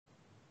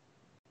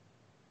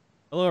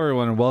Hello,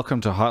 everyone, and welcome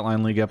to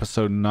Hotline League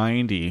episode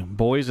 90.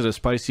 Boys, it a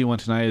spicy one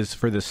tonight. Is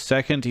for the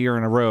second year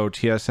in a row,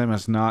 TSM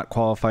has not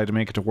qualified to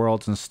make it to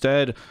Worlds.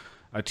 Instead,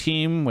 a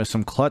team with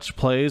some clutch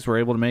plays were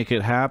able to make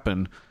it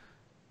happen.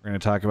 We're going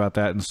to talk about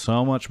that and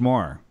so much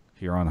more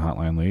here on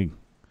Hotline League.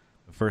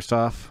 But first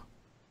off,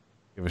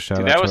 give a shout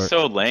out. Dude, that was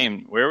so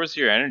lame. Where was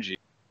your energy?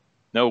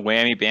 No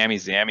whammy, bammy,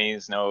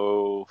 zammies,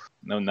 no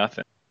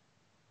nothing.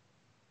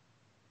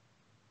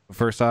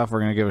 First off, we're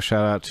going to give a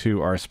shout out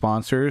to our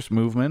sponsors,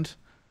 Movement,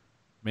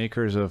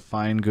 makers of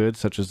fine goods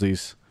such as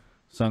these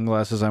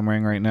sunglasses I'm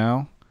wearing right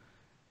now.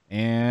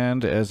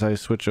 And as I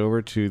switch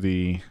over to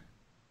the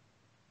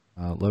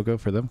logo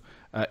for them,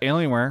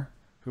 Alienware,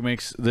 who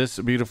makes this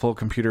beautiful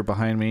computer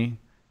behind me,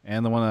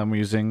 and the one that I'm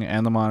using,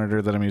 and the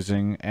monitor that I'm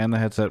using, and the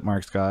headset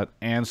Mark's got,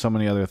 and so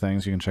many other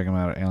things. You can check them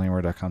out at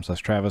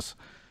alienware.com/Travis.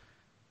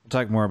 We'll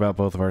talk more about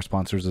both of our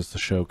sponsors as the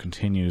show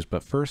continues,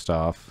 but first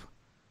off,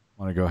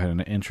 I want to go ahead and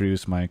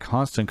introduce my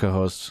constant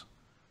co-host,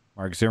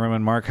 Mark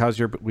Zimmerman. Mark, how's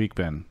your week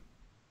been?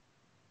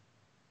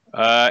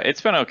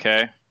 It's been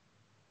okay.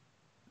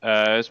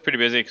 It was pretty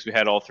busy because we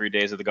had all 3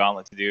 days of the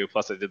gauntlet to do.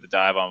 Plus, I did the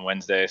dive on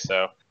Wednesday,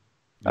 so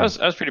I was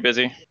pretty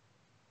busy.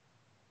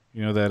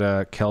 You know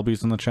that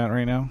Kelby's in the chat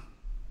right now?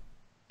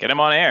 Get him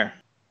on air.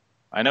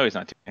 I know he's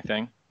not doing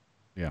anything.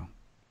 Yeah.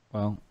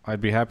 Well,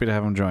 I'd be happy to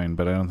have him join,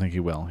 but I don't think he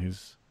will.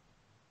 He's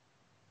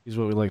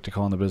what we like to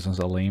call in the business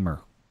a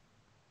lamer.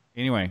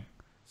 Anyway,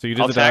 so you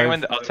did the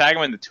dive. I'll tag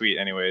him in the tweet,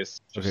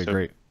 anyways. Okay,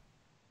 great.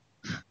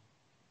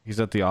 He's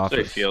at the office.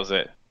 So he feels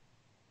it.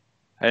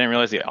 I didn't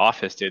realize the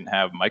office didn't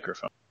have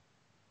microphone.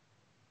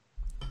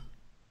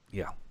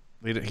 Yeah.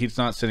 He's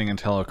not sitting in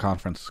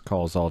teleconference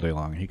calls all day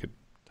long. He could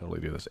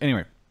totally do this.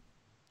 Anyway.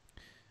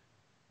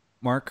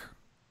 Mark,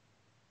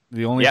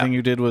 the only thing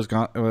you did was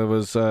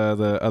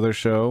the other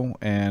show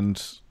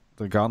and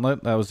the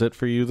gauntlet. That was it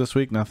for you this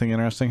week? Nothing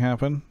interesting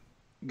happened?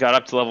 Got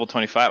up to level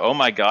 25. Oh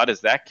my god, is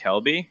that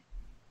Kelby?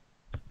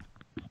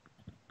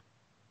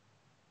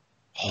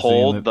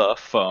 Hold the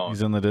phone.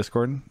 He's in the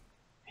Discord?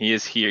 He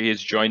is here. He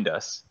has joined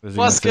us.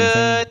 What's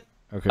good?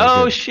 Okay.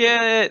 Oh, good.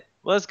 shit.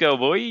 Let's go,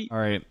 boy. All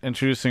right.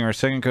 Introducing our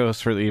second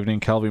co-host for the evening,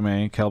 Kelby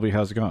May. Kelby,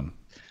 how's it going?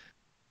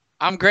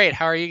 I'm great.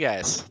 How are you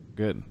guys?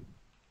 Good.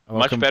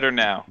 Much better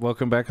now.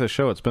 Welcome back to the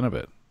show. It's been a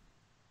bit.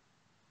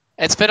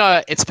 It's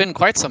been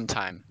quite some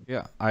time.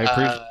 Yeah,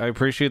 I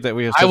appreciate that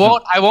we have. I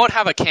won't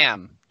have a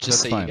cam.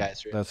 Just so fine. You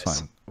guys realize. That's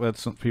fine.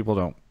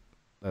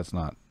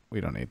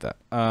 We don't need that.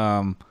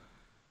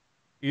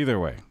 Either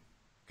way,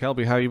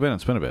 Kelby, how you been?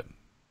 It's been a bit.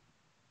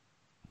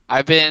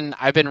 I've been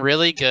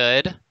really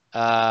good.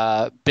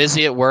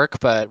 Busy at work,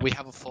 but we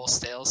have a full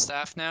sales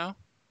staff now.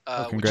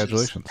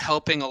 Congratulations. Which is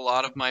helping a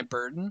lot of my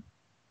burden.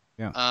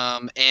 Yeah.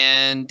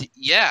 And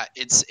yeah,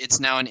 it's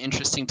now an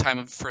interesting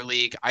time for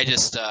League. I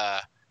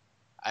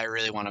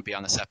really want to be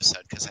on this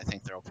episode because I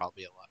think there will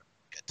probably be a lot of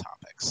good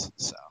topics.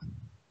 So.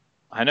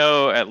 I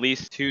know at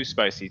least 2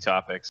 spicy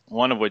topics.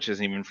 One of which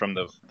isn't even from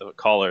the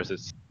callers.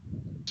 It's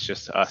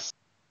just us.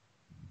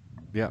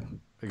 Yeah,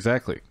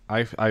 exactly.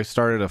 I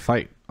started a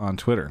fight on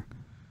Twitter.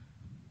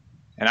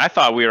 And I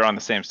thought we were on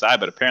the same side,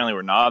 but apparently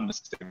we're not on the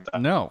same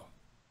side. No.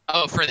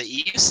 Oh, for the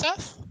EU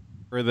stuff?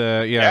 For for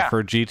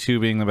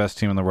G2 being the best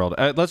team in the world.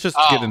 Let's just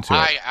get into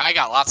it. I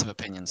got lots of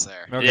opinions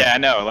there. Okay. Yeah, I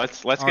know.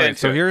 Let's get into it.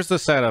 So here's the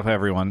setup,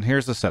 everyone.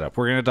 Here's the setup.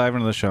 We're gonna dive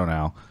into the show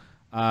now.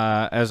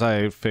 As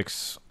I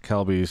fix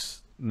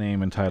Kelby's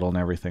name and title and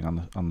everything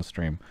on the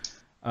stream.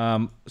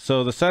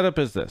 So the setup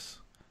is this.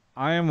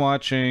 I am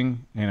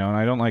watching, and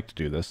I don't like to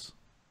do this,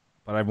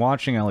 but I'm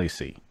watching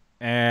LEC,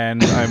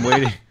 and I'm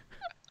waiting.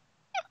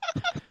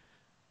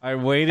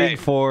 I'm waiting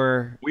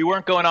for... We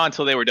weren't going on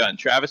until they were done.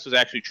 Travis was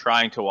actually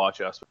trying to watch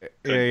us.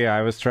 Yeah,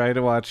 I was trying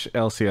to watch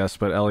LCS,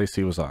 but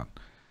LEC was on.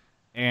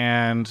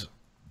 And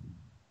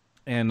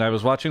I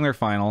was watching their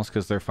finals,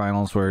 because their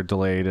finals were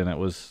delayed, and it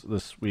was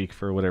this week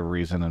for whatever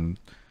reason, and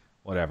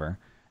whatever.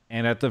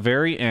 And at the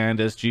very end,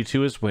 as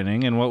G2 is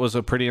winning, in what was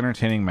a pretty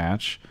entertaining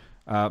match,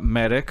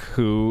 Medic,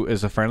 who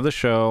is a friend of the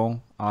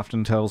show,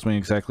 often tells me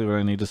exactly what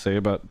I need to say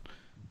about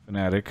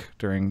Fnatic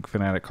during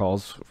Fnatic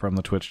calls from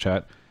the Twitch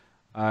chat.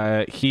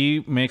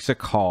 He makes a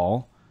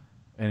call,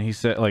 and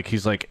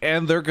he's like,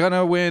 and they're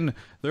gonna win.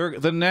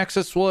 The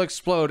Nexus will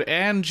explode,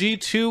 and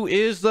G2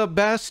 is the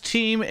best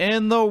team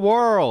in the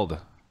world.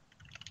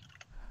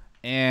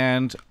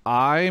 And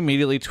I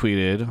immediately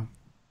tweeted,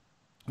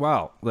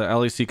 wow, the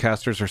LEC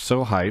casters are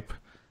so hype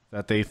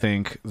that they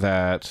think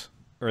that,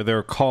 or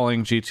they're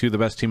calling G2 the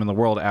best team in the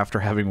world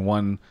after having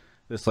won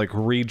this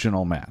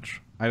regional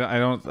match. I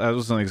don't, that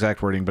wasn't the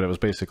exact wording, but it was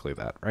basically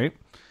that, right?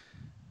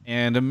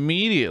 And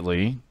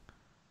immediately,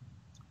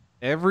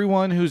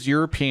 everyone who's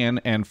European,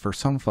 and for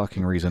some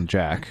fucking reason,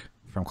 Jack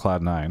from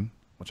Cloud9,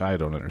 which I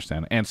don't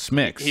understand, and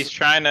Smix. He's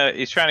trying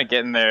to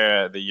get in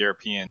there the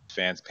European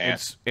fans'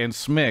 pants. And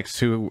Smix,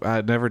 who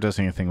never does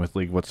anything with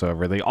League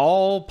whatsoever, they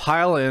all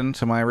pile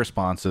into my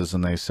responses,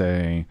 and they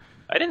say...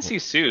 I didn't see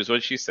Sue's. What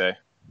did she say?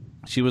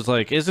 She was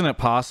like, isn't it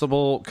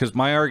possible? Because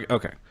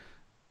okay.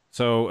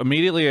 So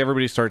immediately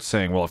everybody starts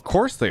saying, well, of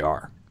course they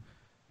are.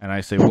 And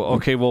I say, well,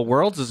 okay, well,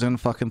 Worlds is in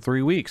fucking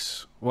 3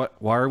 weeks. Why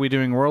are we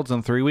doing Worlds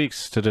in 3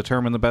 weeks to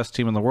determine the best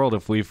team in the world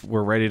if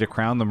we're ready to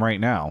crown them right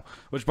now?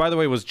 Which, by the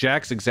way, was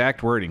Jack's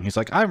exact wording. He's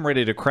like, I'm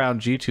ready to crown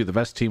G2 the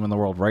best team in the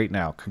world right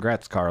now.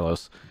 Congrats,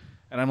 Carlos.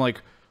 And I'm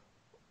like,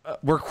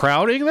 we're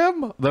crowning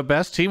them the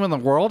best team in the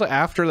world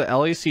after the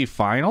LEC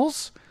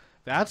finals?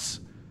 And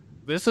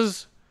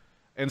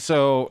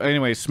so,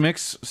 anyway,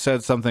 Smix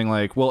said something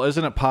like, well,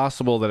 isn't it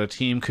possible that a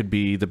team could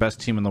be the best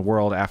team in the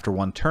world after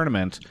one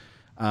tournament,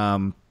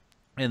 and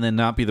then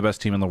not be the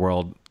best team in the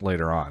world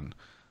later on?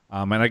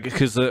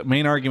 Because the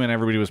main argument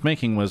everybody was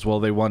making was, well,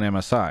 they won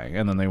MSI,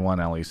 and then they won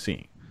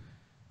LEC.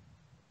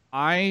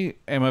 I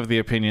am of the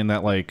opinion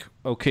that, like,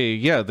 okay,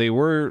 yeah, they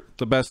were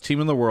the best team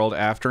in the world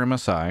after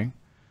MSI,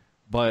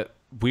 but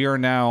we are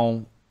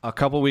now a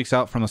couple weeks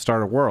out from the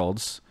start of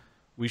Worlds.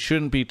 We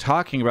shouldn't be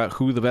talking about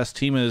who the best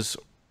team is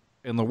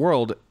in the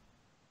world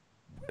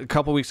a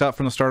couple weeks out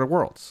from the start of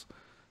Worlds.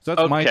 So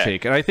that's my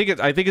take. And I think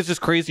it's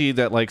just crazy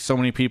that, like, so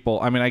many people,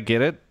 I mean, I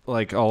get it,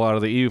 like, a lot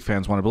of the EU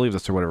fans want to believe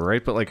this or whatever,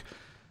 right? But, like,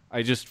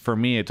 for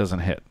me, it doesn't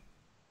hit.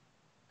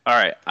 All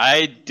right,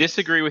 I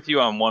disagree with you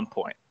on one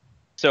point.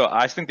 So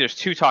I think there's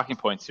two talking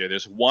points here.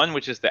 There's one,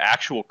 which is the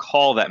actual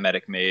call that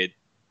Medic made,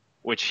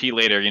 which he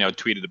later,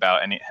 tweeted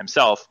about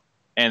himself,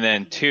 and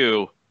then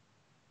two,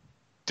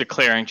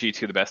 declaring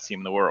G2 the best team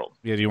in the world.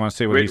 Yeah, do you want to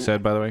say what he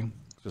said, by the way,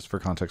 just for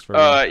context?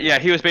 Yeah,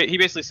 he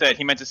basically said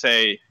he meant to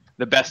say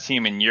the best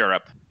team in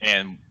Europe,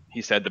 and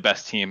he said the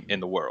best team in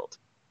the world.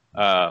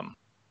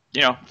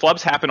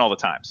 Flubs happen all the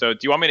time. So do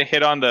you want me to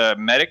hit on the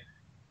Medic,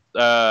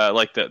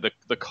 like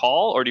the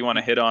call, or do you want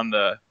to hit on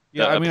the?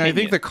 Yeah, I mean, I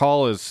think the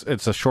call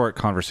it's a short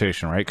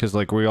conversation, right? Because,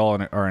 like, we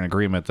all are in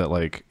agreement that,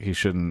 like, he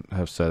shouldn't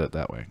have said it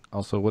that way.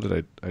 Also, what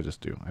did I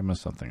just do? I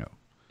messed something up.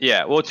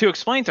 Yeah, well, to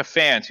explain to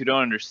fans who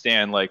don't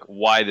understand, like,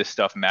 why this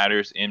stuff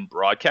matters in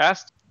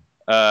broadcast,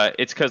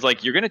 it's because,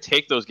 like, you're going to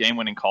take those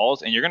game-winning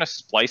calls and you're going to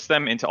splice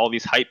them into all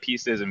these hype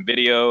pieces and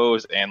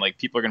videos, and, like,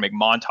 people are going to make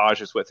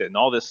montages with it and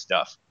all this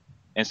stuff.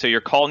 And so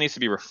your call needs to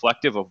be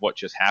reflective of what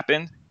just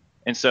happened.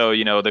 And so,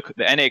 the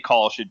NA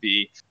call should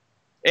be,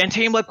 and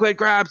Team Liquid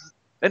grabs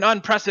an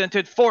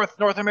unprecedented 4th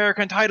North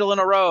American title in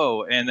a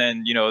row. And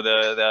then,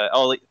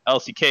 the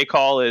LCK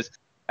call is,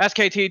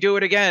 SKT do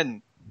it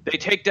again. They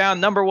take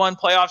down #1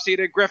 playoff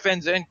seeded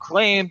Griffins and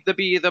claim to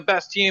be the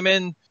best team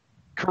in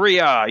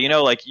Korea.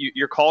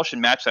 Your call should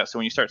match that. So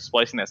when you start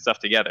splicing that stuff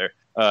together,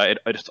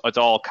 it's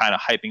all kind of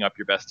hyping up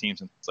your best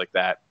teams and things like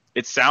that.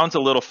 It sounds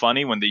a little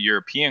funny when the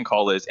European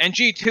call is, and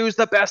G2 is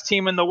the best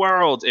team in the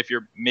world, if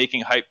you're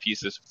making hype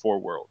pieces for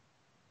World.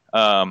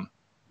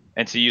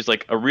 And to use,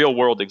 like, a real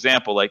world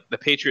example, like the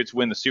Patriots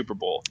win the Super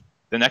Bowl.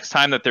 The next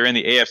time that they're in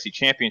the AFC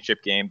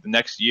Championship game, the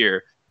next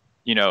year,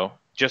 you don't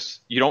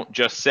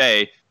just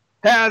say,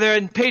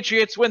 the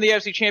Patriots win the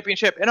AFC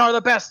Championship and are the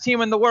best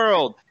team in the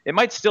world. It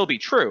might still be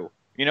true.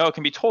 It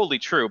can be totally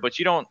true, but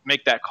you don't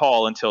make that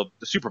call until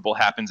the Super Bowl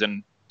happens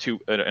in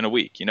a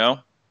week,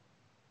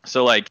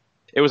 So, like,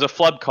 it was a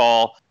flub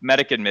call.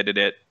 Medic admitted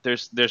it.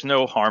 There's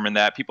no harm in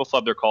that. People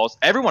flub their calls.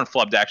 Everyone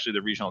flubbed, actually,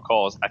 the regional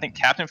calls. I think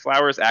Captain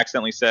Flowers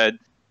accidentally said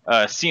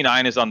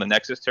C9 is on the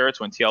Nexus turrets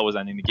when TL was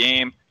ending the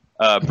game.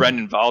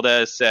 Brendan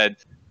Valdez said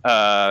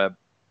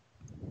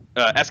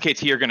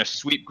SKT are going to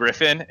sweep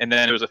Griffin, and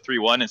then it was a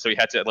 3-1, and so he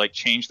had to, like,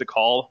 change the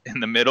call in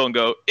the middle and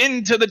go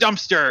into the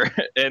dumpster,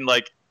 and,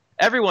 like,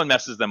 everyone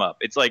messes them up.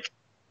 It's like,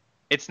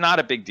 it's not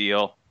a big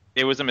deal.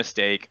 It was a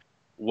mistake,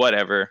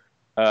 whatever.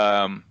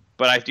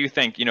 But I do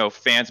think,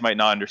 fans might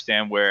not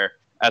understand where,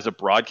 as a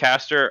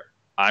broadcaster,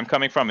 I'm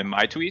coming from in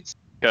my tweets,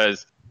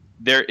 because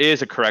there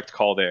is a correct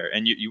call there,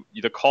 and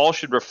the call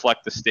should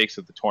reflect the stakes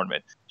of the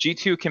tournament.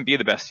 G2 can be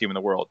the best team in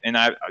the world, and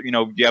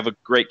you have a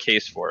great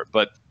case for it,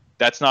 but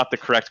that's not the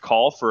correct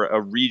call for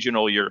a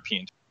regional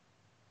European.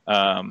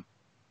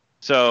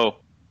 So,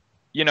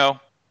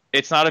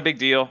 it's not a big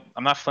deal.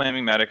 I'm not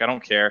flaming Medic. I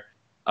don't care.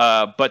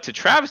 But to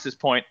Travis's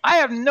point, I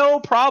have no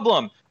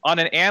problem on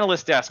an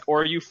analyst desk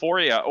or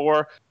Euphoria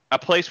or a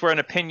place where an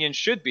opinion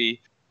should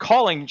be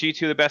calling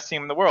G2 the best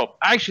team in the world.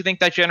 I actually think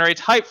that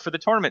generates hype for the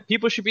tournament.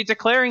 People should be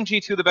declaring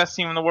G2 the best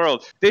team in the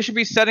world. They should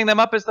be setting them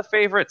up as the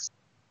favorites.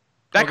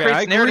 That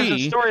creates narratives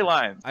and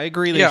storylines. I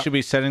agree they should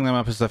be setting them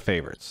up as the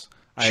favorites.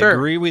 I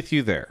agree with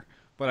you there.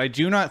 But I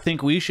do not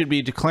think we should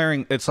be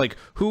declaring, it's like,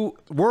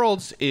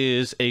 Worlds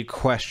is a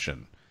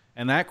question.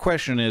 And that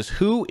question is,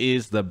 who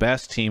is the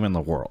best team in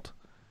the world?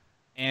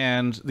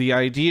 And the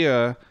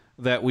idea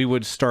that we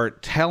would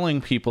start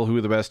telling people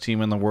who the best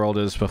team in the world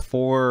is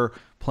before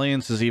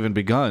play-ins has even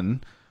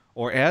begun,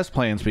 or as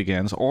play-ins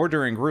begins, or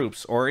during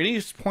groups, or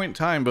any point in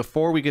time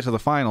before we get to the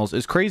finals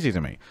is crazy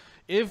to me.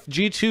 If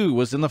G2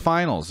 was in the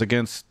finals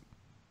against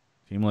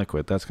Team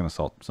Liquid, that's going to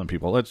assault some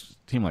people. Let's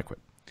Team Liquid.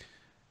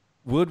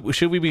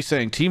 Should we be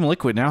saying Team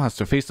Liquid now has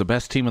to face the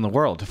best team in the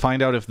world to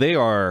find out if they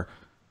are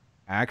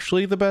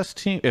actually the best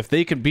team, if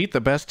they can beat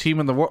the best team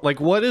in the world? Like,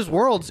 what is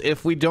Worlds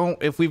if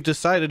we've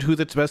decided who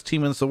the best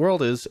team in the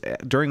world is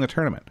during the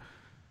tournament?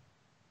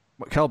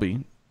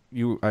 Kelby,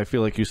 I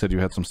feel like you said you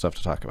had some stuff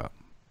to talk about.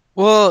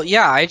 Well,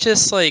 yeah, I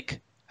just,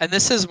 like, and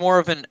this is more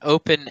of an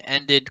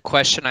open-ended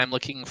question I'm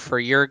looking for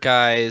your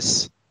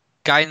guys'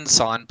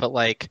 guidance on, but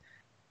like,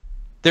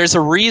 there's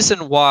a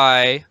reason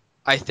why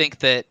I think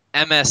that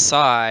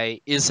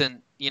MSI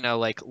isn't,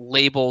 like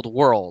labeled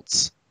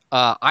Worlds.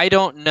 I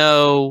don't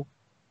know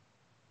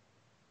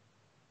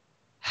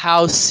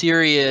how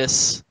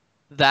serious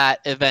that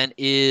event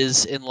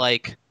is in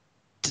like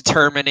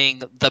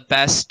determining the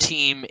best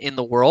team in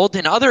the world.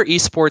 In other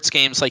esports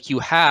games, like you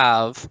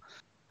have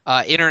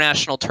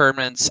international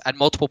tournaments at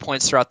multiple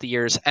points throughout the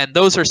years, and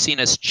those are seen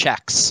as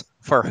checks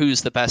for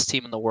who's the best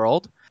team in the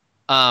world.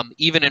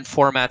 Even in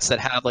formats that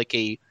have like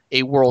a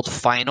world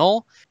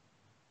final,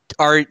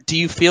 do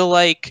you feel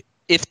like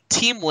if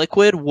Team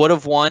Liquid would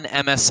have won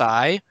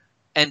MSI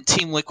and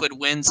Team Liquid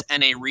wins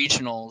NA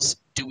regionals,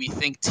 do we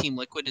think Team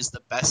Liquid is the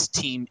best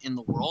team in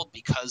the world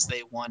because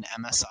they won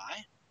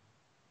MSI?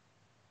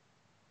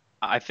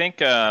 I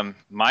think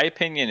my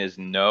opinion is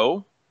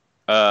no,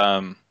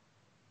 but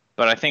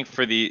I think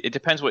it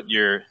depends what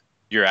you're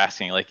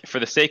asking. Like for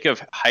the sake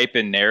of hype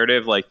and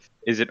narrative, like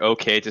is it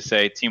okay to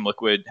say Team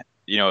Liquid,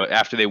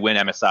 after they win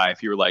MSI,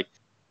 if you were like,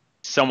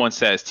 someone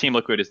says Team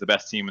Liquid is the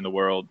best team in the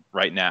world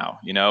right now,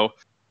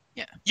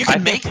 Yeah, you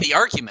can make the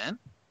argument.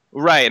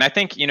 Right, and I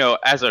think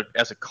as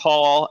a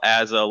call,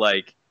 as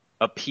a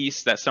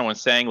piece that someone's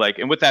saying, like,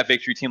 and with that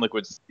victory, Team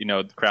Liquid's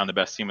crowned the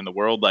best team in the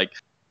world. Like,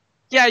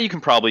 yeah, you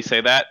can probably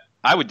say that.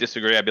 I would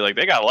disagree. I'd be like,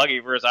 they got lucky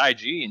versus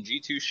IG, and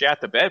G2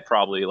 shat the bed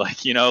probably. Like,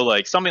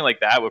 like something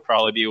like that would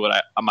probably be what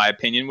my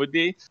opinion would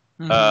be.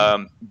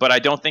 Mm-hmm. But I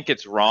don't think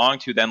it's wrong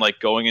to then like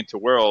going into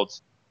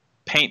Worlds,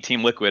 paint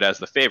Team Liquid as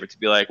the favorite, to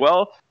be like,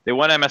 well, they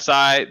won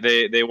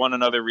MSI, they won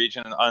another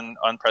region,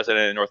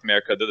 unprecedented in North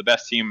America. They're the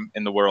best team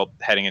in the world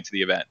heading into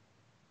the event.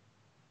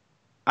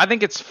 I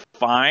think it's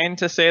fine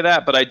to say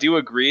that, but I do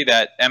agree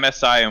that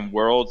MSI and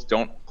Worlds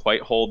don't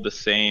quite hold the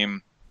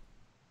same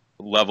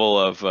level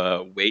of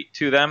weight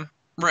to them.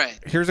 Right.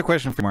 Here's a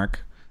question for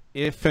Mark.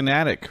 If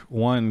Fnatic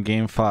won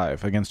Game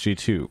 5 against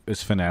G2,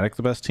 is Fnatic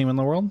the best team in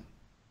the world?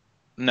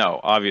 No,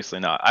 obviously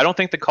not. I don't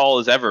think the call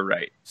is ever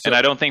right. And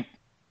I don't think...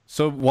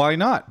 So why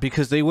not?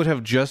 Because they would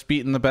have just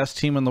beaten the best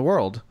team in the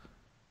world.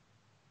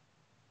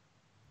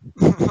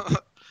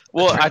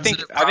 Well, I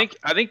think,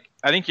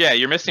 yeah,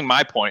 you're missing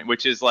my point,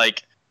 which is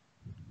like,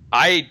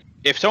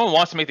 if someone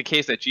wants to make the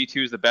case that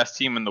G2 is the best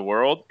team in the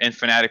world and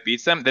Fnatic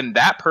beats them, then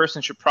that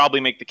person should probably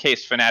make the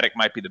case Fnatic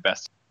might be the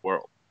best team in the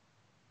world.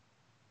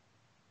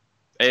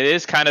 It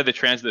is kind of the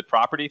transitive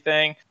property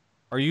thing.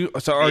 Are you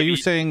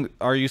saying,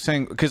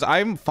 because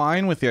I'm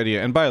fine with the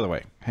idea, and by the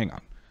way, hang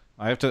on.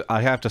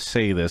 I have to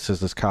say this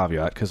as this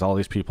caveat, because all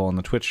these people in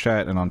the Twitch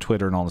chat and on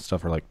Twitter and all this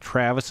stuff are like,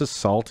 Travis is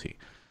salty.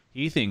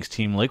 He thinks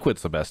Team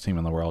Liquid's the best team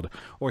in the world,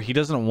 or he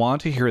doesn't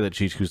want to hear that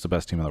G2's the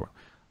best team in the world.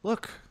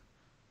 Look,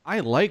 I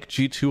like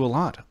G2 a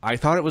lot. I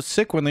thought it was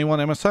sick when they won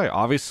MSI.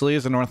 Obviously,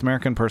 as a North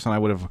American person, I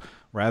would have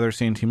rather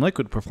seen Team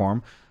Liquid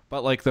perform.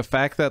 But like the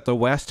fact that the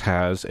West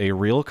has a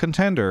real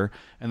contender,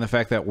 and the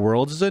fact that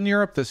Worlds is in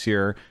Europe this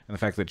year, and the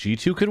fact that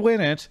G2 could win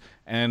it,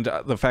 and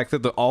the fact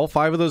that all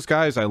 5 of those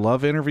guys I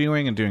love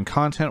interviewing and doing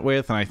content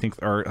with, and I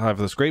think have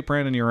this great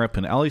brand in Europe,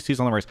 and LEC's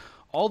on the rise,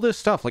 all this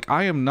stuff, like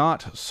I am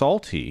not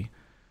salty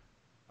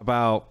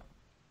about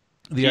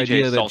the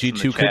idea that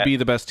G2 could be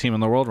the best team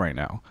in the world right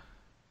now.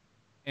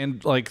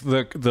 And like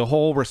the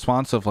whole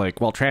response of like,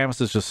 well,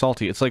 Travis is just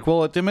salty. It's like,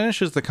 well, it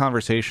diminishes the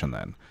conversation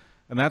then.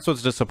 And that's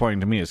what's disappointing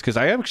to me, is because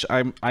I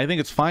think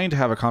it's fine to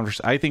have a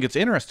conversation. I think it's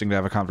interesting to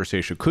have a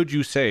conversation. Could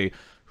you say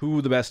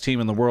who the best team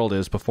in the world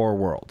is before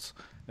Worlds?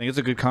 I think it's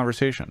a good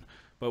conversation.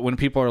 But when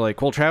people are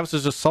like, well, Travis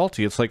is just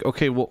salty, it's like,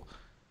 okay, well,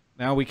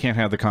 now we can't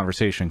have the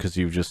conversation because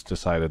you've just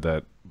decided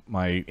that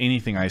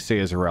anything I say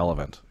is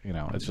irrelevant.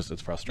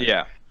 It's frustrating.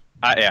 Yeah.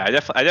 I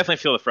definitely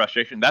feel the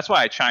frustration. That's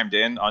why I chimed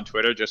in on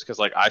Twitter, just because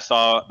like I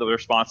saw the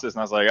responses and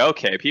I was like,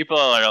 okay, people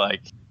are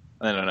like,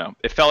 I don't know.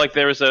 It felt like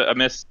there was a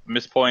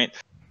mispoint.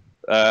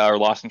 Or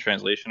lost in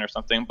translation or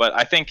something. But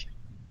I think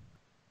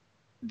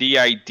the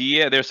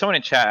idea, there's someone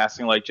in chat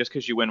asking like, just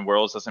because you win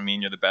Worlds doesn't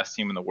mean you're the best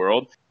team in the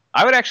world.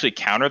 I would actually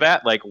counter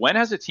that. Like, when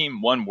has a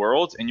team won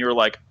Worlds and you're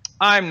like,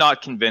 I'm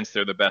not convinced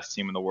they're the best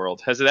team in the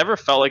world? Has it ever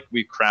felt like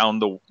we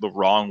crowned the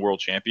wrong world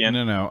champion?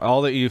 No.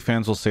 All the EU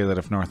fans will say that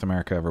if North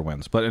America ever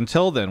wins. But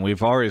until then,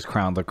 we've always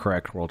crowned the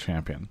correct world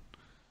champion.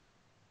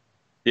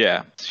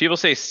 Yeah. People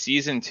say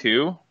Season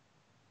 2.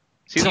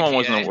 Season TPA. 1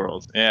 wasn't the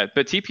Worlds. Yeah,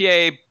 but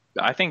TPA...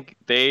 I think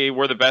they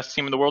were the best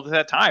team in the world at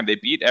that time. They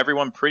beat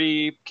everyone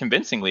pretty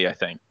convincingly, I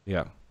think.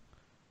 Yeah.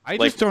 I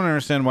just don't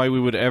understand why we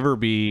would ever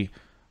be...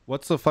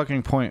 What's the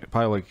fucking point?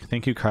 Probably,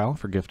 thank you, Kyle,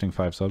 for gifting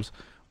 5 subs.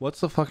 What's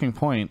the fucking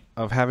point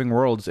of having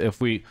Worlds if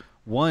we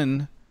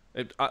won...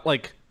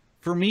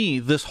 for me,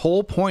 this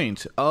whole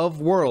point of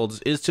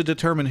Worlds is to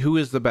determine who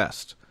is the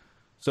best.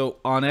 So,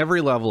 on every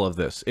level of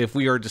this, if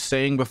we are just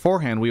saying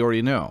beforehand, we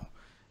already know.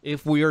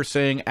 If we are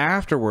saying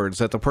afterwards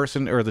that the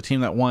person or the team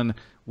that won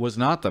was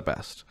not the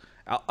best...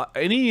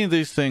 any of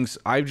these things,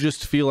 I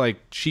just feel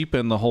like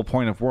cheapen the whole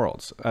point of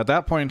Worlds. At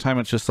that point in time,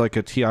 it's just like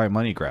a TI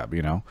money grab, I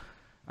don't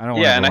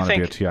want to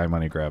be a TI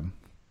money grab.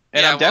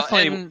 And I'm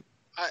definitely...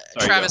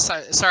 Travis,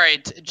 sorry,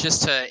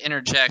 just to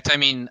interject. I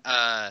mean,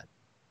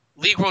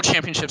 League World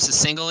Championships is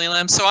single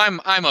elim, so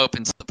I'm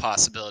open to the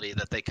possibility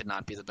that they could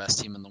not be the best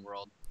team in the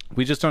world.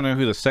 We just don't know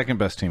who the second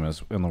best team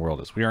is in the world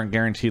is. We aren't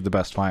guaranteed the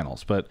best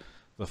finals, but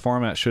the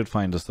format should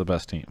find us the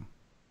best team.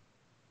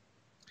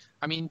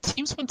 I mean,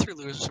 teams win through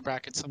loser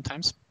brackets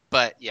sometimes,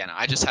 but yeah, no,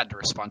 I just had to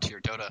respond to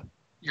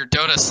your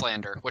Dota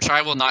slander, which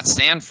I will not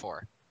stand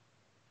for.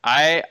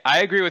 I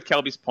agree with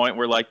Kelby's point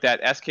where like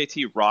that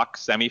SKT Rock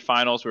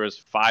semifinals where it was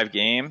 5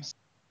 games.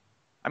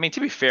 I mean, to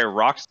be fair,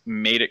 Rocks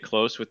made it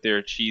close with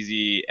their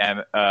cheesy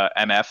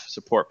MF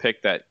support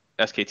pick that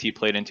SKT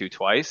played into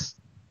twice.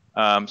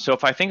 So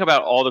if I think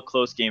about all the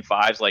close game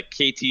 5s, like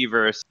KT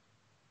versus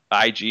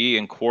IG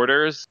in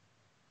quarters,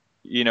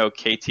 you know,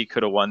 KT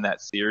could have won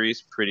that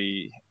series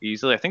pretty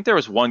easily. I think there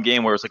was one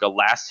game where it was like a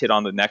last hit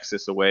on the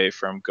Nexus away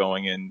from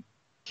going in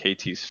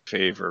KT's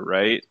favor,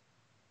 right?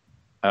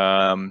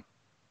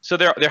 So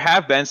there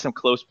have been some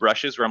close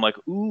brushes where I'm like,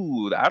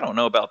 ooh, I don't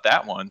know about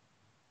that one.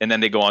 And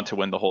then they go on to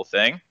win the whole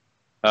thing.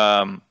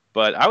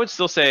 But I would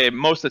still say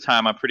most of the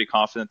time I'm pretty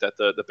confident that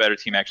the better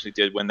team actually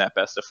did win that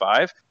best of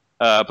 5.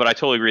 But I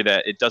totally agree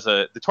that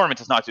the tournament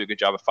does not do a good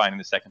job of finding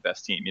the second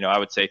best team. You know, I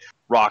would say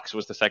Rocks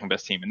was the second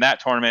best team in that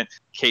tournament.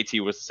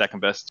 KT was the second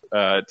best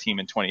team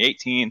in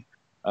 2018.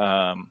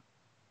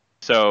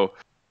 So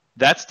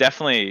that's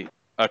definitely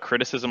a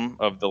criticism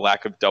of the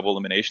lack of double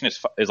elimination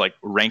is like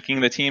ranking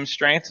the team's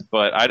strengths.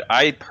 But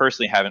I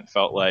personally haven't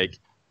felt like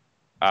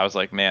I was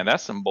like, man,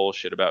 that's some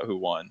bullshit about who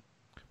won.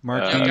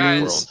 Mark,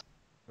 guys.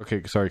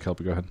 Okay, sorry,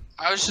 Kelpie, go ahead.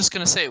 I was just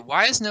gonna say,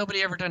 why has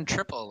nobody ever done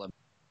triple elim?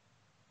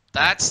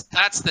 That's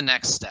the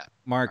next step.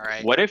 Mark, all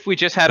right? What if we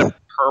just had a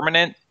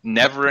permanent,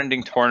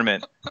 never-ending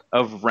tournament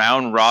of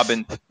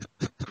round-robin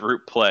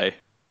group play,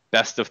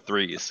 best of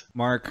 3s?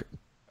 Mark,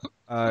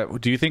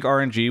 do you think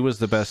RNG was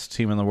the best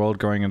team in the world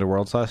going into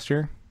Worlds last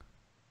year?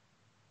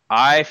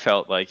 I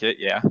felt like it,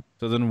 yeah.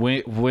 So then,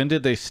 when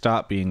did they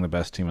stop being the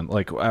best team?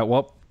 Like, at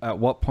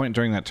what point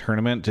during that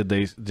tournament did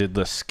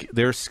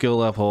their skill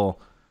level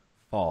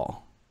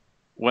fall?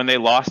 When they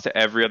lost to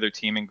every other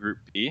team in Group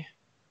B.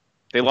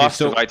 They lost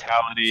to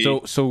Vitality.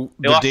 So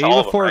the day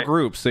before them, right?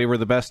 Groups, they were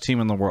the best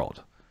team in the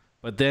world.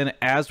 But then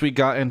as we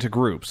got into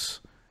groups,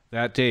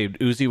 that day,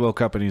 Uzi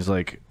woke up and he's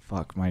like,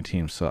 fuck, my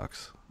team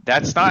sucks.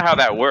 That's not how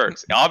that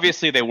works.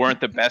 Obviously, they weren't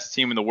the best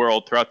team in the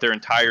world throughout their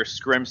entire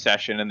scrim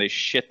session, and they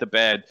shit the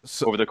bed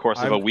over the course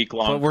of a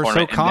week-long tournament. But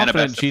we're so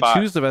confident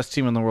G2's the best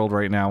team in the world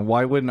right now.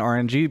 Why wouldn't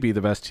RNG be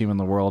the best team in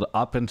the world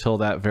up until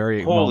that very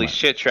moment? Holy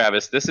shit,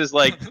 Travis. This is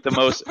like the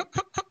most,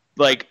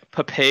 like,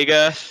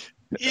 Papega...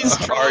 He's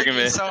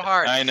trolling so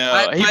hard. I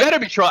know. He better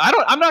be trolling.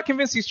 I'm not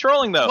convinced he's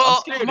trolling though.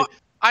 Well, I'm scared.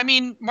 I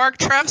mean, Mark,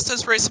 Travis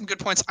does raise some good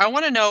points. I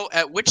want to know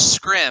at which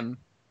scrim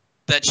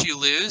that you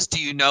lose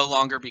do you no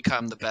longer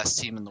become the best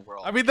team in the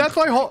world? I mean, that's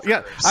my whole...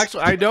 Yeah,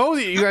 actually, I know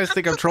that you guys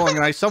think I'm trolling,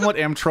 and I somewhat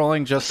am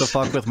trolling just to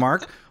fuck with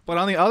Mark. But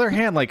on the other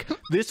hand, like,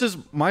 this is...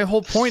 My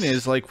whole point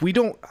is, like, we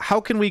don't... How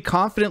can we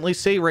confidently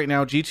say right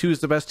now G2 is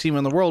the best team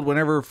in the world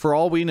whenever, for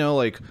all we know,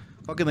 like,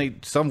 fucking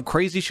some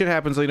crazy shit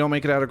happens, they don't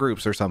make it out of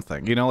groups or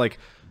something, you know, like...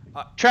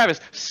 Travis,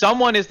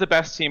 someone is the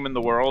best team in the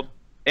world,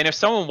 and if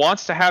someone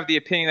wants to have the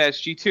opinion that it's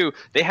G2,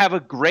 they have a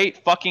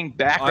great fucking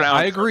background.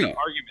 I agree. For the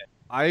argument.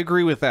 I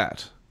agree with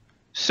that.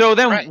 So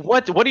then,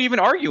 what are you even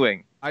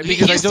arguing?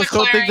 Because I just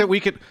don't think that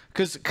we could,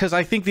 because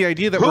I think the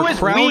idea that we're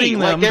crowning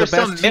them the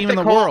best team in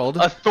the world,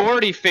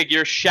 authority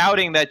figure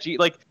shouting that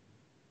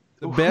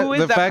who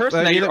is that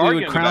person that you're arguing about? We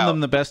would crown them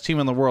the best team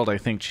in the world, I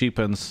think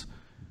cheapens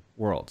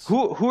Worlds.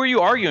 Who are you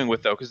arguing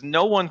with though? Because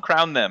no one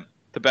crowned them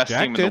the best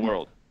team in the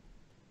world.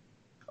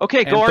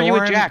 Okay, go argue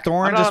with Jack.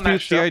 Thorne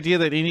disputes the idea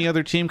that any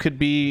other team could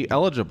be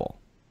eligible.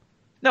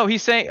 No,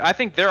 he's saying I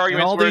think their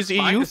arguments all these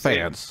EU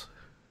fans.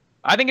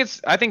 I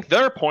think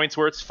there are points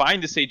where it's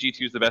fine to say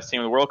G2 is the best team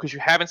in the world because you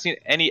haven't seen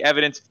any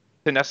evidence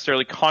to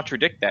necessarily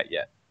contradict that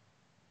yet.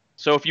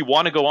 So if you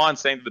want to go on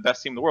saying they're the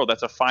best team in the world,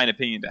 that's a fine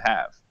opinion to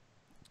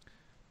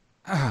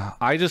have.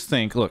 I just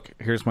think, look,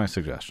 here's my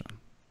suggestion.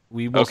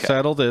 We will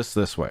settle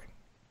this way.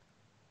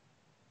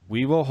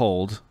 We will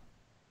hold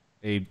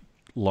a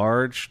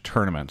large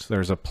tournament.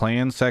 There's a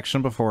play-in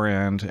section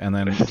beforehand, and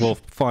then we'll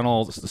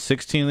funnel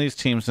 16 of these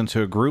teams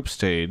into a group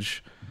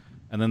stage,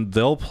 and then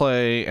they'll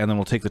play, and then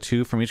we'll take the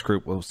 2 from each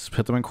group, we'll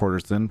put them in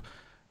quarters, then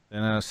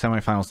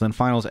semifinals, then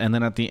finals, and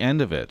then at the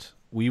end of it,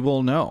 we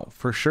will know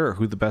for sure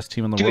who the best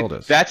team in the world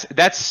is.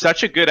 That's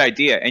such a good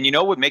idea, and you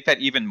know what would make that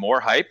even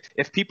more hype?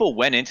 If people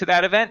went into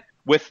that event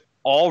with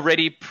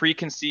already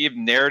preconceived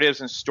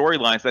narratives and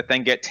storylines that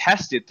then get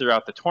tested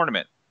throughout the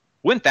tournament.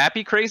 Wouldn't that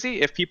be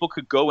crazy if people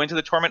could go into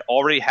the tournament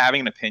already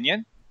having an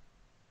opinion?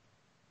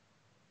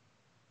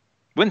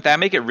 Wouldn't that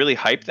make it really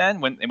hype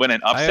then when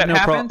an upset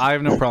happens? I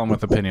have no problem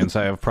with opinions.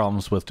 I have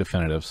problems with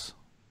definitives.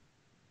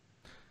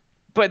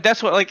 But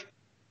that's what, like,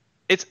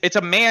 it's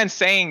a man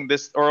saying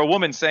this or a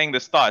woman saying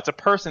this thought. It's a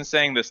person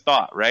saying this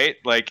thought, right?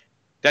 Like,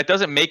 that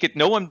doesn't make it.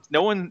 No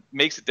one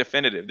makes it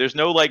definitive. There's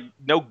no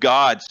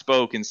God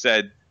spoke and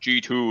said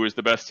G2 is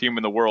the best team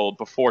in the world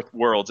before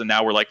Worlds, and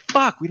now we're like,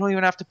 fuck, we don't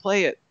even have to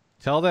play it.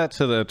 Tell that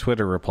to the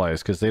Twitter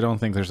replies because they don't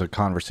think there's a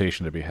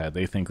conversation to be had.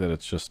 They think that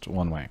it's just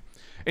one way.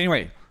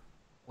 Anyway,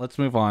 let's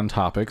move on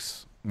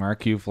topics.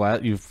 Mark, you've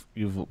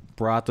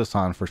brought this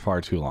on for far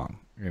too long.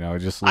 You know,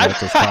 just let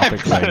this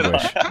topic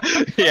languish.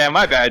 Yeah,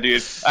 my bad,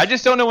 dude. I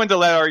just don't know when to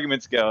let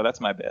arguments go. That's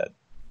my bad.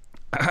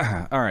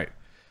 All right.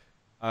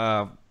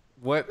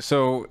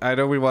 So I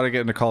know we want to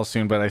get into calls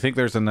soon, but I think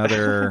there's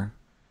another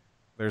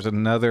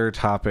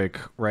topic,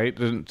 right?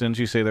 Didn't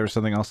you say there was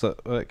something else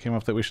that came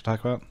up that we should talk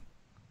about?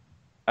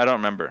 I don't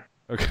remember.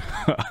 Okay.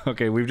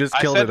 Okay, we've just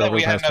killed I it said that over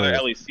we the had past another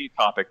 2 years. LEC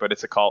topic, but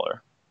it's a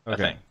caller. Okay. I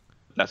think.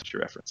 That's what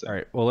you're referencing. All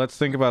right. Well, let's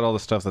think about all the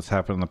stuff that's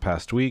happened in the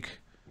past week.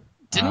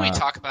 Didn't we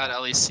talk about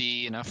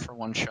LEC enough for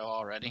one show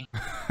already?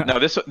 No,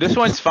 this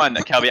one's fun,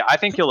 Kelby. I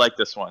think you'll like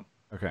this one.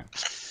 Okay.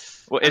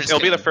 Well, I'm just it'll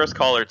be the kidding. first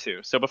caller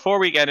too. So before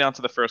we get on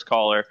to the first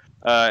caller,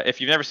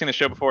 if you've never seen the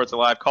show before, it's a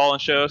live call-in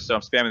show. So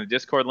I'm spamming the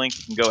Discord link.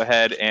 You can go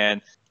ahead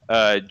and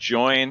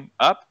join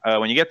up.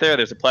 When you get there,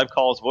 there's a Pleb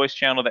Calls voice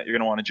channel that you're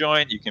going to want to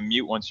join. You can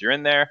mute once you're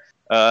in there.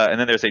 And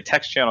then there's a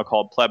text channel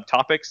called Pleb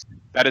Topics.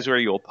 That is where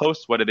you'll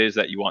post what it is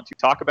that you want to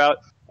talk about.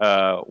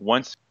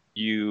 Once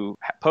you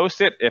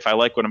post it, if I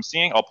like what I'm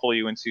seeing, I'll pull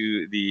you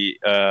into the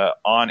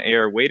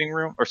on-air waiting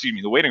room, or excuse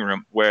me, the waiting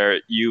room, where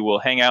you will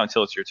hang out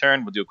until it's your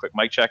turn. We'll do a quick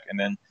mic check, and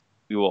then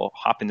we will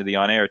hop into the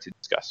on-air to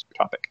discuss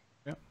your topic.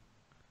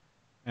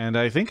 And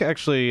I think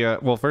actually,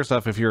 well, first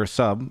off, if you're a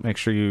sub, make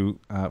sure you,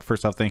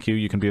 first off, thank you.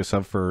 You can be a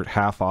sub for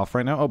half off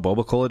right now. Oh,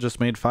 Boba Cola just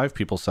made 5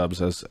 people subs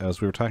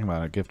as we were talking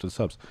about it, gifted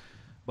subs.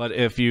 But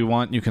if you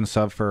want, you can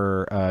sub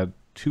for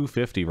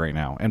 $2.50 right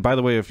now. And by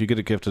the way, if you get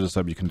a gifted a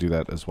sub, you can do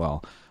that as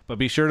well. But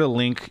be sure to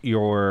link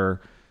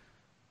your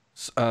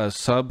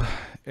sub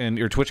and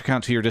your Twitch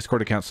account to your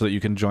Discord account so that you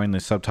can join the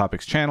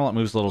Subtopics channel. It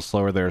moves a little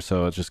slower there,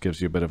 so it just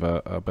gives you a bit of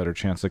a better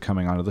chance of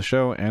coming onto the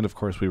show. And of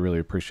course, we really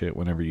appreciate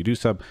whenever you do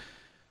sub.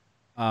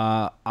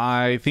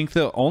 I think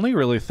the only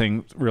real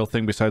thing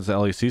besides the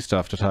LEC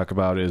stuff to talk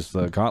about is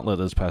the Gauntlet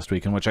this past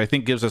weekend, which I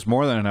think gives us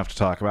more than enough to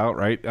talk about,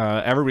 right?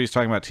 Everybody's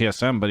talking about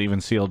TSM, but even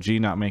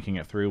CLG not making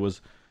it through was,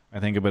 I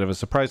think, a bit of a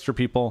surprise for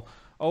people.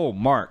 Oh,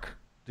 Mark,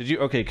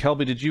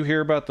 Kelby, did you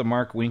hear about the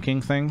Mark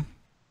winking thing?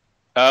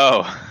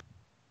 Oh.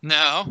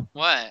 No,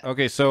 what?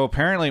 Okay, so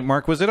apparently,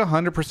 Mark, was it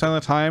 100% of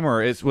the time,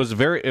 or it was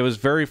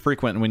very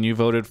frequent when you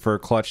voted for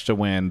Clutch to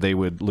win, they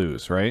would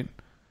lose, right?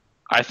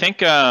 I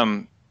think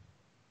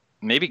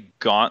maybe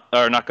not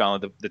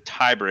Gauntlet, the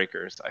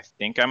tiebreakers. I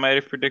think I might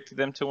have predicted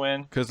them to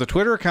win. Because the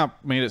Twitter account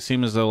made it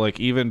seem as though, like,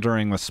 even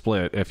during the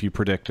split, if you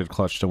predicted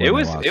Clutch to win, it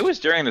they lost. was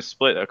during the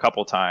split a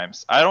couple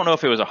times. I don't know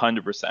if it was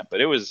 100%,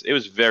 but it was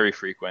very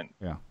frequent.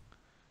 Yeah.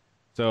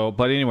 So,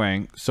 but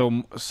anyway,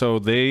 so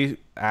they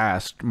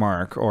asked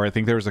Mark, or I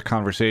think there was a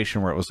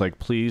conversation where it was like,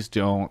 please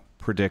don't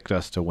predict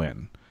us to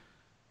win.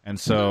 And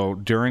so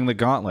during the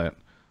Gauntlet,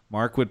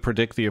 Mark would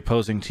predict the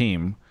opposing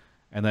team,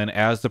 and then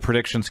as the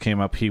predictions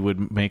came up, he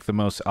would make the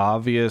most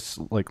obvious,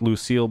 like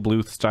Lucille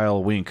Bluth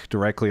style wink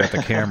directly at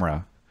the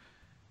camera,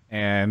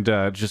 and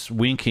just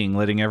winking,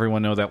 letting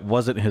everyone know that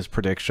wasn't his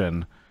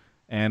prediction,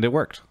 and it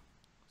worked.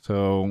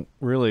 So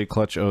really,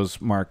 Clutch owes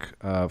Mark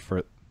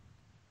for.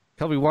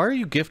 Kelby, why are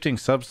you gifting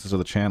subs to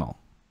the channel?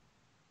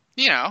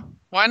 You know,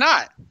 why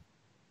not?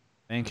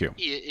 Thank you.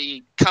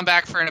 You come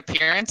back for an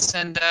appearance,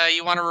 and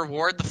you want to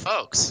reward the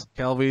folks.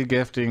 Kelby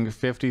gifting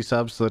 50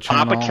 subs to the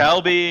channel. Papa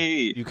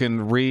Kelby. You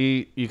can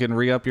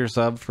re-up your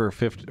sub for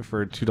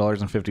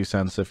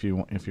 $2.50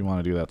 if you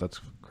want to do that.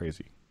 That's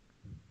crazy.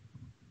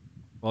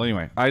 Well,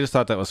 anyway, I just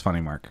thought that was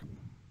funny, Mark.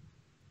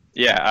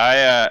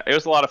 Yeah, it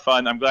was a lot of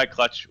fun. I'm glad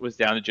Clutch was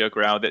down to joke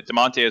around with it.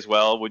 DeMonte as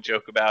well would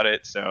joke about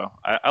it. So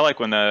I like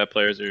when the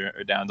players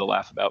are down to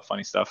laugh about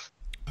funny stuff.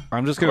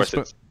 I'm just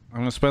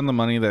gonna spend the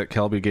money that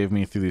Kelby gave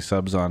me through these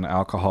subs on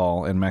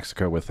alcohol in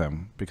Mexico with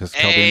him, because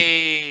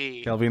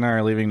Kelby and I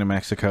are leaving to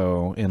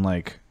Mexico in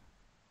like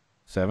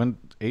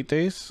 7-8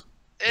 days.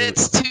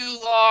 It's too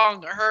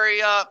long.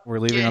 Hurry up. We're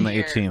leaving Get on the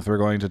here. 18th. We're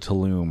going to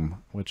Tulum,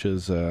 which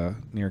is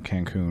near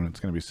Cancun. It's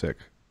gonna be sick.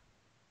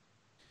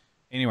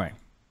 Anyway.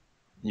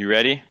 You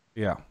ready?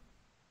 Yeah.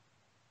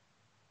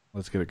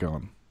 Let's get it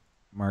going.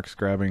 Mark's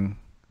grabbing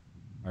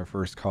our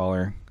first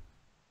caller.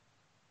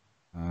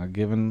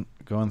 Going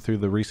through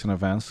the recent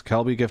events.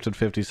 Kelby gifted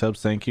 50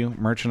 subs. Thank you.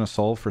 Merchant of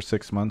Soul for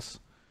 6 months.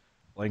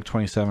 Blank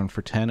 27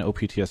 for 10.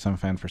 OPTSM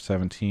fan for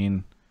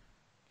 17.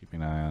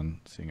 Keeping an eye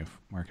on seeing if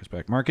Mark is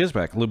back. Mark is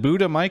back.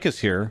 Labuda Mike is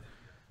here.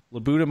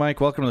 Labuda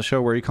Mike, welcome to the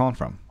show. Where are you calling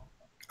from?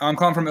 I'm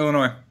calling from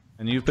Illinois.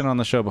 And you've been on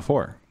the show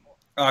before.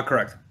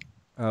 Correct.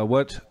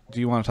 What do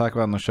you want to talk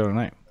about on the show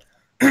tonight?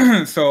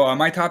 So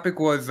my topic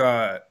was,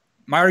 my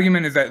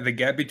argument is that the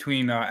gap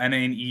between NA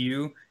and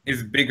EU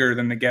is bigger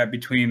than the gap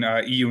between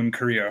EU and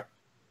Korea.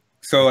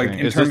 So like, in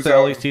is terms this the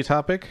of LEC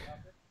topic?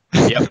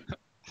 Yep.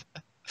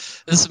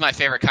 This is my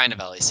favorite kind of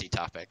LEC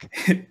topic.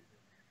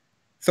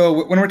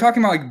 So when we're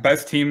talking about like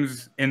best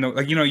teams in the,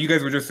 like, you know, you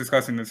guys were just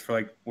discussing this for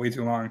like way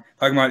too long,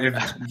 talking about if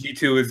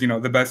G2 is, you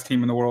know, the best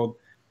team in the world.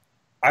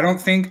 I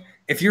don't think,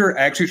 if you're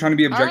actually trying to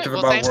be objective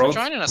All right, well, about thanks worlds,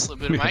 for joining us,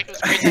 Labuda Mike. It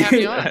was great to have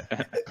you on.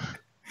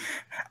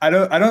 I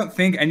don't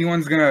think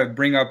anyone's gonna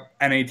bring up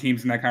NA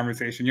teams in that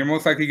conversation. You're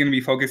most likely gonna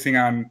be focusing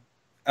on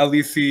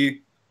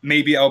LEC,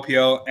 maybe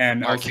LPL,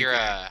 and Mark,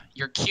 LCK.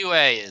 your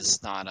QA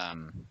is not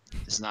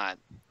Stop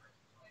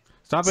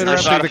Is this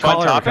interrupting not a the fun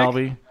caller, topic?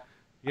 Kelby.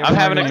 You I'm have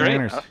having a any great.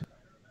 manners.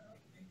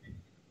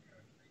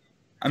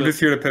 I'm just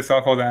here to piss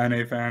off all the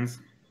NA fans.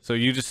 So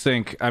you just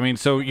think, I mean,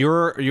 so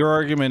your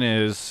argument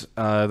is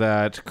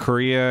that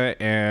Korea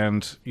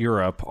and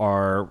Europe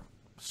are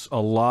a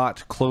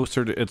lot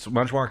closer to, it's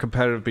much more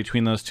competitive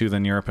between those two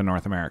than Europe and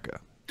North America.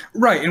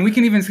 Right, and we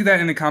can even see that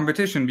in the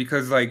competition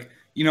because, like,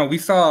 we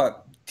saw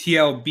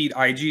TL beat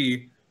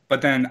IG,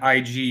 but then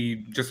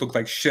IG just looked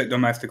like shit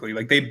domestically.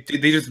 Like they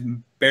just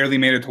barely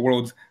made it to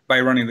Worlds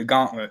by running the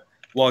gauntlet,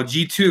 while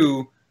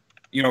G2,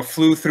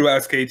 flew through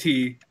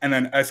SKT, and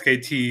then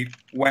SKT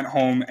went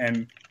home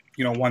and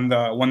won the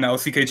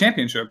LCK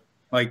championship.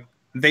 Like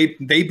they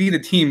beat a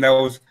team that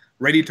was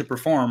ready to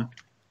perform,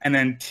 and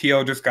then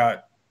TL just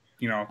got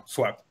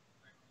swept.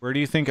 Where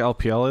do you think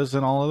LPL is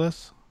in all of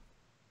this?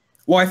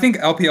 Well, I think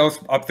LPL's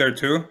up there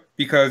too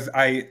because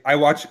I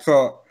watch.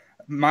 So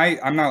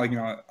I'm not like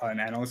an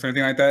analyst or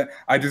anything like that.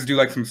 I just do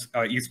like some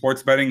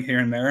esports betting here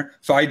and there.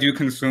 So I do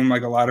consume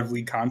like a lot of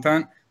league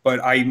content, but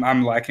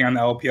I'm lacking on the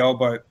LPL.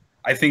 But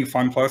I think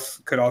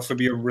FunPlus could also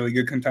be a really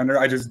good contender.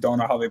 I just don't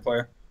know how they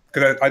play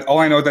because all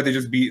I know is that they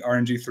just beat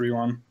RNG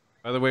 3-1.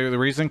 By the way, the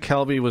reason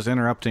Kelby was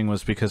interrupting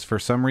was because for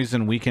some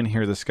reason we can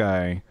hear this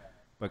guy,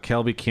 but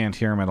Kelby can't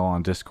hear him at all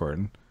on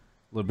Discord.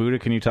 Labuda,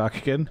 can you talk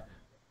again?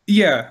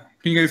 Yeah.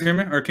 Can you guys hear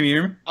me? Or can you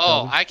hear me?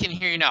 Oh, I can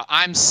hear you now.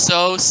 I'm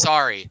so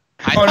sorry.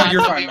 I Oh, no, thought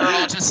you're that fine. we were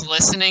all just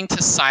listening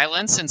to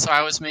silence, and so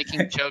I was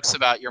making jokes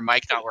about your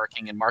mic not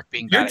working and Mark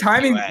being bad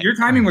at Your QA.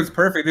 timing was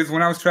perfect. This is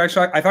when I was trash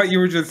talk. I thought you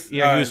were just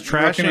Yeah, he was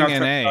working trashing on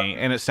NA,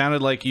 and it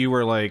sounded like you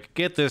were like,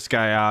 "Get this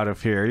guy out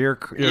of here." You're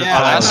Yeah, Oh,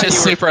 that's that's just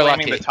just you were super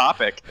flaming lucky. the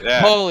topic.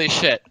 Yeah, Holy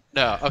shit.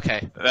 No,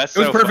 okay. that's It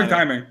was so perfect funny.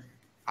 timing.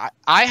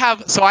 I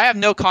have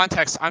no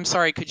context. I'm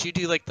sorry. Could you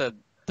do like the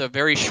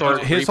very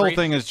short His whole rebrief?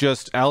 thing is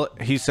just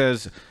he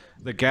says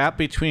the gap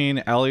between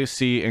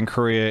LEC and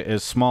Korea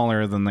is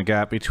smaller than the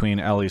gap between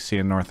LEC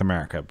and North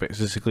America.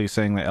 Basically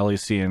saying that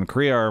LEC and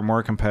Korea are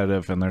more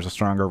competitive and there's a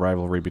stronger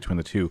rivalry between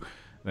the two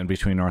than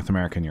between North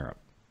America and Europe.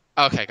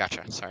 Okay,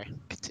 gotcha. Sorry.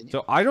 Continue.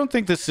 So I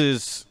think this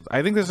is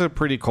a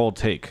pretty cold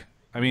take.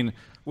 I mean,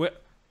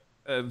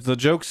 the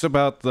jokes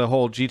about the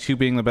whole G2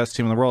 being the best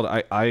team in the world,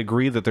 I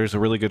agree that there's a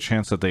really good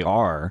chance that they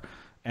are.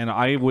 And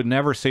I would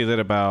never say that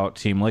about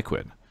Team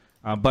Liquid.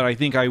 But I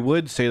think I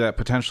would say that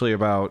potentially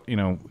about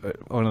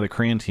one of the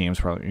Korean teams,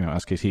 probably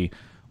SKT,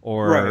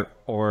 or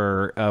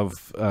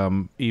of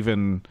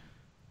even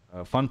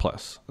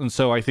FunPlus. And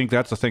so I think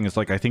that's the thing. Is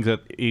like I think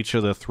that each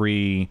of the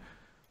three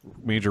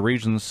major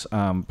regions,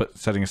 but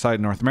setting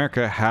aside North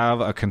America, have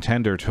a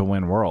contender to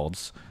win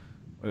Worlds,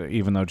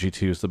 even though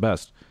G2 is the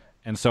best.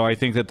 And so I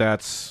think that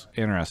that's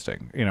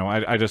interesting.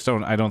 I just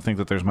don't. I don't think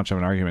that there's much of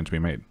an argument to be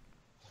made.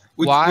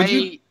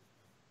 Why?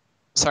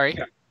 Sorry.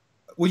 Yeah.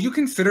 Would you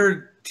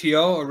consider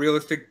TL a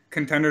realistic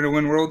contender to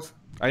win Worlds?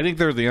 I think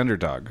they're the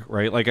underdog,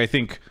 right? Like I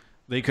think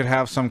they could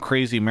have some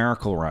crazy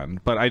miracle run,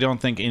 but I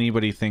don't think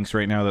anybody thinks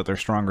right now that they're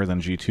stronger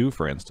than G2,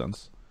 for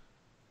instance.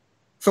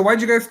 So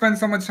why'd you guys spend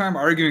so much time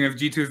arguing if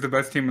G2 is the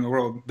best team in the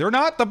world? They're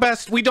not the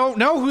best. We don't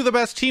know who the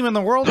best team in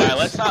the world is. Yeah,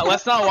 let's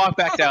not walk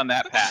back down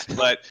that path.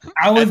 But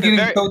I was at the getting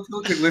very- so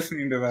tilted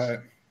listening to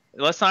that.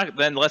 let's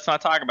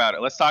not talk about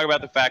it. Let's talk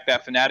about the fact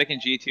that Fnatic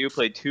and G2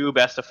 played 2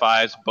 best of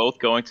 5s, both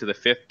going to the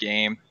 5th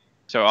game.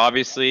 So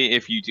obviously,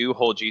 if you do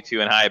hold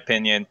G2 in high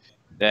opinion,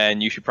 then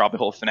you should probably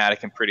hold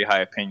Fnatic in pretty high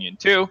opinion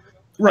too.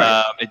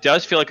 Right. It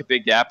does feel like a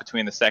big gap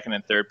between the 2nd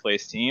and 3rd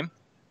place team,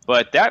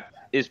 but that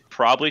is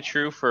probably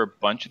true for a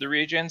bunch of the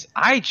regions.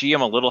 IG,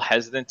 I'm a little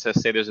hesitant to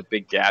say there's a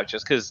big gap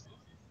just because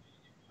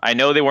I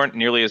know they weren't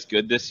nearly as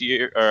good this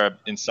year or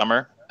in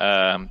summer,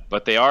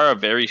 but they are a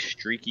very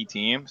streaky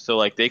team. So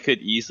like they could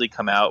easily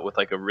come out with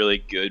like a really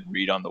good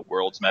read on the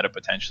Worlds meta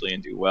potentially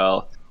and do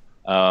well.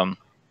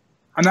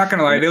 I'm not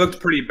gonna lie, they looked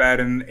pretty bad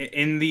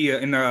in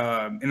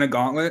the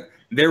gauntlet.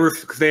 They were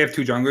because they have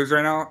 2 junglers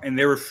right now, and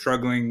they were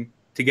struggling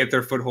to get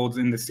their footholds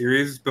in the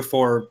series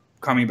before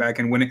coming back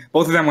and winning.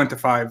 Both of them went to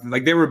 5.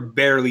 Like they were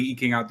barely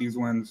eking out these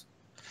wins.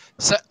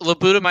 So,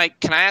 Labuda, Mike,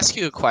 can I ask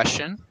you a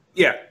question?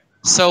 Yeah.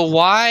 So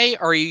why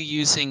are you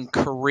using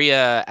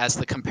Korea as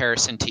the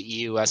comparison to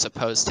EU as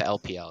opposed to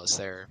LPL? Is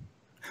there?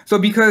 So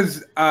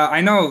because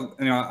I know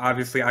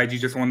obviously IG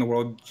just won the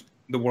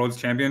world's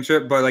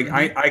championship, but like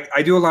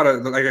I do a lot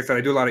of, like I said,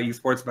 I do a lot of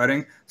esports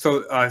betting. So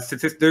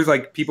there's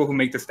like people who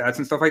make the stats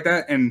and stuff like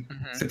that, and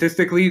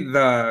statistically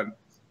the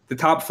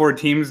top 4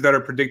 teams that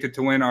are predicted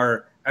to win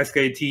are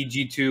SKT,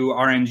 G2,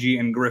 RNG,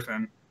 and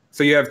Griffin.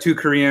 So you have 2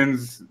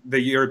 Koreans, the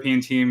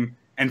European team,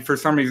 and for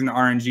some reason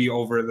RNG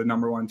over the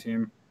number 1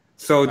 team.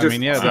 So just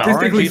the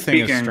statistically RNG thing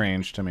speaking, is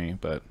strange to me,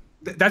 but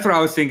that's what I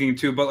was thinking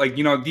too. But like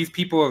these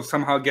people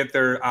somehow get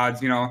their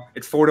odds.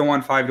 It's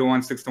 4-1, 5-1,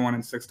 6-1,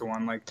 and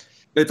 6-1. Like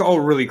it's all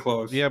really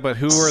close. yeah, but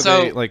who are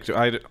they? Like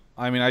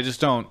I mean, I just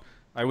don't.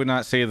 I would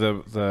not say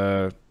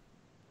the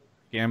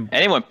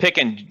Anyone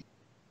picking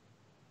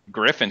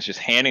Griffin's just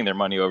handing their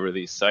money over to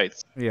these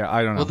sites. Yeah,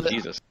 I don't know. Well,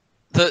 Jesus.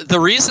 The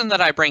reason that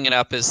I bring it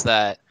up is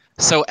that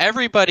so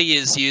everybody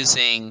is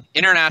using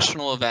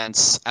international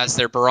events as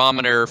their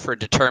barometer for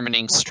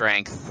determining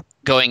strength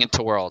going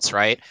into Worlds,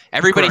 right?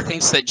 Everybody Correct.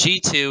 thinks that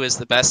G2 is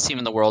the best team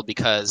in the world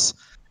because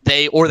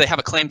they have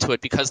a claim to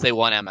it because they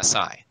won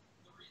MSI.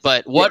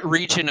 But what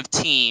region of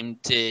team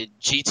did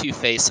G2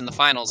 face in the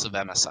finals of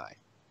MSI?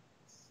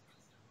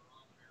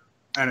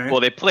 And Well,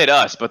 they played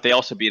us, but they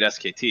also beat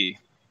SKT.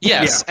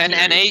 Yes, Yeah. and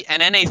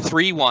NA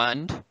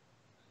 3-1,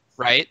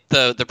 right?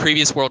 The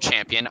previous world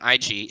champion,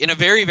 IG, in a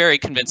very, very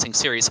convincing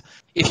series.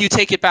 If you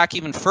take it back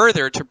even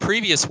further to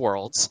previous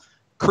worlds,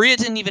 Korea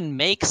didn't even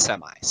make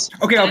semis.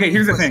 okay,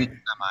 here's the was in thing.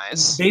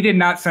 Semis. They did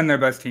not send their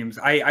best teams.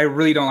 I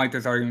really don't like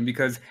this argument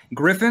because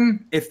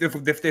Griffin, if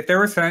they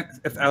were sent,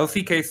 if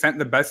LCK sent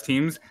the best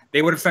teams,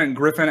 they would have sent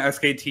Griffin,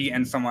 SKT,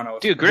 and someone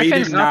else. Dude, They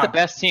Griffin's did not the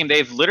best team.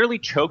 They've literally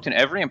choked in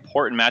every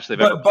important match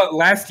they've ever. But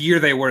last year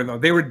they were though.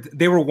 They were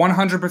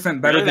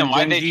 100% better Really, then than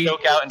why'd they Gen.G.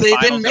 choke out in They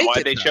didn't finals? make And why'd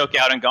it, they though. choke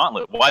out in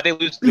Gauntlet? Why'd they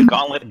lose to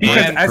Gauntlet? Because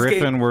And SK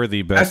Griffin were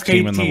the best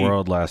team in the SKT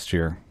world last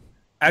year.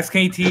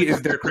 SKT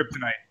is their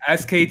kryptonite.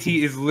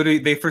 SKT is literally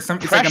they for some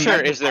it's like a pressure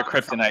magic is their box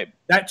or something. kryptonite.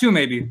 That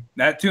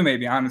too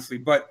maybe honestly.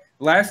 But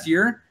last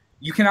year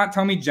you cannot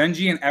tell me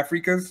Gen.G and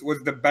Africa's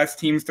was the best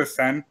teams to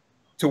send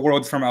to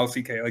Worlds from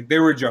LCK. Like they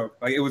were a joke.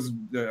 Like it was.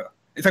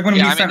 It's like when we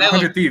sent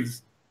 100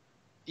 Thieves.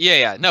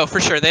 Yeah, no, for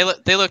sure. They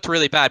looked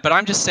really bad, but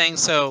I'm just saying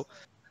so.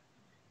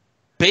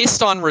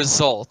 Based on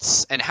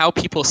results and how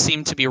people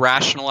seem to be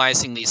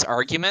rationalizing these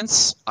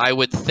arguments, I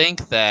would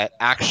think that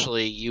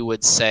actually you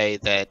would say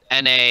that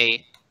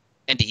NA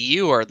and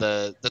EU are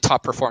the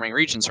top performing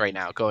regions right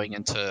now going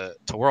into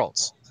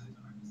Worlds.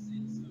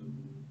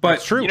 But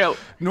It's true. You know,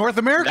 North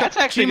America, that's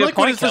actually a Team good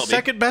Liquid point, is the Kelby.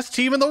 second best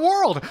team in the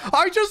world.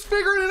 I just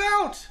figured it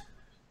out.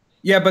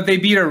 yeah, but they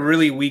beat a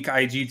really weak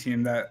IG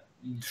team that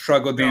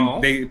struggled. No,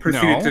 They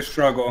proceeded no. to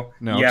struggle.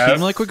 No, Yes,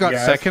 Team Liquid got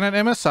yes. second at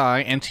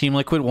MSI, and Team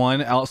Liquid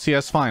won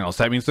LCS finals.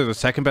 That means they're the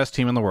second best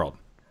team in the world.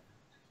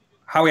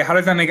 How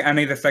does that make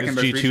NA the second Is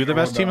best? G2 region the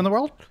best team in the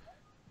world?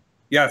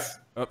 Yes.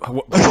 Why?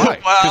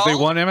 Because Well- they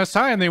won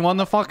MSI and they won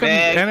the fucking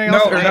Man, NA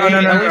no, or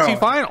no. LEC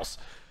finals.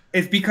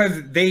 It's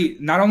because they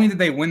not only did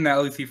they win the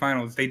LEC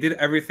finals, they did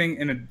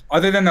everything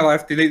other than the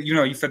last.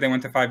 You said they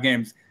went to 5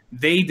 games.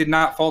 They did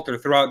not falter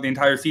throughout the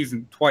entire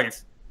season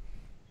twice.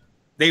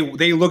 They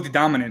looked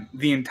dominant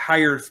the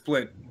entire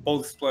split,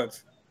 both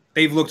splits.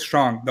 They've looked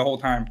strong the whole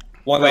time.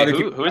 While the wait, other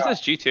who team- is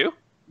this G2?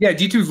 Yeah,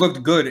 G2's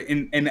looked good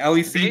in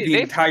LEC the They've-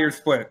 entire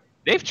split.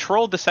 They've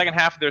trolled the second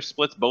half of their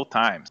splits both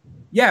times.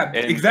 Yeah,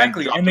 and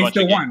exactly, dropped and a they bunch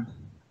still of won.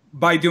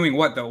 By doing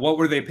what though? What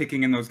were they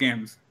picking in those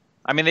games?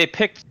 I mean, they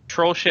picked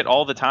troll shit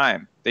all the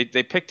time. They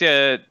picked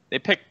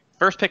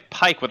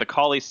Pyke with a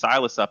Kali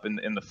Silas up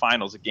in the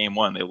finals of game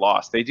 1. They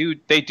lost. They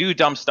do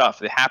dumb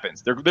stuff. It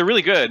happens. They're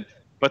really good,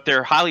 but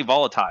they're highly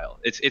volatile.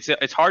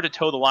 It's hard to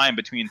toe the line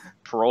between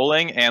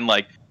trolling and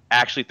like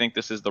actually think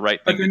this is the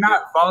right thing. But they're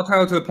not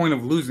volatile to the point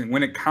of losing.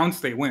 When it counts,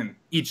 they win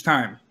each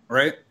time,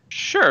 right?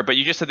 Sure, but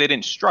you just said they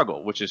didn't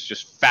struggle, which is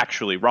just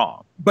factually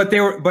wrong. But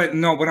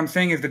no, what I'm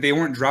saying is that they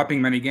weren't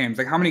dropping many games.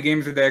 Like how many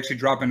games did they actually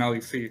drop in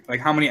LEC? Like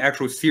how many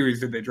actual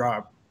series did they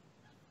drop?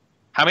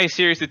 How many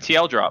series did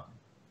TL drop?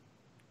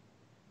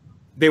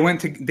 They went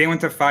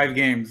to 5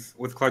 games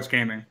with Clutch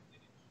Gaming.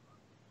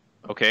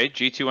 Okay,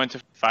 G2 went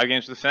to 5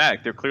 games with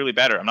Fnatic. They're clearly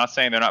better. I'm not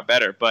saying they're not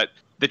better, but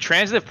the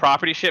transitive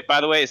property shit,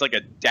 by the way, is like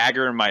a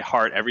dagger in my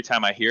heart every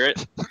time I hear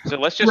it. So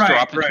let's just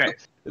drop the I try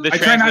not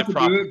transitive to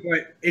property. do it,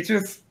 but it's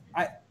just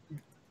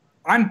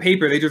on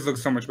paper they just look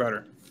so much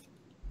better.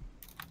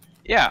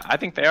 Yeah, I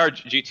think they are.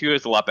 G2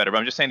 is a lot better, but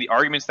I'm just saying the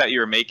arguments that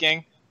you're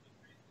making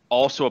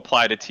also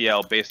apply to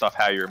TL based off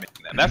how you're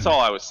making them. That's all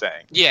I was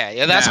saying.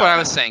 Yeah, that's Now- what I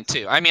was saying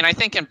too. I mean, I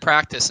think in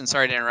practice, and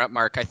sorry to interrupt,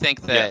 Mark, I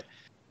think that,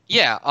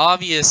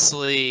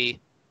 obviously,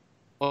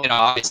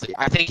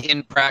 I think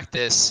in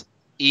practice,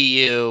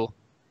 EU,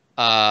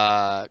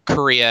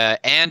 Korea,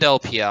 and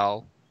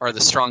LPL are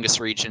the strongest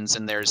regions,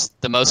 and there's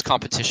the most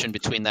competition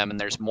between them, and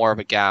there's more of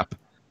a gap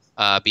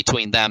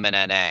between them and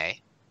NA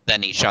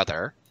than each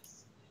other.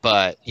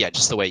 But yeah,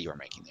 just the way you were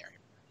making the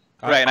argument.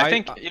 Right, and I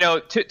think,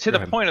 to the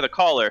ahead. point of the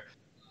caller,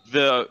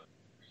 the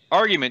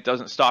argument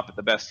doesn't stop at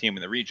the best team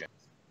in the region.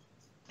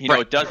 Right.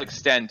 It does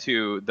extend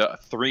to the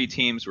 3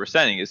 teams we're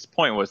sending. His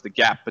point was the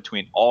gap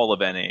between all of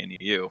NA and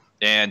EU.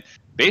 And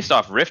based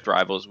off Rift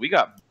Rivals, we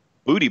got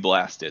booty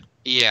blasted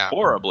Yeah.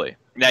 horribly.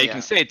 Now, you Yeah.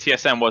 can say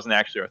TSM wasn't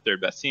actually our 3rd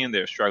best team. They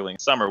were struggling in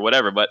summer,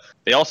 whatever, but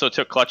they also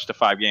took Clutch to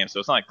 5 games. So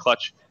it's not like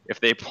Clutch, if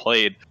they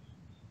played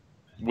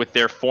with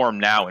their form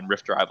now in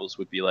Rift Rivals,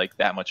 would be like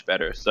that much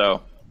better.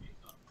 So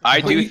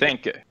I do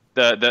think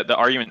the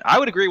argument, I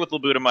would agree with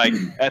Labuda Mike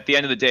at the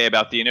end of the day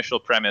about the initial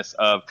premise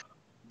of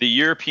the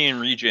European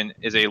region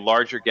is a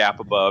larger gap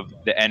above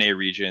the NA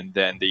region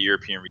than the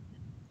European region.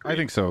 I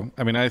think so.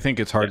 I mean, I think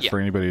it's hard Yeah. for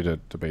anybody to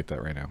debate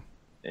that right now.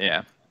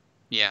 Yeah.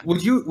 Yeah.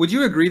 Would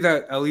you agree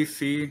that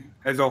LEC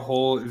as a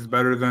whole is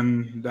better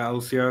than the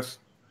LCS?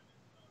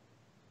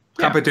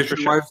 Yeah, Competition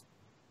for sure. wise?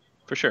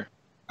 For sure.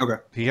 Okay.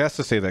 He has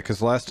to say that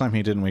because last time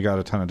he didn't, we got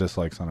a ton of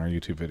dislikes on our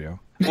YouTube video.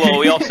 Well,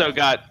 we also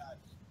got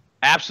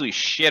absolutely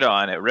shit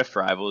on at Rift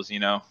Rivals, you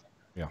know.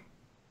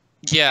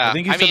 Yeah, I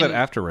think you said mean, that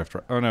after Rift.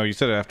 Oh no, you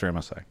said it after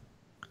MSI.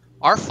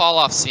 our fall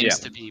off seems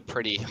Yeah. to be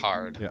pretty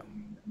hard. Yeah.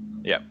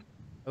 Yeah.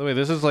 By the way,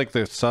 this is like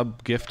the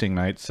sub gifting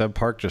night. Seb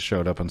Park just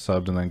showed up and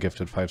subbed, and then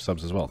gifted 5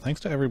 subs as well.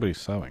 Thanks to everybody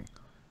subbing.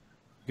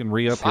 You can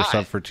re-up your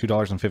sub 5? for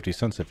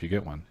 $2.50 if you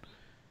get one.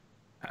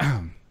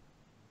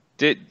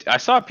 I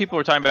saw people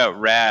were talking about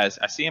Raz.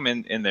 I see him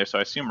in there, so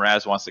I assume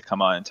Raz wants to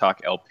come on and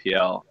talk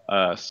LPL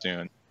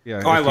soon.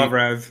 Yeah. Oh, I if love he,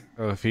 Raz.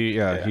 Oh, if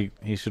he,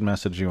 he should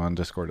message you on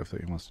Discord if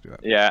he wants to do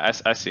that. Yeah,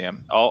 I see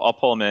him. I'll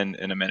pull him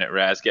in a minute.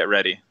 Raz, get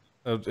ready.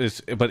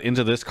 But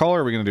into this call,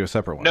 or are we going to do a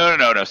separate one?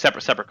 No.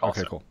 Separate call.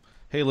 Okay, cool.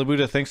 Hey,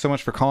 Labuda, thanks so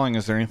much for calling.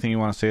 Is there anything you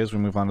want to say as we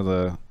move on to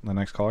the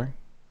next caller?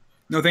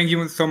 No, thank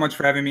you so much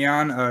for having me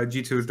on.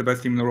 G2 is the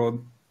best team in the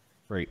world.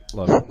 Great.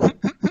 Love it.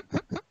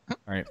 All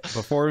right.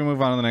 Before we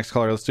move on to the next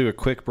caller, let's do a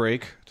quick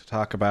break to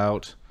talk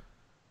about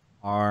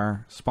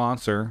our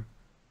sponsor,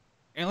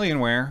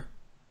 Alienware.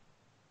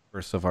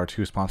 First of our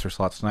 2 sponsor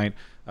slots tonight.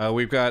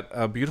 We've got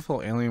a beautiful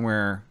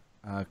Alienware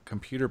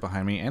computer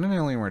behind me and an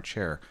Alienware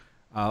chair.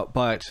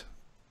 But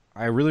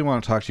I really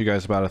want to talk to you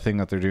guys about a thing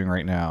that they're doing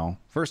right now.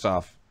 First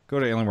off, go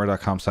to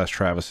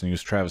alienware.com/Travis and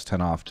use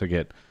Travis10 off to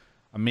get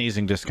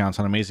amazing discounts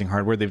on amazing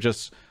hardware. They've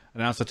just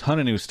announced a ton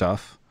of new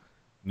stuff.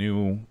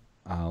 New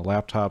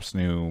laptops,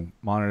 new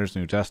monitors,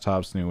 new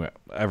desktops, new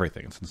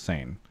everything. It's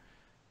insane.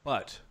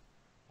 But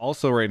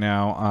also right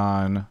now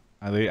on,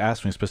 they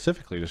asked me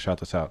specifically to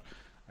shout this out.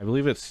 I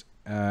believe it's,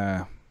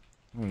 let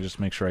me just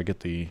make sure I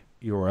get the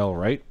URL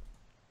right.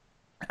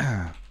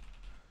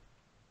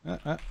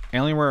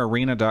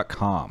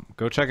 AlienwareArena.com.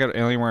 Go check out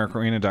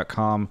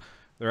AlienwareArena.com.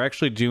 They're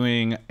actually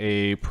doing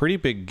a pretty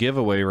big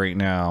giveaway right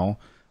now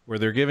where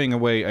they're giving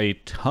away a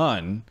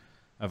ton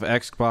of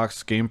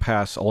Xbox Game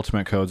Pass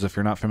Ultimate codes. If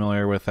you're not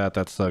familiar with that,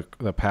 that's the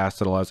pass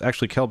that allows.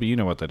 Actually, Kelby, you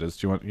know what that is.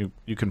 Do you want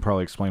you can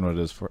probably explain what it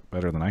is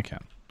better than I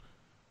can.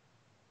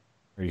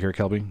 Are you here,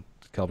 Kelby?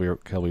 Did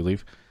Kelby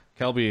leave?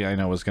 Kelby, I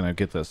know, was going to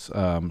get this,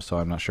 so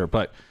I'm not sure.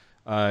 But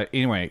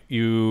anyway,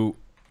 you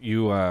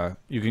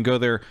can go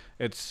there.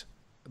 It's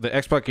the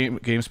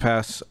Xbox Games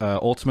Pass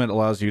Ultimate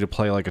allows you to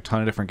play like a ton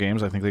of different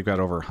games. I think they've got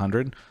over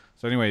 100.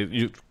 So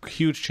anyway,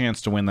 huge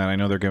chance to win that. I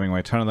know they're giving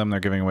away a ton of them. They're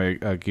giving away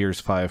a Gears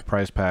 5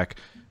 prize pack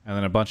and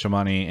then a bunch of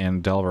money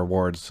in Dell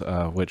rewards,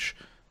 which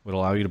would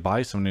allow you to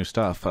buy some new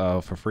stuff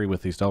for free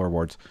with these Dell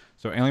rewards.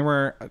 So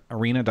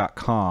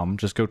AlienwareArena.com,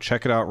 just go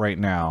check it out right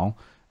now.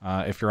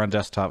 If you're on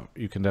desktop,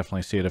 you can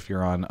definitely see it. If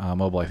you're on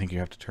mobile, I think you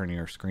have to turn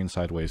your screen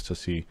sideways to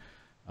see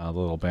the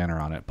little banner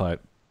on it.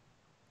 But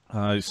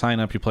you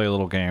sign up, you play a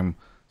little game.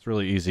 It's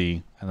really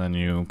easy, and then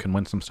you can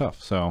win some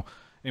stuff. So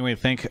anyway,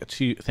 thank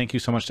you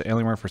so much to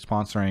Alienware for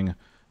sponsoring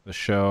the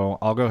show.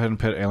 I'll go ahead and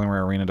put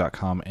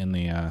AlienwareArena.com in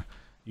the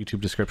YouTube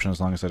description as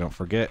long as I don't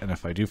forget. And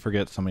if I do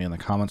forget, somebody in the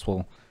comments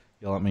will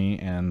yell at me.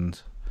 And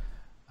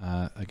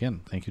again,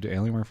 thank you to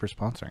Alienware for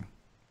sponsoring.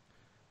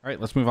 All right,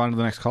 let's move on to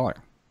the next caller.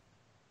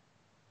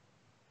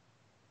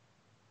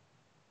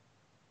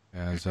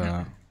 As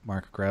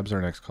Mark grabs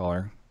our next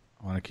caller,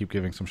 I want to keep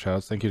giving some shout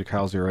outs. Thank you to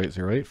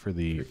Kyle0808 for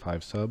the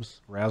 5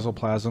 subs.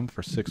 Razzleplasm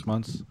for 6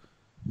 months.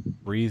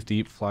 Breathe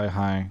deep, fly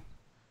high.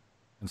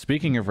 And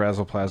speaking of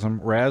Razzleplasm,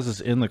 Raz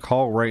is in the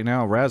call right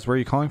now. Raz, where are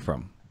you calling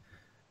from?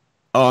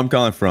 Oh, I'm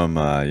calling from,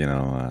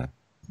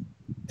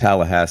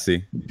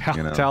 Tallahassee.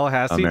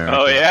 Tallahassee? America.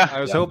 Oh yeah. I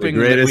was The hoping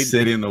greatest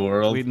city in the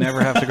world. we'd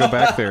never have to go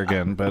back there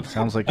again, but it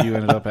sounds like you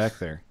ended up back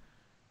there.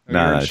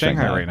 Nah, You're in no,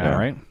 Shanghai Shanghai, right now, yeah.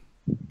 right?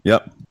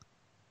 Yep.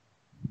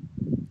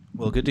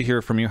 Well, good to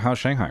hear from you. How's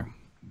Shanghai?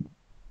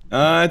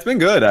 It's been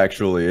good,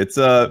 actually. It's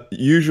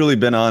usually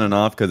been on and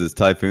off because it's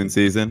typhoon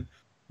season.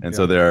 And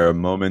so Yeah. there are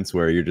moments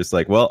where you're just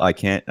like, well, I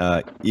can't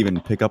even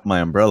pick up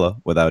my umbrella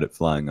without it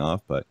flying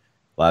off. But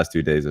last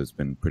 2 days it's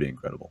been pretty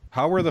incredible.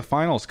 How were the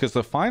finals? Because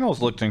the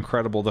finals looked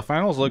incredible. The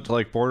finals looked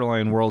like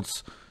borderline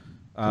World's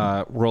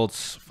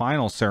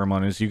final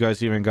ceremonies. You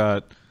guys even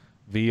got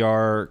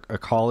VR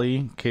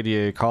Akali,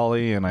 KDA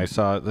Akali, and I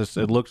saw this.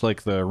 It looked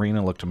like the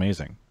arena looked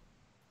amazing.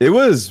 It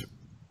was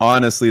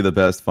honestly the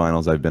best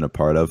finals I've been a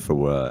part of for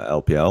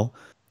LPL.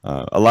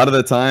 A lot of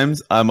the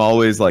times I'm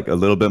always like a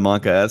little bit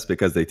Monka-esque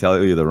because they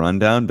tell you the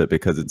rundown, but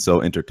because it's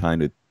so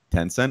intertwined with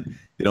Tencent,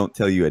 they don't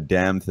tell you a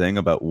damn thing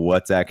about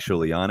what's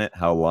actually on it,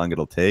 how long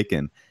it'll take,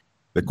 and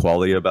the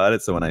quality about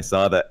it. So when I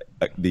saw that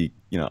the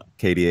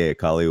KDA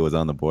Akali was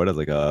on the board, I was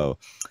like, oh,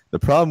 the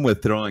problem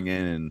with throwing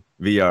in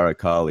VR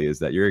Akali is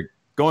that you're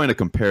going to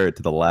compare it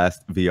to the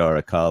last VR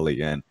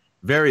Akali, and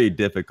very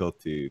difficult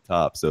to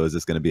top. So is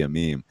this going to be a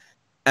meme?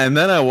 And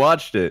then I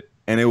watched it,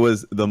 and it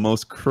was the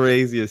most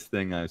craziest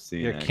thing I've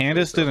seen. Yeah, actually.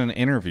 Candace did an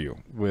interview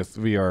with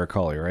VR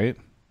Akali, right?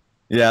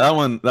 Yeah, that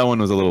one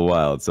was a little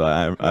wild. So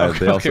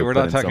Okay, we're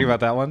not talking about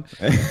that one.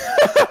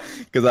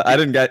 because I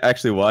didn't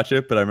actually watch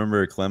it, but I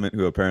remember Clement,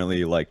 who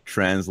apparently like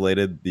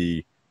translated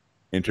the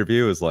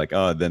interview, was like,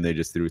 oh, then they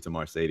just threw it to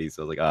Mercedes.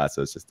 So I was like,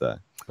 so it's just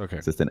Okay.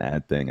 it's just an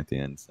ad thing at the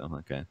end. So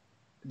okay.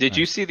 Did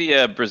you see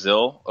the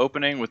Brazil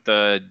opening with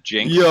the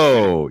Jinx?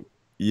 Yo,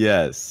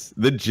 yes,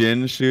 the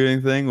Jin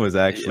shooting thing was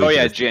actually. Oh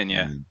yeah, just Jin.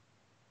 Yeah, insane.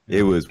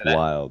 It was That-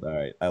 wild. All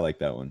right, I like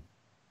that one.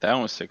 that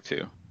one was sick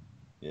too.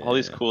 Yeah, All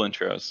these yeah. cool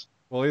intros.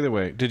 Well, either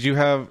way, did you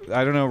have?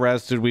 I don't know,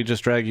 Raz. Did we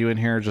just drag you in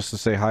here just to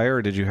say hi,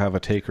 or did you have a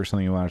take or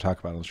something you want to talk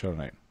about on the show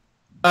tonight?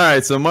 All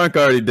right, so Mark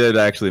already did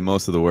actually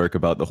most of the work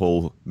about the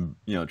whole,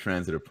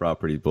 transitive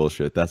property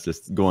bullshit. That's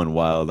just going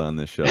wild on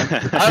this show.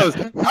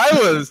 I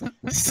was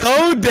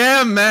so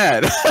damn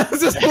mad. I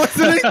was just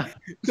listening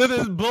to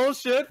this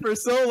bullshit for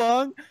so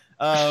long.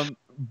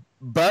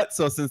 But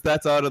since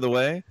that's out of the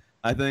way,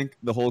 I think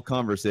the whole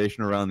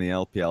conversation around the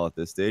LPL at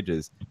this stage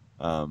is,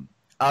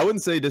 I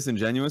wouldn't say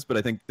disingenuous, but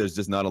I think there's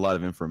just not a lot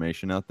of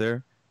information out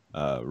there.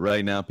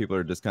 Right now, people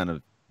are just kind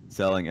of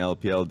selling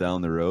LPL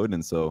down the road,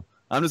 and so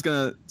I'm just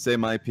going to say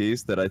my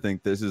piece that I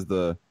think this is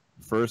the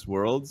first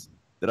Worlds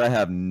that I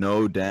have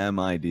no damn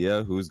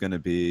idea who's going to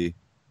be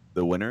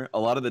the winner. A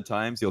lot of the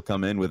times you'll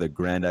come in with a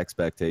grand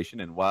expectation,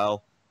 and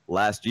while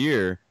last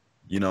year,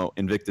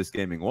 Invictus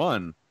Gaming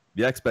won,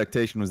 the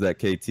expectation was that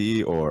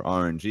KT or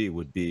RNG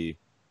would be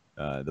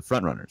the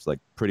front runners, like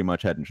pretty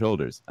much head and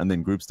shoulders, and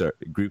then group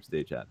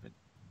stage happened.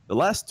 The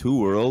last two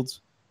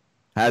Worlds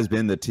has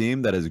been the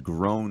team that has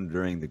grown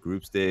during the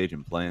group stage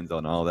and plans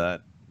on all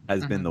that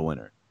has been the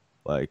winner.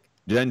 Like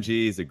Gen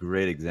G is a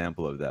great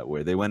example of that,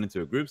 where they went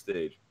into a group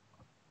stage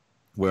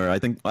where I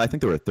think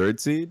they were a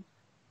third seed.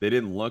 They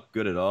didn't look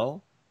good at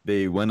all.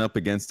 They went up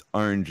against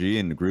RNG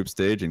in the group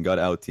stage and got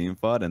out team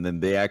fought, and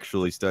then they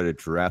actually started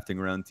drafting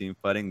around team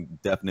fighting.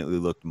 Definitely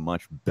looked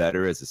much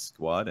better as a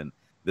squad, and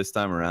this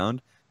time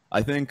around,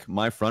 I think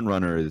my front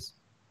runner is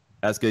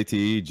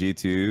SKT,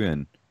 G2,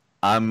 and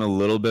I'm a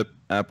little bit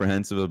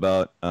apprehensive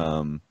about,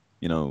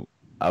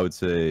 I would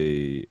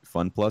say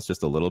FunPlus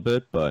just a little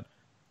bit, but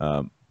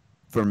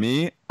for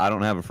me, I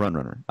don't have a front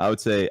runner. I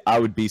would say I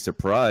would be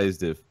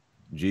surprised if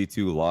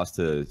G2 lost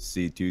to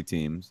C2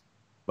 teams,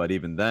 but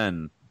even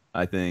then,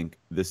 I think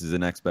this is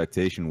an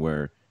expectation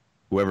where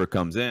whoever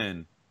comes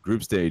in,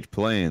 group stage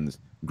play-ins,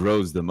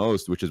 grows the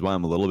most, which is why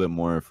I'm a little bit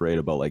more afraid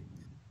about like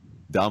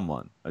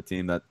Damwon, a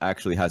team that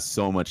actually has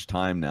so much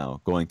time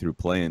now going through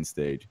play-in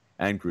stage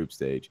and group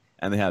stage,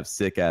 and they have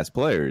sick-ass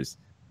players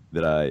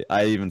that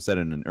I even said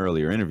in an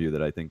earlier interview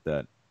that I think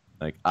that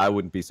like I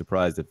wouldn't be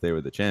surprised if they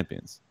were the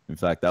champions. In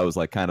fact, that was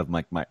like kind of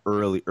like my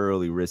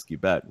early risky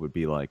bet would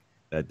be like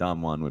that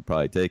Damwon would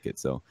probably take it.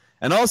 So,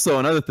 and also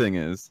another thing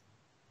is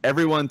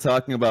everyone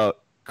talking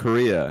about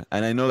Korea,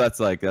 and I know that's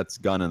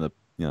gone in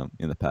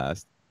the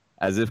past,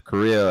 as if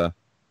Korea,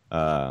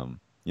 are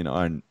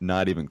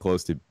not even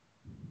close to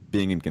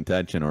being in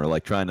contention or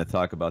like trying to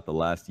talk about the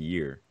last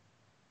year.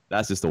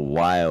 That's just a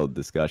wild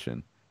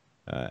discussion.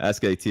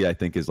 SKT, I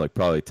think, is like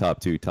probably top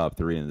 2, top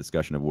 3 in the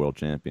discussion of world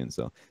champions.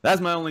 So that's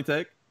my only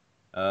take.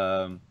 Raz,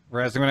 I'm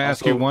going to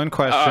ask you one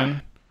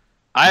question.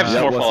 I have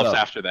some more what's follow-ups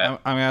up? after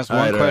that. I'm going to ask All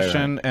one right,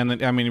 question, and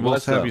then, I mean, we'll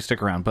What's have up? you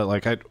stick around, but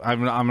like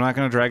I'm not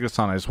going to drag this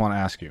on. I just want to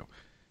ask you: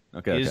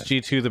 Okay. Is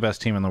G2 the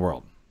best team in the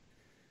world?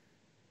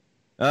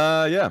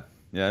 Yeah,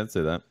 I'd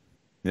say that.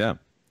 Yeah,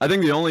 I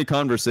think the only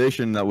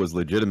conversation that was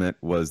legitimate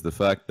was the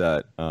fact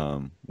that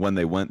when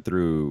they went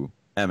through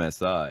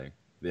MSI,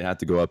 they had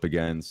to go up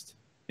against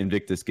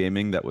Invictus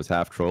Gaming that was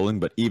half trolling.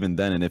 But even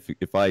then, and if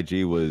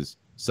IG was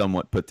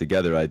somewhat put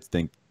together, I'd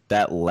think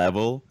that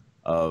level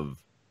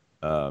of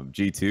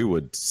G2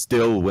 would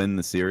still win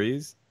the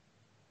series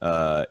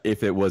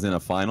if it was in a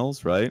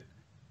finals, right?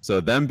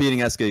 So them beating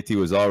SKT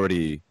was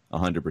already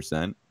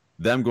 100%.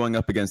 Them going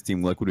up against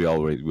Team Liquid, we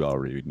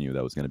already knew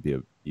that was going to be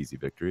an easy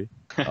victory.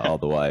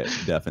 Although I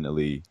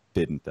definitely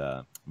didn't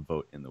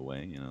vote in the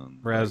way,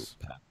 Raz,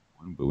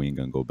 but we ain't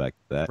gonna go back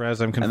to that.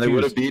 Raz, I'm And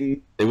confused.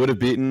 they would have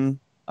beaten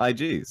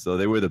IG, so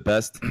they were the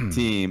best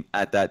team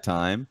at that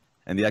time.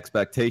 And the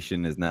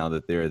expectation is now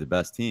that they're the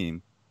best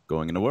team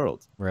going into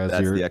Worlds. Raz,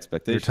 That's you're, the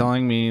expectation. You're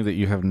telling me that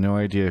you have no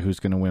idea who's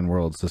going to win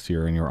Worlds this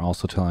year, and you're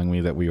also telling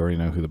me that we already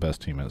know who the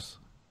best team is.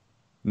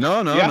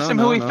 No. You asked him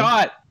who he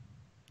thought.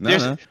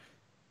 No.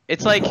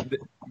 It's like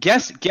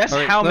guess All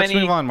right, how let's many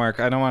move on, Mark.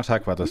 I don't want to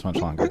talk about this much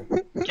longer.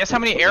 guess how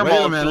many air Wait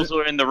a molecules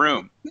are in the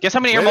room. Guess how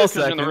many air Wait a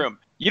molecules are in the second. room.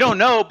 You don't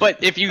know,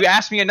 but if you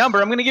ask me a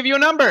number, I'm going to give you a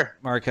number.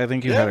 Mark, I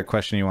think you Yeah. had a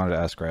question you wanted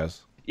to ask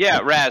Raz. Yeah,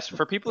 Raz,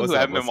 for people What's who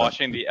up, haven't been what's up?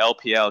 watching the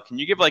LPL, can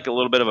you give like a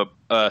little bit of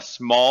a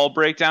small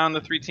breakdown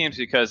of the 3 teams?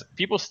 Because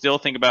people still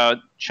think about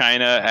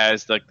China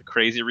as like the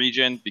crazy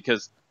region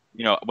because,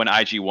 when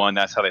IG won,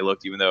 that's how they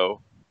looked, even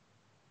though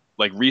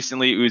like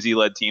recently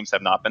Uzi-led teams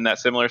have not been that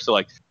similar. So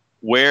like,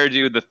 where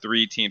do the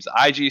 3 teams,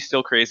 IG is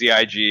still crazy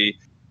IG,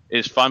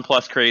 is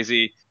FunPlus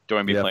crazy,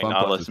 Dorian be playing FunPlus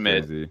Nautilus is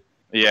mid. crazy.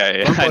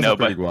 Yeah, FunPlus I is know,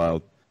 pretty but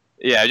wild.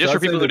 yeah, just So for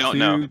I'd say people who the don't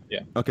know. two- Yeah.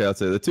 Okay, I'll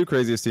say the 2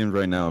 craziest teams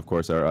right now, of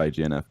course, are IG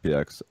and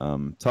FPX.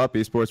 Top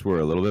esports were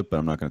a little bit, but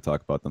I'm not going to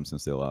talk about them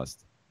since they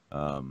lost.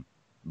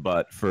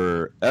 But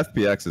for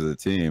FPX as a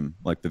team,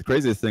 like the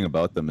craziest thing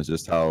about them is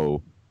just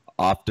how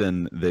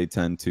often they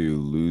tend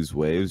to lose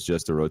waves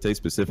just to rotate,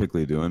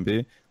 specifically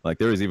Doumbé. Like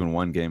there was even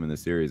one game in the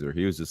series where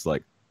he was just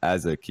like,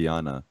 as a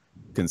Kiana,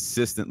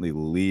 consistently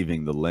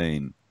leaving the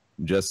lane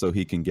just so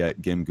he can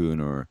get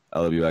Gimgoon or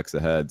LWX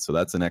ahead. So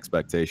that's an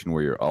expectation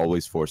where you're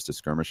always forced to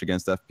skirmish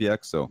against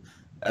FPX. So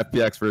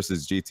FPX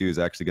versus G2 is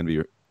actually going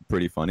to be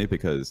pretty funny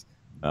because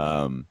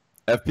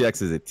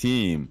FPX as a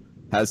team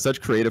has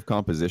such creative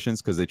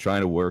compositions because they try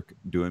to work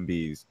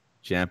Doumbé's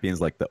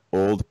champions like the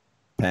old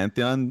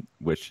Pantheon,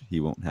 which he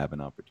won't have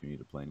an opportunity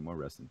to play anymore.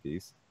 Rest in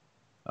peace.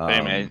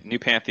 Hey man, new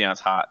Pantheon's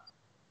hot.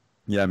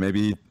 Yeah,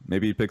 maybe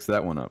he picks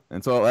that one up.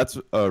 And so that's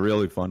a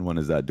really fun one,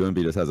 is that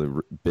Doumbé just has a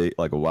big,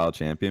 like a wild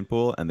champion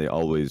pool, and they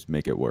always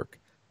make it work.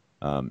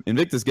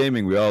 Invictus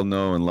Gaming, we all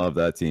know and love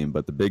that team,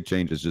 but the big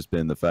change has just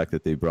been the fact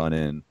that they brought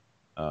in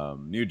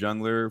new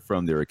jungler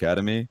from their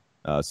academy.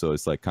 So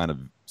it's like kind of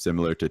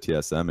similar to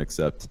TSM,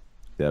 except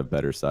they have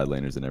better side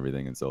laners and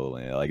everything. And so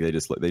like they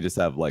just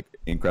have like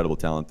incredible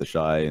talent. The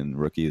Shy and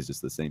Rookie is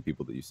just the same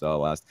people that you saw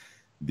last.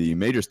 The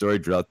major story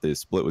throughout the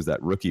split was that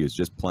Rookie is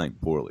just playing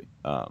poorly.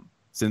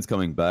 Since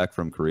coming back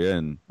from Korea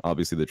and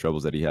obviously the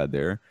troubles that he had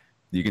there,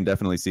 you can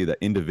definitely see that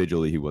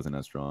individually he wasn't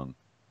as strong.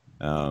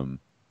 And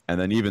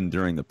then even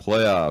during the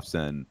playoffs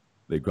and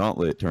the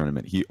Gauntlet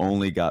tournament, he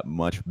only got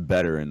much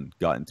better and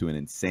got into an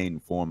insane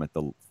form at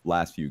the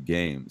last few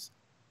games.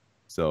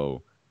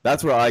 So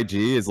that's where IG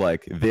is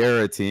like,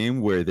 they're a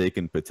team where they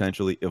can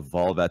potentially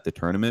evolve at the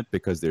tournament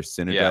because they're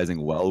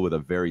synergizing well with a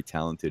very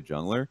talented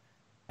jungler.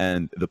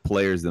 And the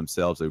players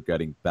themselves are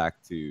getting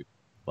back to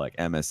like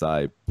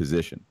MSI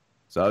position.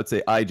 So I would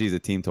say IG is a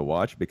team to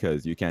watch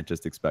because you can't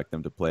just expect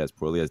them to play as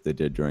poorly as they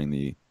did during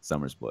the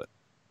summer split.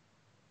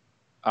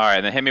 All right,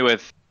 then hit me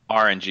with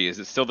RNG. Is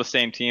it still the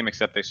same team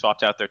except they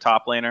swapped out their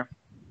top laner?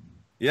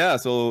 Yeah,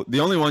 so the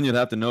only one you'd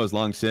have to know is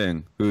Long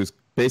Xing, who's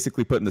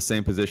basically put in the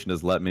same position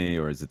as Let Me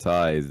or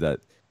Zatai, is that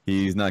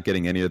he's not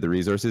getting any of the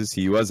resources.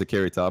 He was a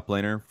carry top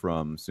laner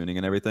from Suning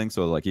and everything,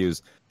 so like he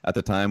was at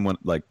the time one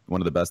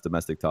of the best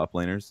domestic top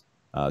laners.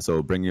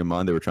 So bringing him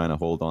on, they were trying to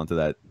hold on to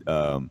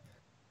that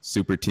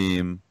super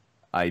team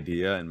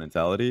idea and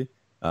mentality.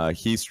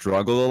 He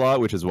struggled a lot,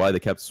 which is why they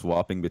kept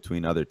swapping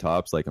between other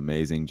tops like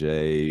Amazing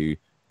J.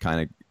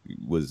 Kind of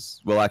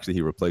was, well, actually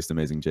he replaced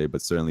Amazing J,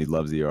 but certainly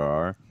loves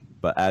ERR.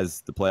 But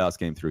as the playoffs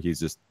came through,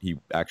 he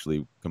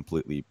actually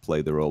completely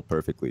played the role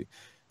perfectly.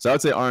 So I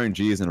would say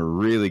RNG is in a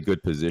really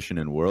good position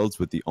in Worlds,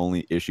 with the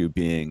only issue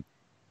being,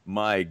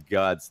 my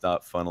God,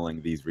 stop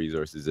funneling these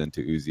resources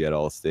into Uzi at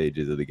all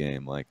stages of the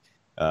game. Like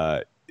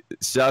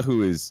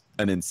Xiaohu is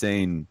an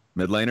insane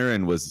mid laner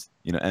and was,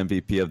 you know,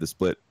 MVP of the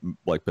split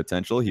like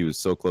potential. He was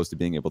so close to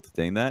being able to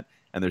attain that,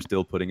 and they're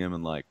still putting him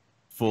in like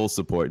full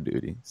support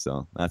duty.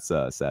 So that's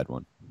a sad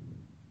one.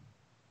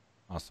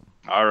 Awesome.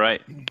 All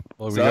right.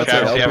 Well, So I'd say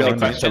Travis, do you have any LPL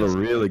teams have a questions?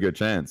 really good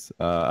chance.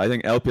 I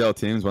think LPL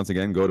teams, once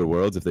again, go to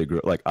Worlds if they grow.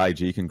 Like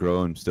IG can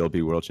grow and still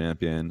be world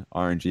champion.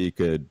 RNG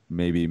could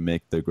maybe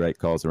make the great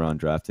calls around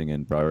drafting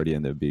and priority,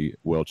 and there'd be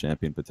world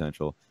champion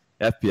potential.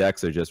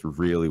 FPX are just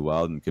really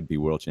wild and could be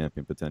world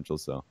champion potential.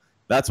 So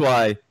that's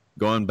why,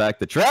 going back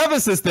to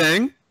Travis's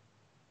thing,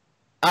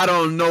 I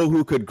don't know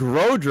who could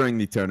grow during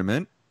the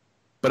tournament,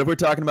 but if we're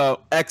talking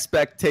about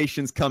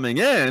expectations coming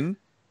in,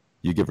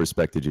 you give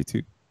respect to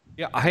G2.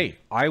 Yeah, hey,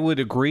 I would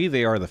agree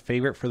they are the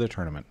favorite for the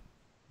tournament.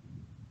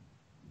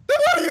 Then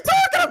what are you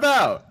talking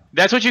about?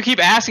 That's what you keep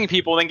asking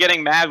people, then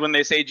getting mad when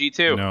they say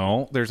G2.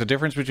 No, there's a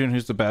difference between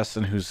who's the best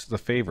and who's the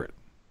favorite.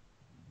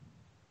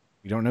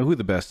 We don't know who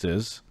the best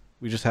is.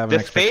 We just have an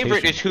The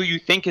favorite expectation. is who you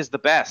think is the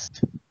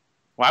best.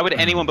 Why would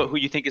anyone but who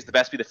you think is the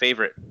best be the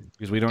favorite?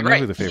 Because we don't know Right.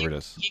 who the favorite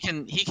is. He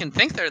can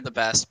think they're the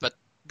best, but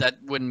that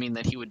wouldn't mean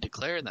that he would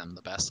declare them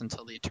the best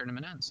until the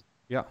tournament ends.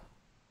 Yeah.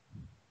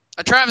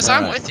 Travis,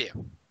 I'm Alright. with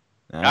you.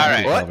 All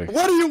right.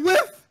 What are you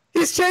with?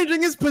 He's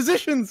changing his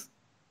positions.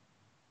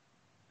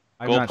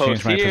 I've not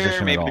changed Goalpost my here,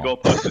 position maybe at the all.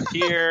 goalpost is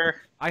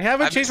here. I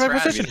haven't I'm changed my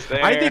Travis position.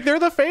 there. I think they're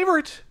the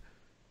favorite.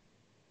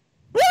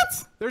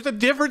 What? There's a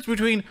difference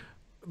between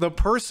the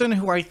person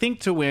who I think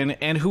to win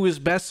and who is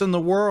best in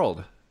the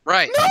world.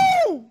 Right.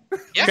 No. Yeah.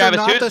 They're Travis,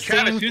 not the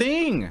Travis, same who's-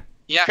 thing.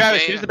 Yeah.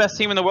 Travis, yeah, who's the best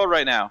team in the world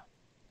right now?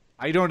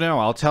 I don't know.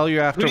 I'll tell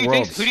you after Who do you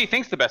Worlds.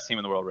 think's the best team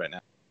in the world right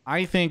now?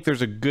 I think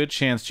there's a good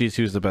chance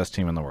G2 is the best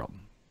team in the world.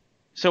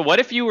 So what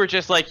if you were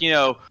just like, you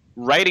know,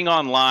 writing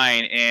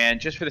online and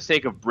just for the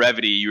sake of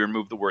brevity, you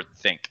remove the word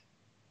think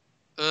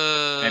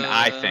and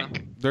I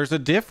think. There's a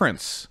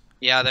difference.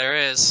 Yeah, there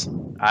is.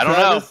 I don't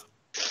Travis,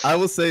 I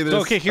will say this.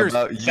 Okay, here's-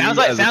 about you know. as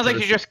a Sounds like person.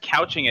 you're just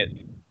couching it.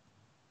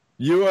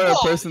 You are a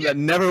Whoa, person that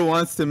never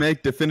wants to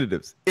make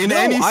definitives in No,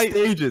 any I-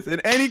 stages, in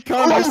any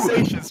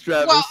conversations,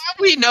 Travis. Well,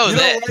 we know you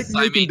this. don't like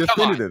I making mean, come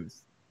on.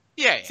 definitives.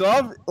 Yeah. So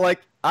I'm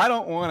like, I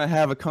don't want to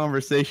have a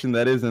conversation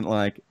that isn't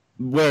like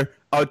where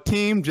a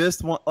team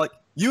just want like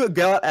you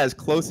got as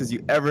close as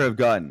you ever have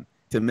gotten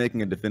to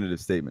making a definitive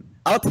statement.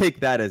 I'll take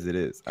that as it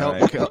is. all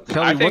right?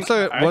 Kelly, think-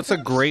 what's a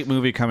great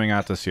movie coming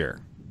out this year?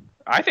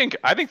 I think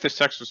the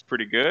sex was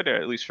pretty good,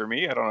 at least for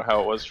me. I don't know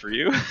how it was for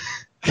you.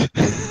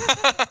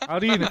 How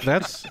do you?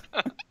 That's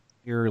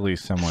eerily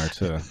similar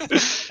to.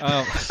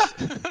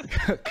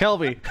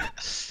 Kelby,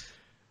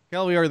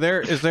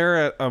 is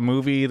there a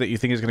movie that you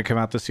think is going to come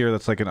out this year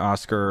that's like an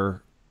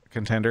Oscar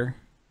contender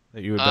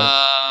that you would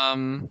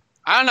bet?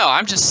 I don't know.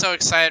 I'm just so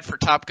excited for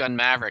Top Gun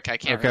Maverick. I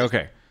can't.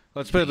 Okay.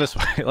 Let's put it this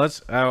way.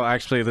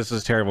 Actually, this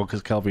is terrible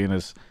because Kelby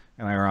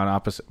and I are on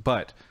opposite.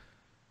 But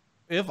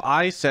if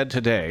I said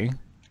today,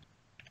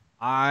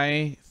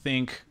 I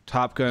think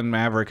Top Gun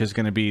Maverick is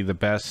going to be the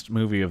best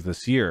movie of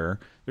this year,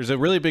 there's a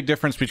really big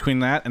difference between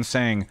that and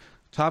saying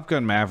Top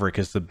Gun Maverick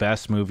is the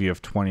best movie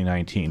of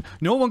 2019.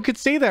 No one could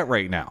say that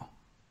right now.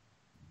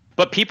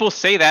 But people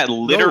say that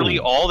literally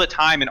all the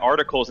time in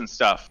articles and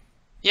stuff.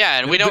 Yeah,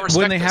 and we don't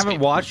respect when they those haven't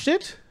people. watched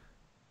it.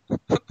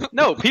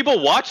 No,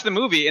 people watch the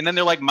movie and then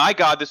they're like, "My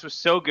God, this was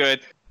so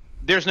good.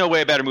 There's no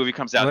way a better movie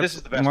comes out. This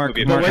is the best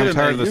movie." Mark, Wait a I'm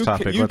tired of minute, this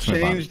topic. Let's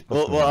move on. changed.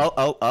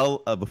 Well,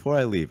 I'll before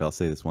I leave, I'll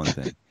say this one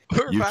thing.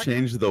 We're You've back.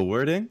 changed the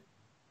wording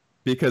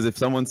because if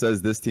someone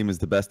says this team is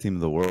the best team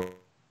in the world,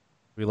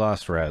 We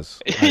lost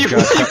Rez. You He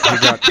got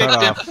cut kicked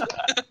off.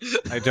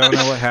 I don't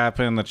know what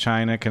happened. The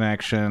China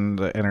connection,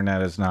 the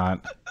internet is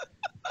not.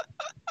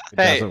 It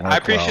Hey, doesn't work I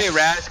appreciate well.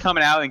 Raz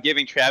coming out and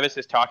giving Travis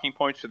his talking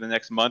points for the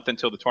next month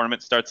until the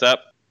tournament starts up.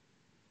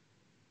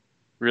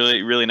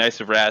 Really, really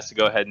nice of Raz to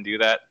go ahead and do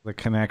that. The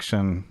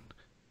connection.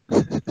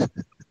 The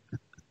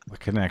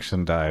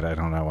connection died. I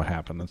don't know what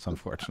happened. That's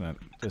unfortunate.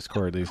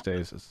 Discord these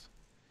days is.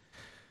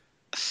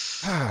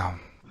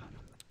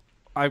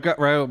 I've got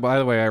right. By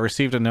the way, I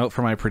received a note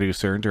from my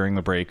producer during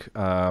the break.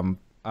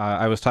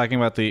 I was talking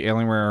about the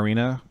Alienware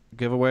Arena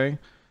giveaway.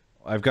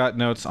 I've got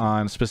notes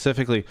on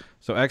specifically.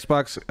 So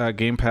Xbox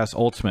Game Pass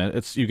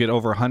Ultimate. You get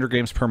over 100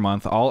 games per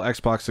month. All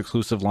Xbox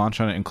exclusive launch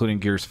on it, including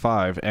Gears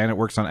 5, and it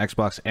works on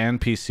Xbox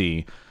and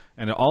PC.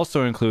 And it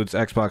also includes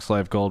Xbox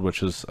Live Gold,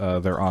 which is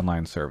their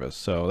online service.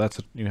 So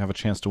you have a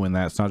chance to win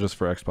that. It's not just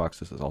for Xbox.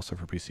 This is also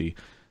for PC.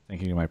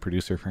 Thank you to my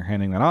producer for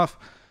handing that off.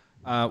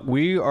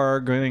 We are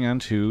going on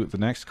to the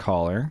next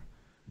caller.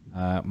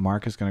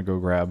 Mark is going to go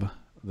grab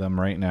them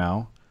right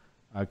now.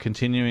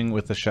 Continuing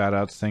with the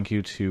shout-outs, thank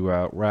you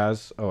to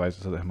Raz. Oh, I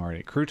said him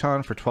already.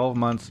 Crouton for 12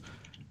 months.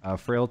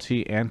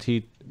 Frailty,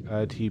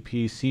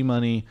 Anti-TP,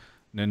 C-Money,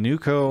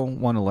 Nanuko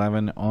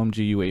 111, OMG,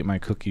 you ate my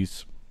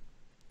cookies.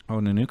 Oh,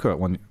 Nanuko at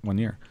one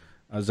year.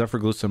 Zephyr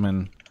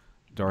Glussaman,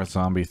 Darth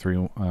Zombie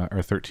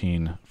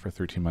 13 for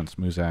 13 months.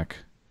 Muzak.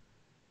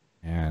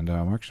 And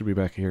Mark should be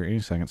back here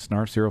any second.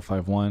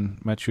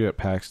 Snarf051, met you at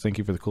PAX. Thank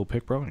you for the cool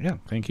pick, bro. Yeah,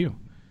 thank you.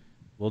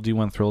 Will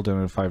D1 Thrill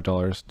down at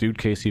 $5. Dude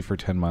Casey for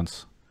 10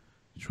 months.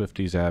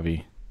 Swifty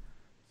Zavi.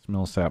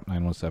 Smillsap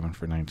 917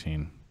 for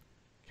 19.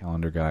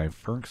 Calendar Guy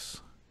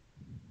Ferks.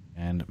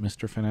 And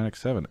Mr. Fanatic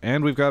 7.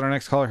 And we've got our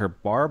next caller here,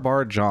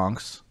 Barbar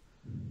Jonks.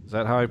 Is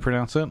that how I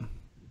pronounce it?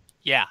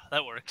 Yeah,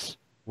 that works.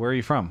 Where are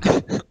you from?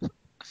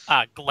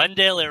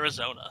 Glendale,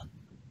 Arizona.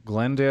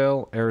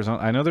 Glendale, Arizona.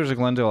 I know there's a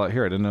Glendale out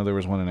here. I didn't know there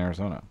was one in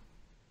Arizona.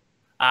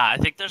 I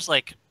think there's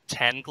like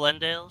 10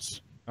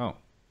 Glendales, Oh,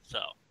 so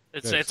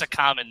Yes. it's a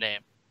common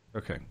name.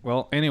 okay.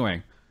 Well,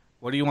 anyway,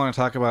 what do you want to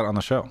talk about on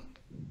the show?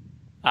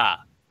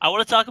 I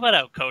want to talk about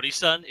how Cody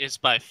Sun is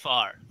by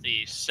far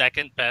the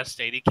second best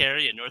AD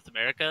carry in North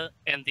America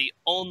and the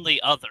only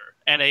other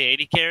NA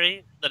AD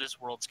carry that is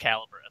world's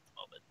caliber at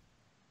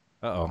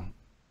the moment. Uh-oh.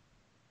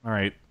 All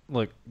right.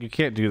 Look, you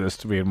can't do this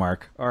to me and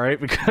Mark, all right?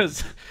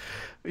 Because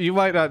you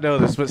might not know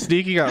this, but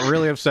Sneaky got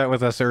really upset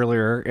with us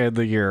earlier in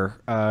the year,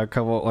 a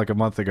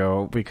month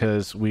ago,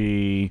 because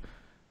we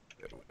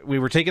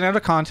were taken out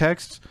of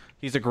context.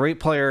 He's a great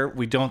player.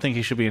 We don't think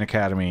he should be in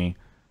Academy,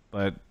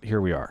 but here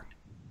we are.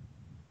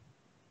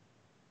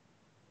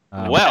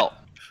 Well,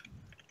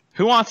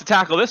 who wants to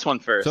tackle this one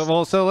first?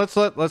 So let's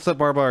let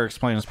Barbar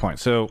explain his point.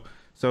 So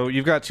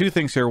you've got two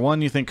things here.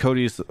 One, you think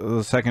Cody's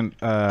the second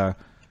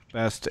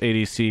best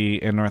ADC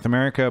in North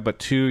America, but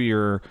two,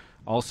 you're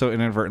also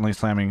inadvertently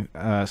slamming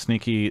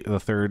Sneaky, the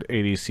third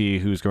ADC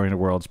who's going to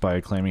Worlds,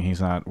 by claiming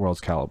he's not Worlds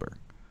caliber.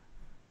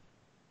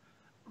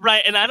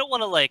 Right, and I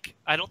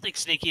don't think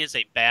Sneaky is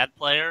a bad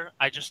player.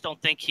 I just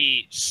don't think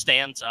he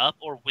stands up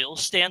or will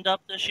stand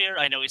up this year.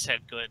 I know he's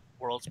had good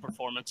Worlds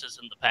performances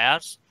in the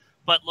past,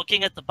 but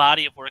looking at the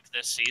body of work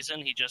this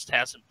season, he just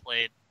hasn't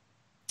played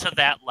to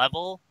that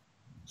level,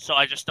 so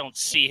I just don't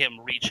see him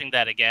reaching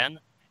that again.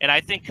 And I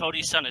think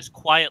Cody Sun has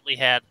quietly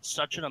had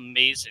such an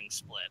amazing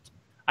split.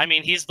 I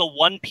mean, he's the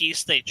one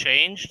piece they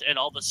changed, and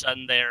all of a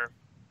sudden they're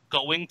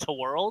going to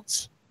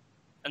Worlds,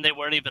 and they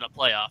weren't even a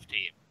playoff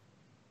team.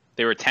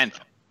 They were 10th.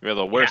 They were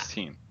the worst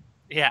team.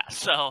 Yeah,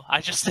 so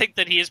I just think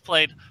that he has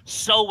played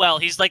so well.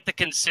 He's like the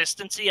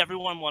consistency.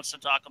 Everyone wants to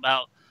talk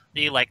about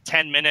the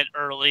 10-minute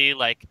early,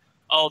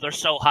 oh, they're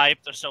so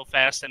hyped, they're so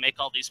fast, they make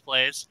all these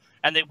plays.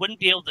 And they wouldn't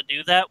be able to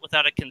do that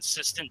without a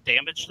consistent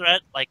damage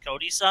threat like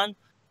Cody Sun.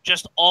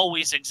 Just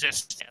always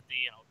exists at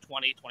the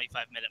 20,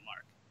 25-minute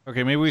mark.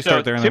 Okay, maybe we So,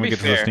 start there and to then we be get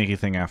to the fair- Sneaky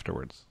thing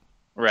afterwards.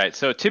 Right.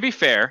 So to be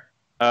fair,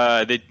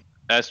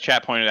 as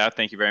chat pointed out,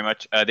 thank you very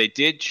much. They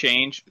did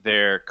change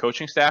their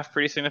coaching staff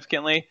pretty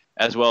significantly,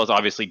 as well as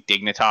obviously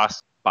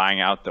Dignitas buying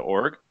out the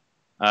org.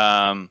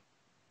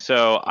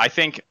 So I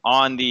think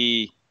on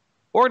the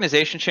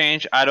organization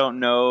change, I don't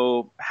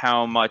know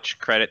how much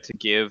credit to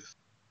give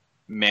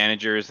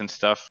managers and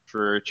stuff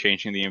for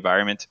changing the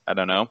environment. I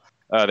don't know.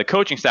 The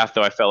coaching staff,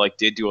 though, I felt like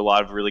did do a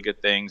lot of really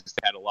good things.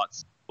 They had a lot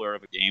simpler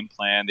of a game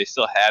plan. They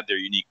still had their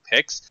unique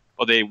picks,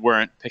 but they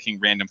weren't picking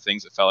random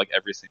things. It felt like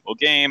every single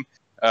game.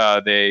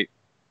 They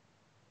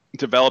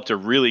developed a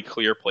really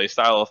clear play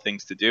style of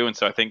things to do, and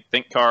so I think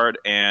ThinkCard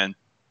and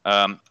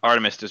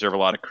Artemis deserve a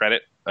lot of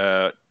credit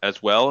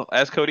as well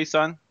as Cody's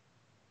son.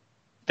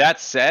 That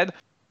said,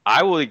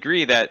 I will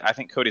agree that I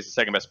think Cody's the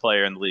second best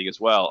player in the league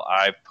as well.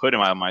 I put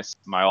him on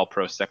my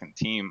All-Pro second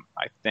team,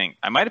 I think.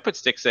 I might have put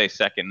Stixxay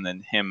second and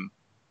then him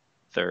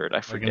third.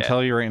 I forget. I can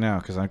tell you right now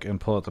because I can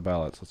pull out the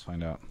ballots. Let's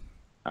find out.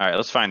 All right,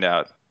 let's find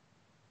out.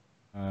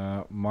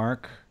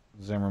 Mark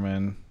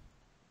Zimmerman,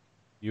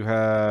 you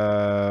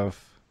have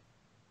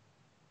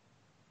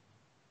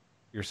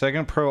your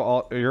second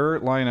pro.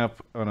 Your lineup.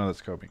 Oh no,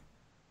 that's Kobe.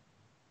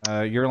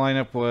 Your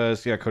lineup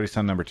was Cody's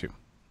son number 2.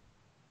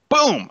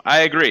 Boom!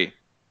 I agree.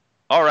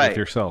 All right. With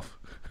yourself.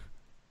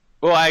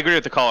 Well, I agree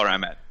with the caller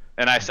I'm at,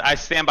 and I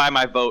stand by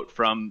my vote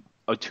from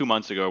 2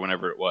 months ago,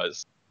 whenever it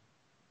was.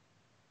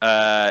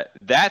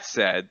 That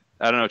said,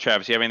 I don't know,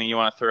 Travis, you have anything you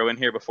want to throw in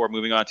here before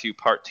moving on to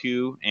part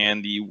 2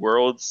 and the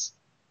Worlds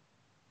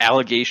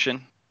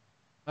allegation?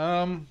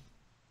 Well,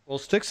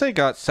 Stixxay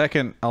got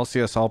second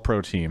LCS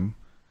All-Pro team,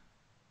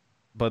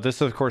 but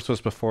this, of course,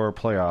 was before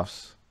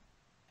playoffs.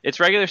 It's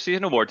regular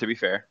season award, to be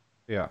fair.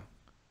 Yeah.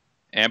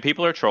 And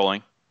people are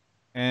trolling.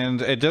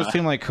 And it does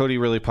seem like Cody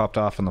really popped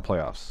off in the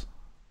playoffs.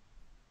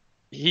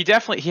 He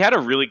had a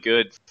really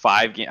good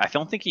 5 game. I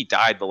don't think he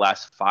died the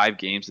last 5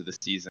 games of the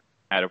season.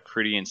 Had a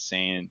pretty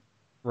insane.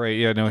 Right.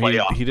 Yeah. No,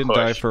 he didn't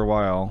die for a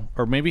while,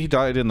 or maybe he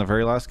died in the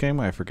very last game.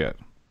 I forget.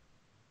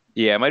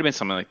 Yeah, it might have been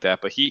something like that.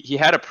 But he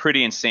had a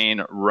pretty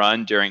insane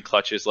run during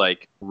Clutch's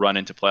run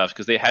into playoffs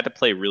because they had to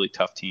play really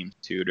tough teams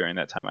too during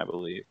that time, I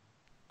believe.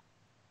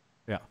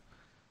 Yeah.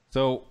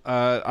 So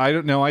I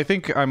don't know. I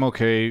think I'm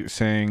okay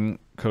saying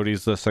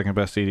Cody's the second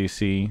best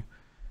ADC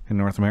in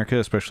North America,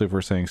 especially if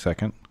we're saying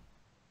second.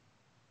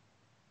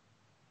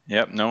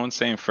 Yep, no one's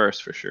saying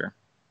first for sure.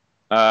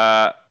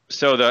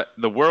 So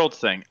the world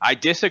thing, I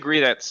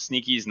disagree that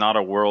Sneaky's not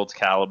a world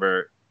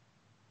caliber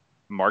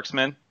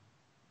marksman.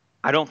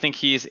 I don't think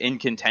he's in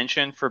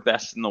contention for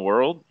best in the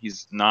world.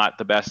 He's not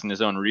the best in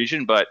his own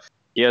region, but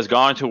he has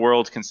gone to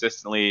Worlds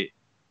consistently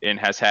and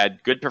has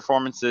had good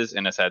performances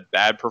and has had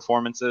bad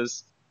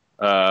performances.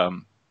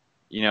 Notably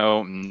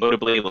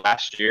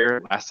last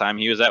time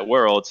he was at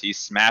Worlds, he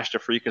smashed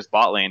Afrika's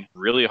bot lane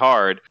really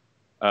hard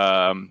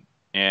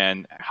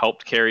and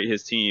helped carry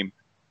his team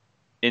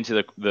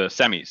into the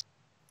semis.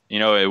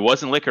 It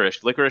wasn't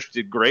Licorice. Licorice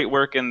did great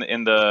work in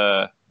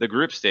the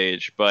group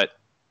stage, but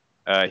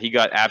he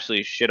got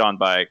absolutely shit on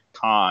by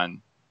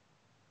Khan.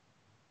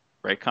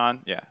 Right,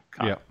 Khan? Yeah,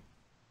 Khan. Yeah.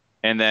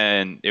 And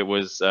then it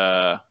was,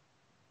 the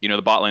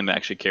bot lane that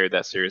actually carried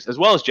that series, as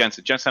well as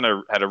Jensen. Jensen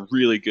had a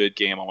really good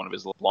game on one of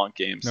his LeBlanc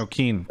games. No,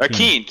 Keen.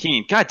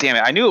 Keen. God damn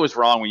it. I knew it was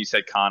wrong when you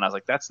said Khan. I was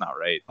like, that's not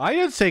right. I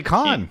did say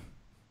Khan.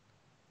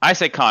 I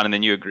said Khan, and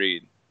then you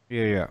agreed.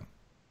 Yeah.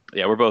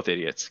 Yeah, we're both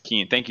idiots.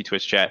 Keen. Thank you,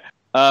 Twitch chat.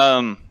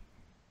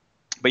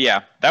 But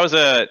yeah,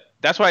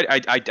 that's why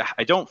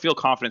I don't feel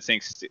confident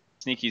saying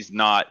Sneaky's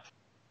not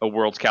a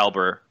world's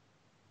caliber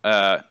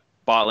bot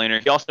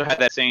laner. He also had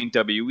that same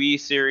WE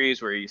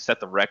series where he set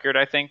the record,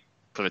 I think,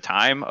 for the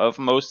time of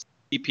most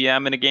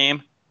CPM in a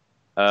game.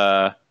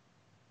 I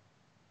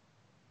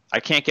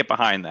can't get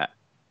behind that.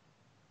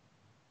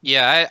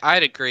 Yeah,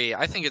 I'd agree.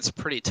 I think it's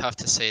pretty tough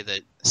to say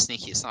that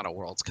Sneaky is not a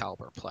world's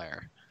caliber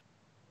player.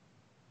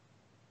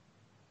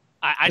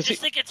 I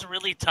just think it's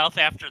really tough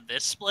after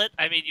this split.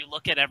 I mean, you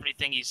look at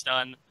everything he's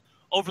done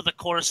over the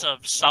course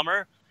of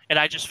summer, and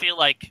I just feel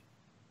like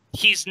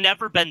he's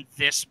never been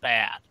this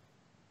bad.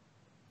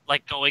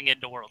 Like going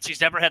into Worlds,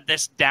 he's never had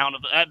this down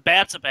of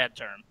bad's a bad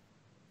term.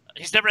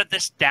 He's never had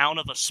this down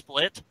of a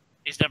split.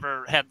 He's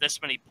never had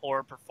this many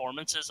poor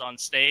performances on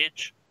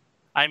stage.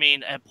 I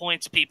mean, at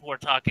points people were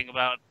talking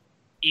about,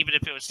 even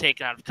if it was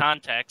taken out of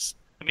context,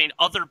 I mean,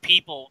 other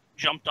people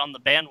jumped on the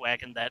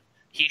bandwagon that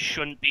he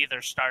shouldn't be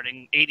their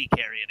starting AD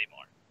carry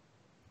anymore.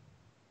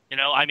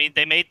 I mean,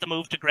 they made the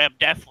move to grab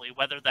Deathly,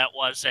 whether that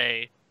was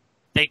they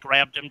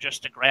grabbed him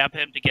just to grab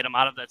him to get him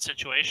out of that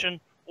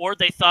situation, or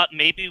they thought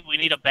maybe we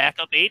need a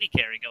backup AD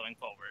carry going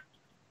forward.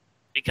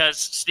 Because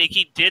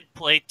Sneaky did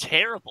play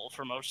terrible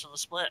for most of the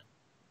split.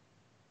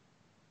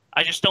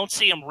 I just don't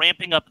see him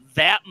ramping up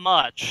that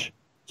much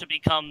to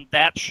become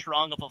that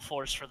strong of a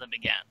force for them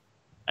again.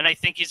 And I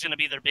think he's going to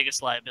be their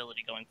biggest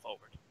liability going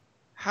forward.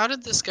 How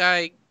did this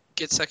guy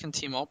get second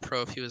team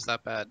All-Pro if he was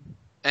that bad?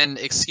 And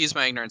excuse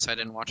my ignorance, I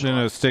didn't watch it.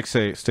 No,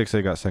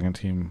 Stixxay got second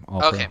team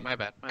All-Pro. Okay, my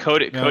bad.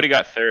 Cody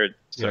got third.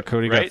 So, yeah,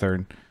 Cody got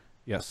third.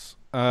 Yes.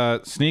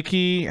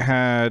 Sneaky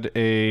had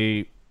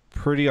a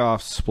pretty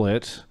off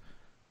split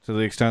to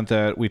the extent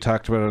that we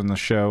talked about it on the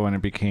show and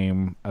it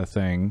became a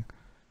thing.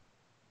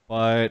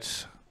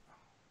 But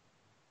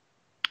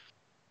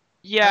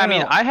yeah, I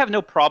mean, I have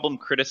no problem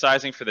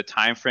criticizing for the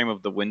time frame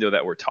of the window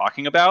that we're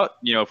talking about.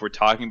 If we're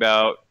talking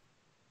about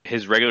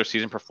his regular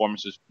season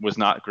performance was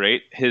not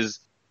great. His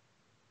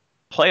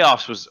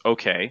playoffs was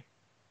okay.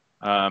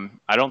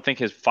 I don't think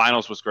his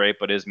finals was great,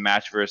 but his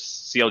match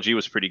versus CLG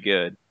was pretty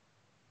good.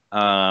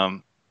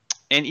 And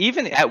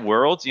even at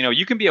Worlds,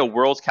 you can be a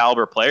Worlds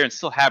caliber player and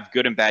still have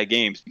good and bad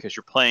games because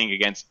you're playing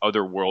against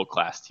other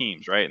world-class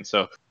teams, right? And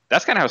so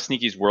that's kind of how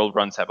Sneaky's World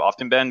runs have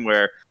often been,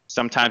 where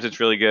sometimes it's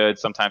really good,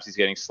 sometimes he's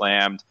getting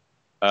slammed,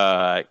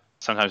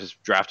 sometimes it's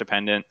draft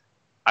dependent.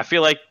 I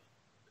feel like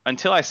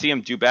until I see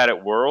him do bad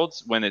at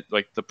Worlds, when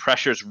the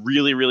pressure's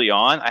really, really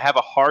on, I have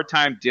a hard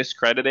time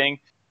discrediting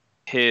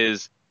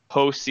his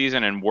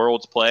postseason and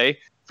Worlds play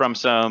from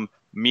some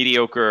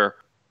mediocre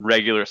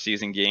regular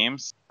season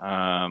games.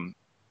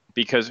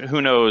 Because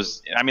who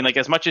knows? I mean,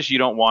 as much as you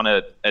don't want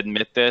to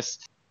admit this,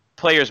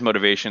 players'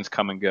 motivations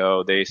come and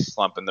go. They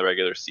slump in the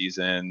regular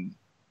season.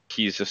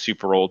 He's a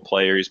super old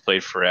player. He's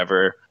played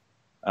forever.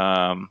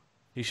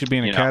 He should be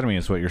an academy,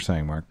 is what you're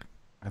saying, Mark.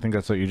 I think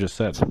that's what you just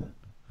said.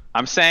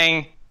 I'm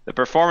saying the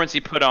performance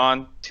he put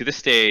on to the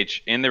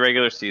stage in the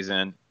regular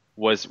season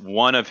was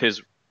one of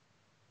his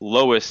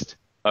lowest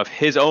of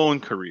his own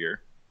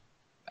career.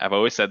 I've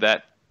always said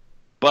that.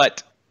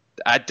 But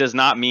that does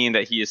not mean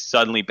that he is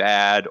suddenly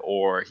bad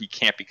or he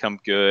can't become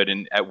good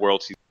and at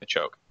Worlds he's going to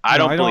choke. I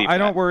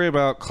don't worry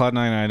about Cloud9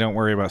 and I don't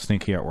worry about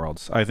Sneaky at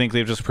Worlds. I think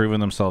they've just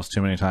proven themselves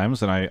too many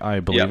times, and I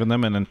believe in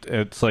them, and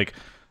it's like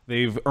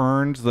they've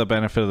earned the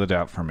benefit of the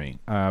doubt from me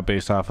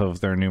based off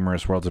of their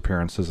numerous Worlds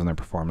appearances and their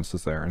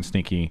performances there, and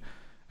Sneaky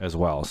as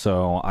well.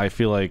 So I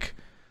feel like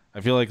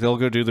they'll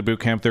go do the boot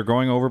camp. They're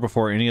going over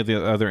before any of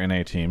the other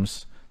NA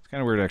teams. It's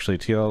kind of weird, actually.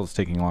 TL is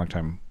taking a long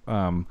time.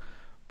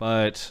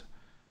 But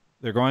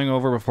they're going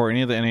over before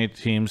any of the NA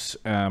teams,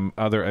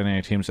 other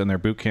NA teams, and they're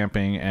boot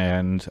camping.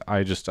 And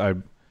I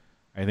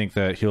think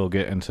that he'll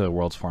get into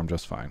Worlds form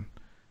just fine.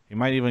 He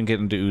might even get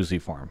into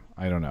Uzi form.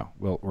 I don't know.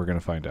 We're going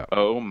to find out.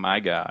 Oh my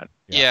God.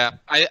 Yeah,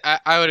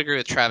 I would agree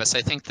with Travis.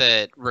 I think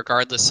that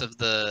regardless of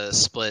the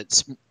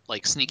splits,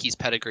 Sneaky's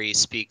pedigree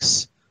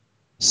speaks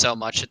so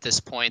much at this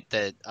point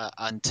that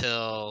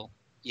until,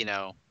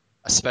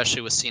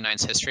 especially with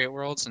C9's history at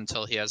Worlds,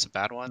 until he has a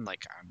bad one,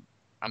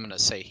 I'm going to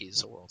say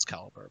he's a Worlds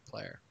caliber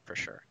player for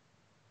sure.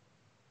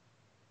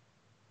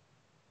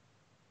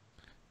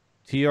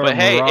 But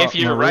hey, if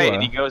you're right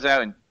and he goes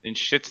out and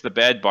shits the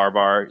bed,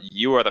 Barbar,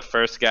 you are the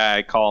first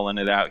guy calling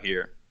it out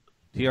here.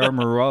 TR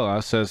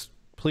Marua says,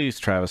 please,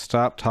 Travis,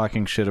 stop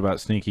talking shit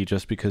about Sneaky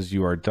just because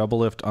you are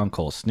Doublelift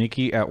uncle.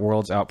 Sneaky at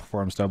Worlds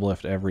outperforms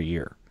Doublelift every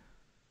year.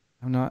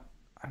 I'm not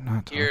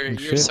talking You're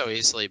shit. so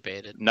easily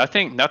baited.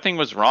 Nothing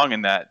was wrong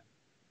in that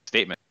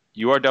statement.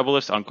 You are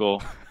Doublelift's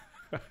uncle.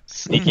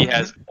 Sneaky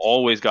has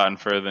always gotten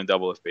further than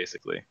Doublelift,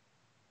 basically.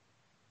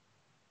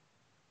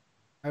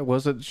 I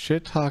wasn't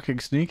shit talking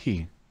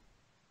Sneaky.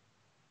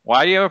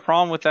 Why do you have a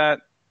problem with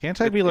that?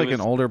 Can't I be like an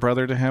older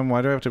brother to him?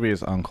 Why do I have to be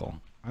his uncle?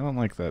 I don't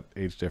like that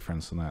age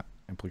difference and that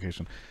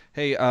implication.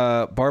 Hey,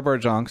 Barbar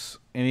Jonks,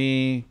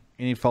 any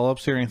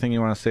follow-ups here? Anything you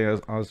want to say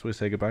as we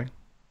say goodbye?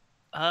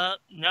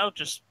 No,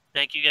 just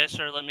thank you guys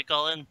for letting me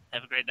call in.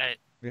 Have a great night.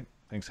 Yeah,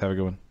 thanks. Have a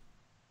good one.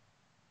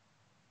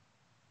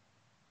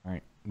 All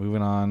right,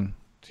 moving on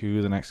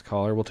to the next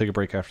caller. We'll take a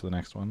break after the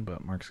next one,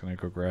 but Mark's going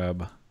to go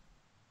grab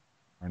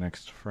our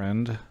next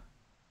friend.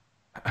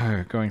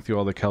 Going through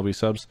all the Kelby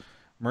subs.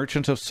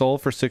 Merchant of Soul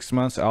for 6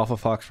 months. Alpha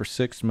Fox for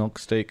 6.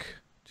 Milksteak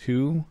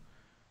 2.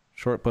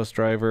 Short Bus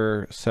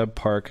Driver. Seb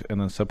Park.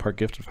 And then Seb Park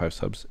gifted 5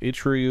 subs.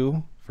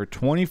 Ichiryu for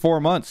 24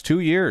 months.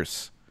 2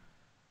 years.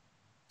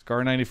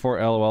 Scar94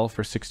 LOL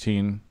for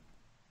 16.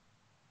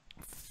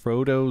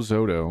 Frodo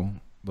Zodo.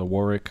 The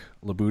Warwick.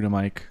 Labuda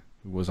Mike,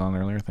 who was on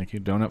earlier. Thank you.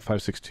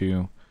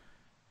 Donut562.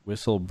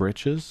 Whistle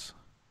Britches.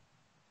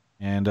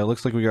 And it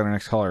looks like we got our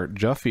next caller.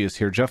 Juffy is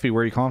here. Juffy,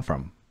 where are you calling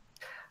from?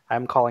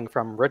 I'm calling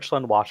from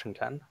Richland,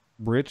 Washington.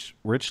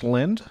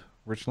 Richland?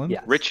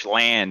 Yes.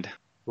 Richland,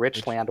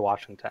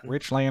 Washington.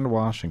 Richland,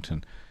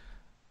 Washington.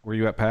 Were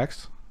you at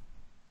PAX?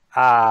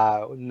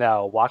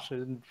 No.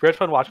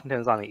 Richland, Washington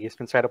is on the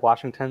eastern side of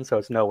Washington, so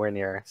it's nowhere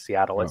near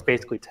Seattle. It's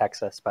basically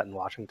Texas, but in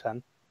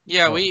Washington.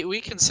 Yeah,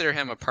 we consider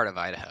him a part of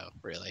Idaho,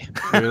 really.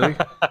 Really?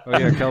 Oh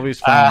yeah, Kelby's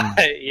from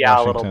yeah, Washington.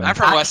 a little bit. I'm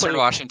from Western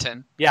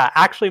Washington. Yeah,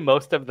 actually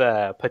most of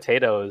the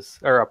potatoes,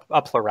 or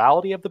a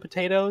plurality of the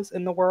potatoes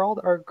in the world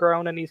are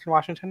grown in Eastern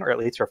Washington, or at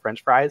least for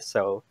French fries.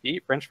 So if you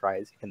eat French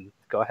fries, you can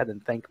go ahead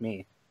and thank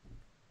me.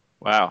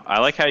 Wow,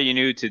 I like how you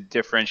knew to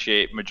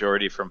differentiate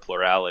majority from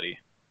plurality.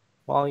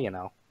 Well,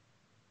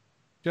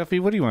 Jeffy,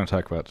 what do you want to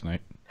talk about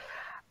tonight?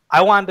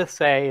 I wanted to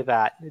say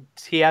that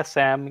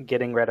TSM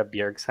getting rid of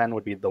Bjergsen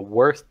would be the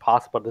worst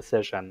possible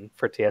decision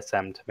for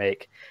TSM to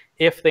make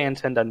if they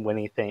intend on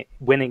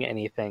winning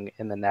anything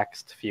in the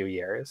next few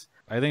years.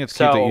 I think it's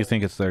cute that you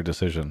think it's their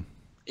decision.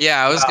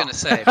 Yeah, I was going to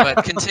say,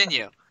 but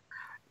continue.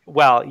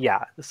 Well,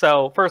 yeah.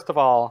 So first of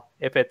all,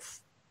 if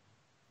it's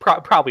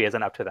probably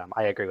isn't up to them.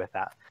 I agree with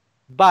that.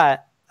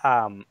 But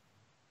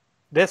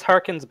this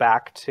harkens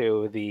back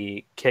to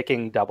the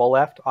kicking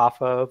Doublelift off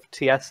of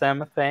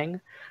TSM thing,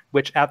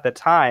 which at the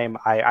time,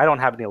 I don't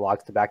have any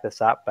logs to back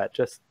this up, but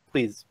just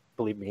please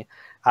believe me.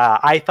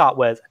 I thought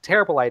was a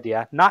terrible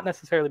idea, not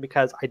necessarily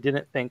because I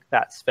didn't think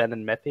that Sven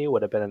and Mithy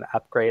would have been an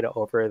upgrade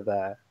over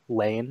the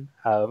lane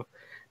of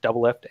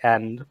Doublelift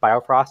and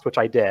Biofrost, which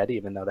I did,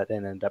 even though that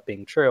didn't end up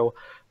being true,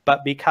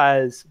 but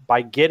because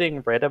by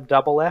getting rid of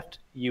Doublelift,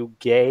 you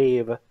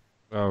gave...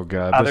 Oh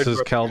god, this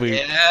is Kelby.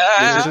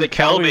 Yeah. This is the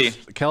Kelby.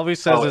 Kelby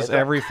says Oh, this is it?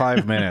 every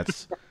 5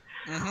 minutes.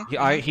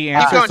 Mhm. He Keep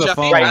answers going, the Jeffy.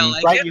 phone. I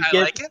like Right, it. you I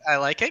give- like it. I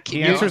like it. He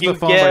Keep answers you the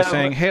phone by give-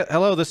 saying, "Hey,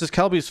 hello, this is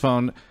Kelby's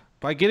phone."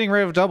 By getting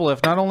rid of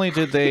Doublelift, not only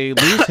did they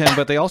lose him,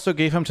 but they also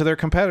gave him to their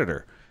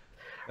competitor.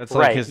 That's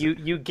like Right, his.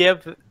 you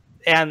give...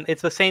 And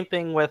it's the same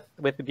thing with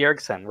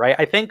Bjergsen, right?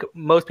 I think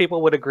most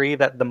people would agree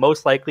that the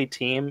most likely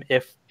team,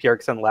 if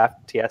Bjergsen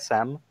left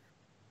TSM,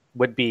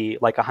 would be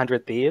like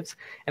 100 Thieves.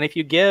 And if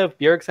you give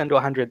Bjergsen to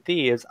 100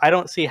 Thieves, I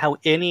don't see how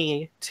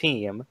any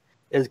team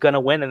is going to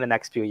win in the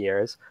next few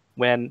years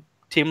when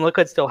Team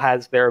Liquid still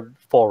has their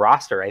full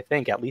roster, I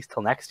think, at least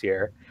till next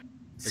year.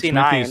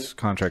 C9... Smithy's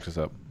contract is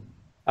up.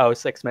 Oh,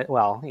 6 minutes.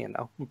 Well, you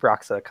know,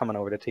 Broxa coming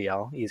over to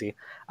TL, easy.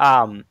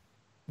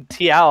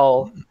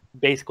 TL,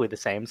 basically the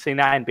same.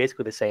 C9,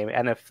 basically the same.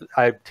 And if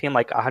a team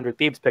like 100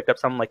 Thieves picked up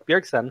someone like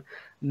Bjergsen,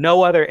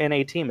 no other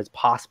NA team is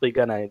possibly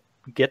going to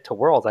get to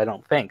Worlds, I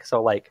don't think.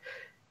 So, like,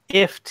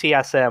 if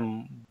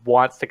TSM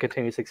wants to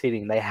continue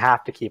succeeding, they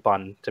have to keep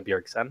on to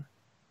Bjergsen.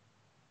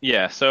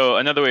 Yeah, so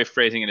another way of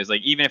phrasing it is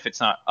like even if it's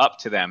not up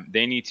to them,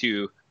 they need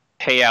to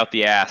pay out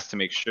the ass to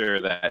make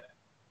sure that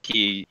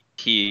he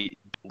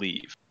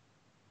leave.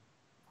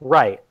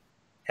 Right.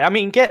 I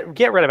mean, get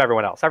rid of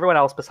everyone else. Everyone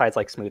else besides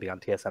like Smoothie on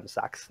TSM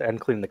sucks,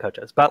 including the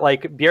coaches. But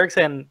like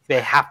Bjergsen, they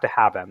have to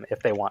have him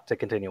if they want to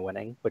continue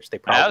winning, which they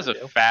probably That was a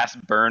do.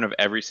 fast burn of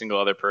every single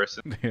other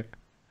person,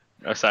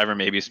 aside from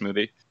maybe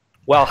Smoothie.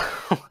 Well,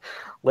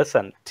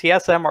 listen,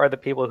 TSM are the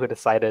people who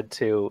decided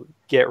to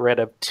get rid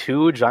of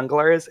 2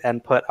 junglers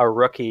and put a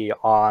rookie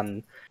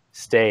on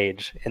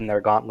stage in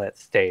their gauntlet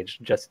stage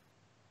just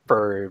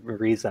for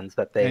reasons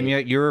that they... And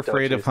yet you're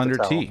afraid don't of choose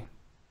to 100T. tell.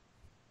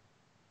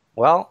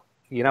 Well,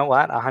 you know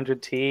what?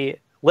 100T...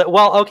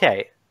 Well,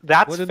 okay,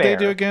 that's What did fair.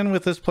 they do again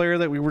with this player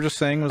that we were just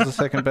saying was the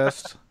second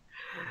best?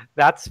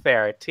 That's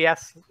fair.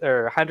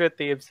 100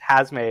 Thieves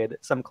has made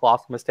some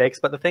colossal mistakes,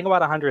 but the thing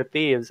about 100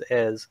 Thieves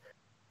is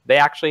they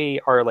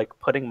actually are like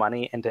putting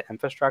money into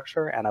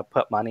infrastructure and have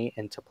put money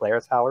into player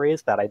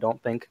salaries that I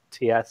don't think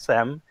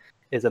TSM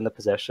is in the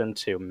position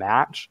to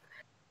match.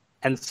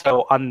 And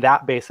so on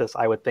that basis,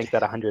 I would think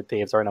that 100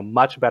 Thieves are in a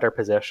much better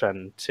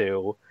position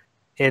to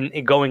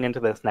in going into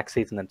this next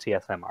season than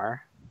TSM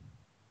are.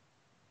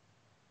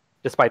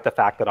 Despite the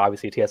fact that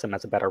obviously TSM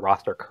has a better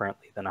roster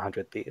currently than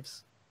 100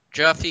 Thieves.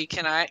 Jeffy,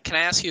 can I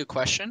ask you a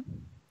question?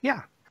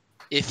 Yeah.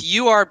 If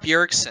you are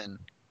Bjergsen,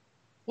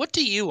 what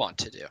do you want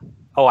to do?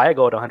 Oh, I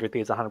go to 100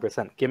 Thieves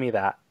 100%. Give me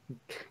that.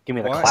 Give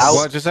me the Why? clout.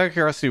 Well, just out of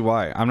curiosity,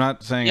 why? I'm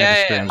not saying Yeah, I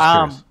disagree. yeah,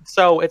 I'm just curious.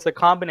 So it's a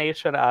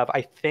combination of,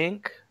 I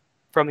think,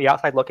 from the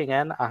outside looking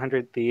in,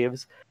 100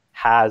 Thieves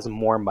has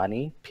more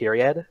money,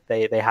 period.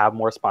 They have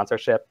more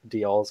sponsorship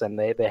deals and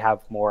they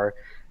have more,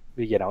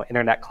 you know,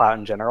 internet clout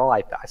in general.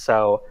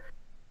 So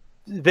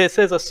this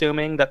is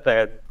assuming that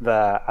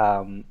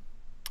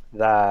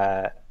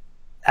the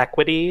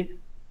equity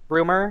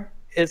rumor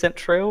isn't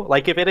true.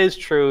 Like, if it is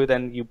true,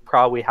 then you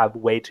probably have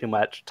way too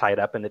much tied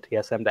up into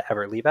TSM to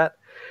ever leave it.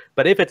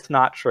 But if it's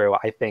not true,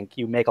 I think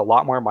you make a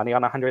lot more money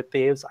on 100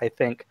 Thieves. I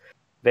think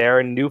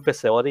their new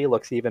facility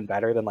looks even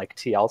better than like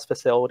TL's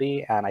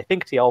facility, and I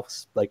think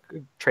TL's like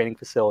training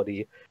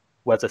facility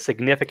was a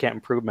significant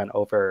improvement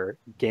over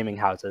gaming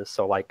houses.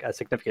 So like a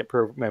significant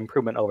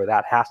improvement over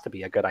that has to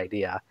be a good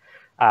idea.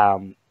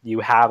 You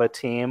have a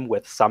team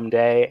with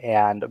Someday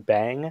and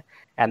Bang,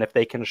 and if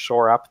they can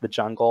shore up the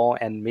jungle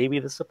and maybe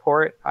the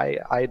support,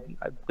 I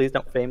please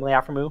don't family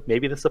after move,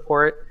 maybe the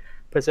support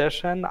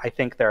position, I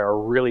think they're a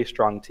really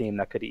strong team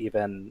that could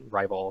even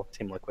rival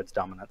Team Liquid's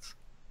dominance.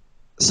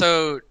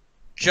 So,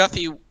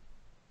 Jeffy,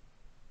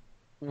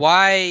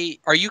 why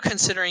are you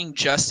considering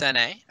just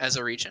NA as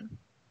a region?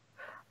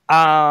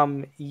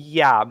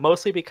 Yeah,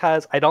 mostly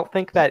because I don't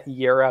think that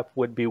Europe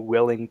would be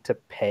willing to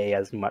pay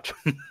as much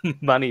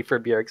money for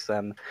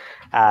Bjergsen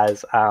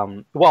as,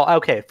 well,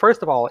 okay,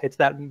 first of all, it's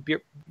that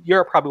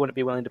Europe probably wouldn't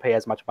be willing to pay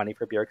as much money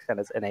for Bjergsen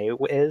as NA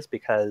is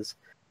because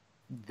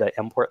the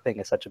import thing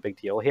is such a big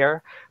deal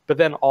here. But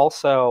then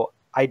also,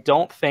 I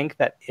don't think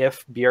that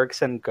if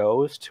Bjergsen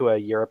goes to a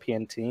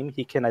European team,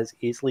 he can as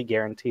easily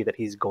guarantee that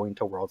he's going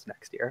to Worlds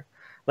next year.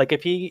 Like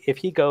if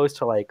he goes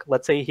to, like,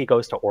 let's say he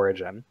goes to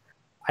Origin,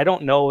 I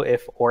don't know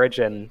if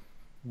Origin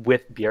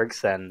with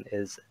Bjergsen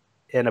is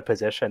in a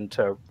position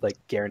to like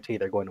guarantee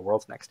they're going to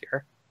Worlds next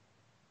year.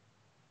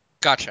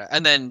 Gotcha.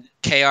 And then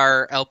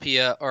KR,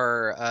 LPL,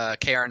 or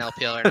KR and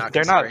LPL are not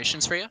They're not-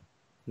 considerations for you?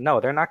 No,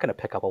 they're not going to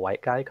pick up a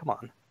white guy. Come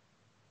on.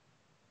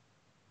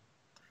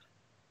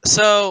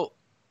 So,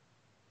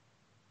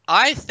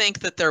 I think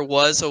that there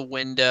was a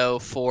window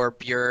for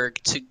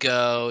Bjerg to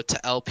go to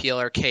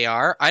LPL or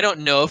KR. I don't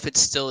know if it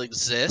still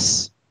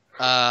exists.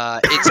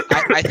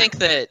 I think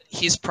that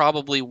he's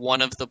probably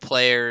one of the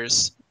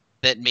players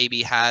that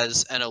maybe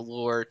has an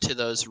allure to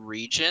those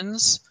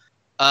regions.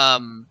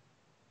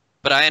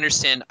 but I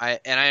understand. I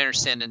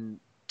understand and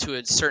to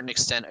a certain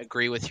extent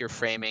agree with your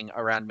framing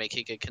around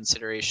making a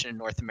consideration in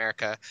North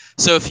America.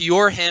 So if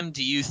you're him,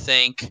 do you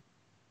think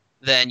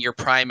then your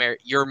primary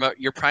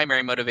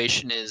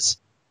motivation is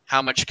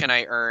how much can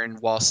I earn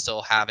while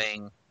still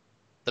having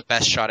the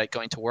best shot at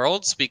going to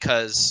Worlds?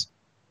 Because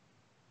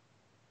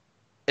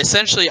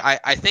essentially,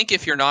 I think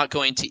if you're not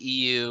going to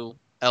EU,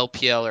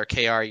 LPL, or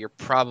KR, you're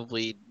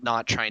probably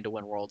not trying to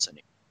win Worlds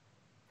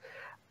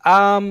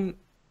anymore.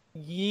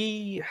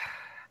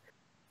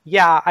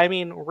 Yeah, I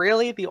mean,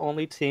 really, the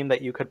only team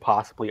that you could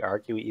possibly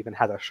argue even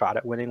has a shot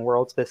at winning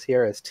Worlds this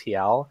year is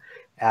TL,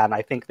 and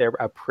I think they're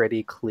a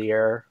pretty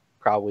clear,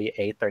 probably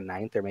 8th or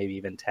 9th or maybe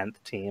even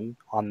 10th team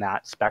on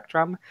that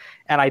spectrum.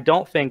 And I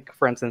don't think,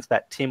 for instance,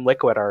 that Team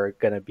Liquid are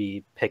going to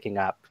be picking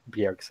up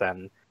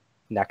Bjergsen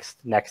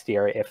next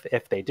year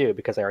if they do,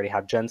 because they already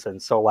have Jensen.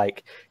 So,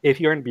 like, if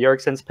you're in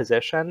Bjergsen's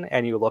position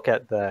and you look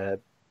at the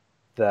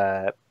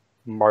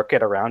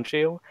market around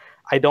you,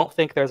 I don't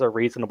think there's a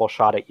reasonable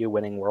shot at you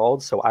winning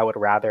Worlds, so I would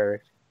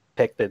rather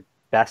pick the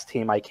best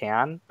team I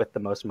can with the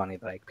most money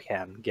that I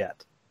can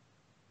get.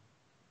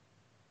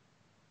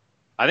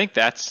 I think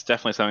that's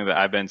definitely something that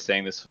I've been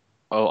saying this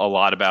a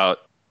lot about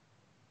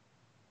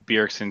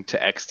Bjergsen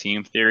to X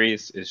team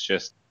theories, is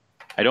just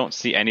I don't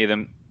see any of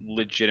them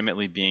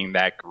legitimately being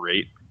that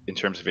great in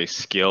terms of a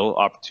skill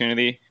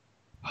opportunity.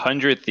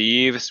 100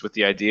 Thieves with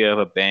the idea of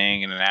a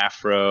bang and an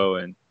afro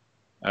and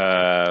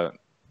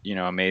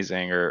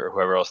Amazing or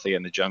whoever else they get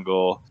in the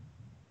jungle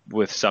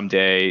with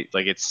Someday,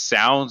 like, it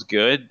sounds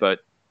good, but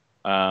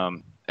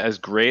as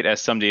great as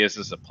Someday is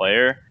as a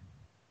player,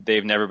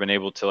 they've never been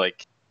able to,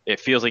 like, it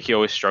feels like he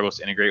always struggles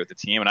to integrate with the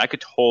team, and I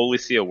could totally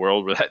see a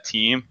world where that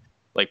team,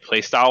 like,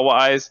 playstyle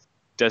wise,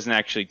 doesn't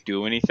actually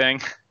do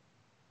anything.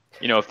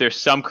 If there's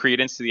some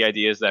credence to the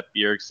ideas that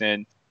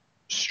Bjergsen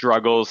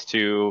struggles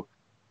to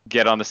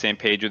get on the same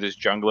page with his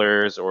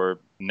junglers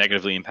or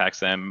negatively impacts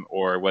them,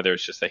 or whether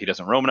it's just that he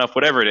doesn't roam enough,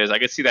 whatever it is, I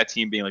could see that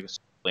team being like a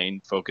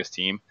lane focused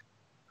team.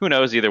 Who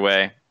knows either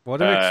way.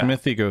 What if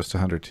Smithy goes to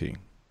 100T?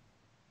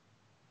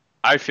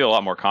 I'd feel a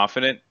lot more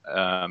confident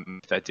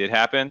if that did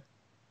happen.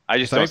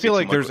 I feel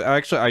like there's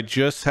actually, I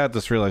just had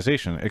this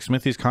realization.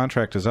 Smithy's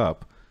contract is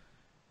up,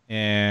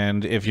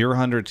 and if you're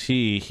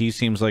 100T, he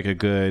seems like a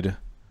good.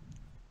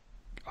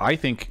 I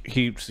think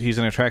he's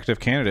an attractive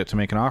candidate to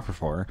make an offer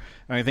for.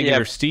 And I think if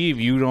you're Steve,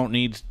 you don't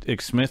need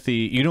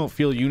Xmithy. You don't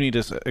feel you need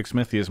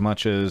Xmithy as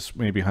much as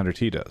maybe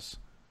 100T does.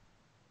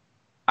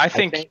 I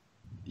think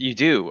you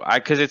do,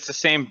 because it's the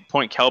same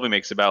point Kelby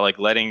makes about, like,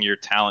 letting your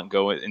talent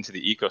go into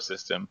the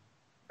ecosystem.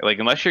 Like,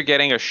 unless you're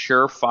getting a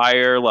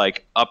surefire,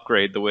 like,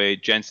 upgrade the way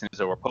Jensen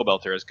is over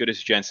Pobelter, as good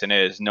as Jensen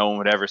is, no one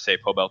would ever say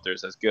Pobelter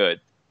is as good.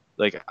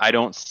 Like, I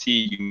don't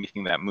see you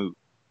making that move.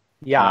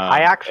 Yeah, I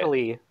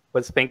actually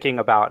was thinking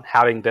about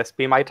having this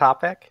be my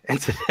topic,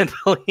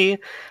 incidentally,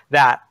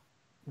 that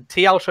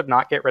TL should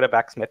not get rid of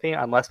Xmithy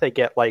unless they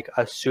get, like,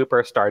 a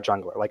superstar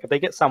jungler. Like, if they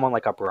get someone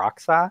like a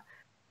Broxa,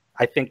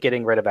 I think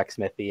getting rid of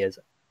Xmithy is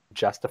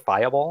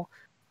justifiable.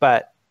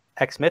 But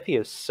Xmithy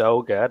is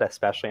so good,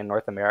 especially in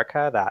North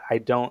America, that I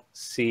don't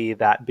see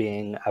that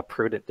being a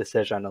prudent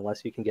decision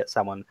unless you can get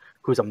someone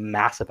who's a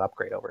massive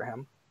upgrade over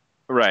him.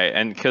 Right,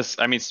 and because,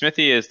 I mean,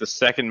 Smithy is the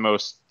second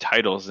most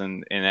titles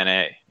in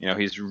NA.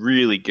 He's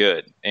really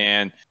good.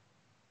 And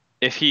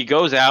if he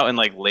goes out and,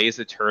 like, lays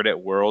the turret at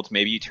Worlds,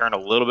 maybe you turn a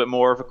little bit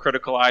more of a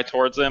critical eye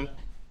towards him.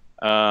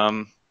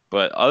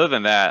 But other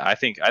than that, I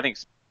think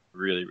Smithy's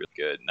really, really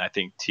good. And I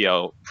think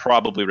TL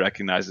probably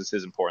recognizes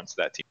his importance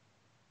to that team.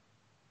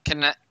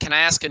 Can I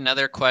ask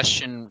another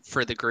question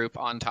for the group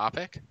on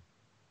topic?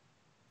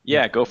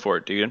 Yeah, go for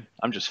it, dude.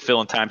 I'm just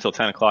filling time till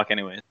 10 o'clock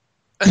anyway.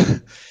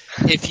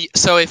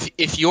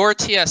 If you're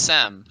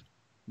TSM,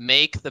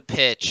 make the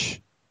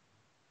pitch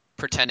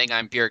pretending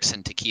I'm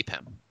Bjergsen to keep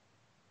him.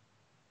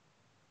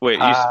 Wait,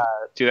 you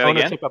do that again?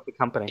 Ownership of the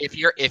company. If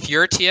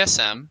you're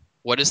TSM,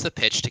 what is the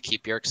pitch to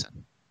keep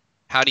Bjergsen?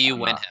 How do you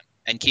win him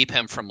and keep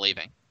him from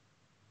leaving?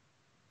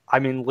 I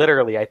mean,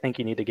 literally, I think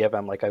you need to give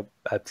him, like, a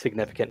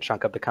significant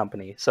chunk of the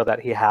company so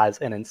that he has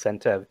an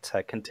incentive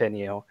to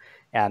continue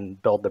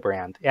and build the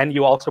brand. And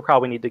you also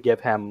probably need to give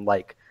him,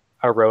 like,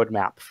 a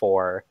roadmap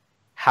for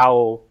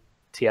how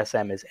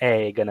TSM is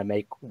A, going to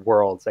make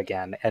Worlds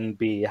again, and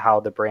B,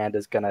 how the brand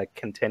is going to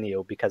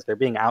continue, because they're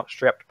being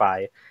outstripped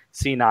by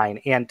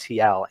C9 and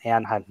TL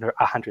and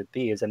 100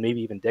 Thieves and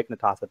maybe even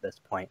Dignitas at this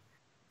point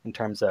in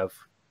terms of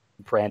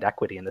brand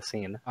equity in the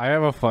scene. I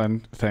have a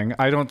fun thing.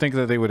 I don't think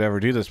that they would ever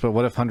do this, but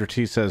what if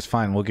 100T says,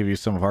 fine, we'll give you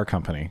some of our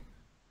company?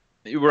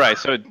 Right,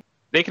 so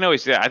they can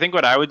always do that. I think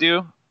what I would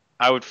do,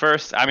 I would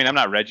first, I mean, I'm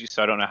not Reggie,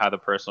 so I don't know how the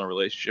personal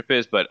relationship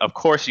is, but of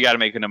course you got to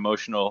make an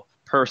emotional,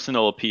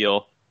 personal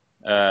appeal.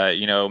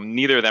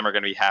 Neither of them are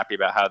going to be happy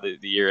about how the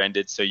year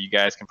ended, so you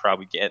guys can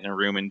probably get in a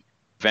room and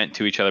vent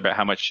to each other about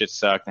how much shit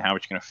sucked and how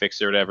much you're going to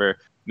fix it or whatever.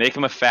 Make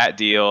him a fat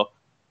deal,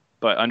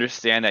 but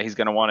understand that he's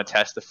going to want to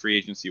test the free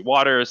agency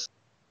waters.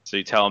 So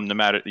you tell him,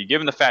 you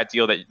give him the fat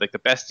deal, that, like, the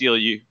best deal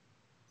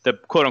the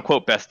quote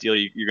unquote best deal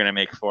you're going to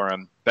make for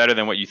him, better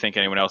than what you think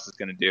anyone else is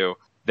going to do.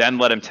 then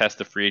let him test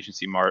the free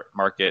agency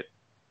market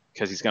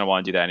because he's going to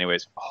want to do that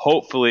anyways.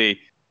 Hopefully,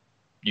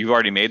 you've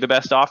already made the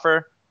best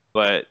offer,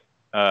 but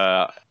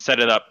set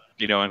it up,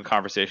 in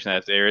conversation that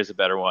if there is a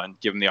better one,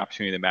 give him the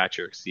opportunity to match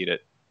or exceed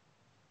it.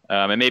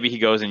 And maybe he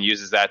goes and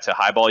uses that to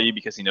highball you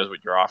because he knows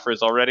what your offer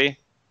is already.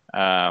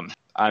 I'm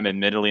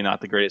admittedly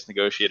not the greatest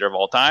negotiator of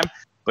all time,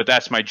 but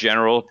that's my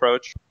general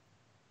approach.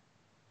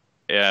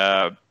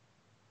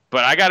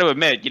 But I got to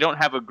admit, you don't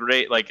have a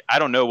great, I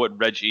don't know what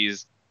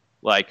Reggie's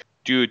like,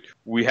 dude,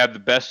 we have the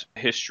best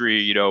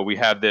history, we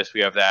have this,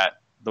 we have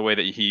that, the way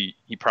that he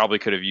probably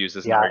could have used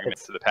as an argument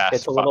to the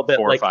past 4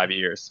 or 5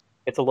 years.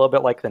 It's a little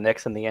bit like the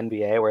Knicks in the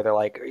NBA where they're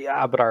like,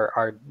 yeah, but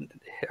or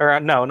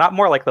no, not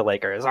more like the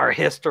Lakers. Our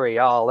history,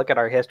 look at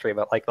our history,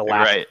 but like the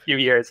last few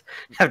years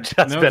have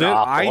just been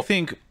awful.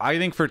 I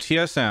think for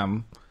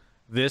TSM,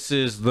 this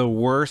is the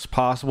worst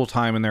possible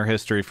time in their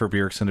history for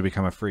Bjergsen to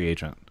become a free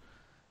agent.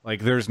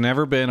 Like, there's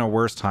never been a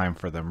worse time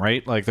for them,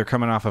 right? Like, they're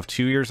coming off of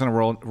 2 years in a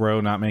row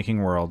not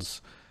making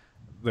Worlds.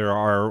 There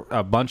are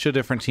a bunch of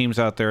different teams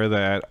out there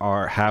that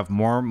have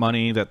more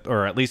money,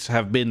 or at least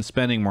have been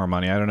spending more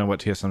money. I don't know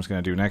what TSM's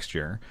going to do next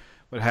year,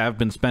 but have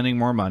been spending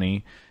more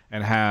money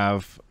and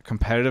have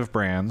competitive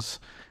brands.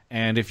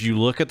 And if you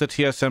look at the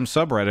TSM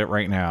subreddit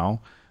right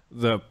now,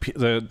 the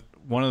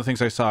one of the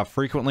things I saw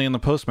frequently in the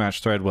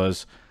post-match thread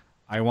was,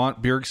 I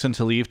want Bjergsen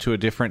to leave to a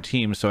different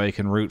team so I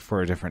can root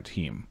for a different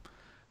team.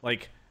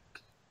 Like,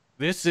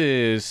 this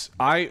is,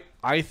 I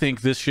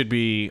think this should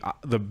be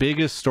the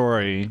biggest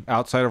story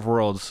outside of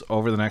Worlds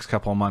over the next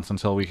couple of months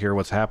until we hear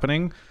what's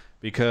happening,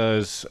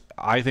 because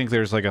I think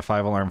there's like a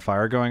 5-alarm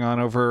fire going on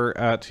over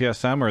at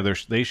TSM, or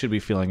they should be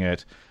feeling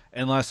it,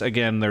 unless,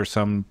 again, there's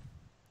some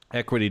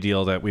equity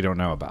deal that we don't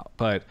know about.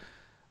 But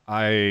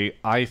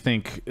I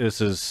think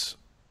this is,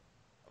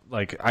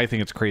 I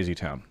think it's crazy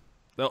town.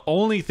 The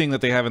only thing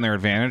that they have in their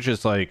advantage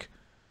is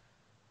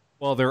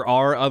well, there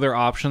are other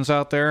options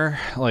out there.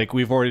 Like,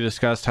 we've already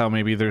discussed how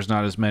maybe there's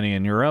not as many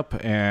in Europe,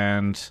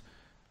 and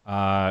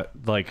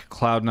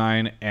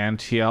Cloud9 and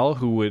TL,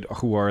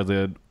 who are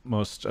the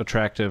most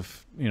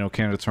attractive,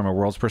 candidates from a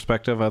World's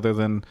perspective, other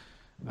than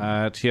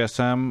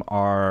TSM,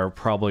 are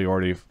probably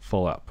already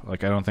full up. I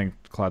don't think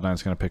Cloud9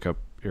 is going to pick up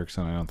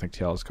Bjergsen. I don't think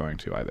TL is going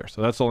to either.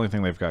 So that's the only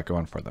thing they've got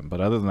going for them. But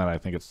other than that, I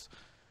think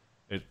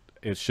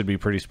it should be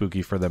pretty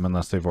spooky for them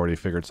unless they've already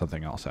figured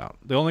something else out.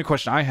 The only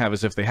question I have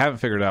is if they haven't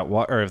figured out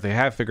if they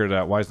have figured it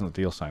out, why isn't the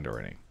deal signed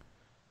already?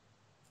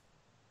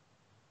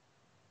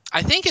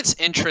 I think it's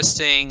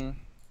interesting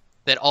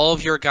that all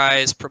of your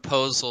guys'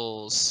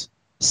 proposals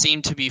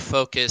seem to be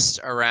focused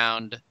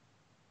around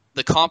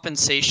the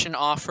compensation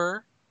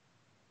offer,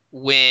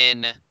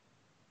 when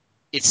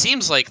it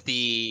seems like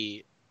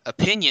the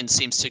opinion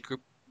seems to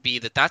be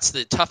that that's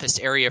the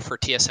toughest area for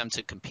TSM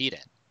to compete in,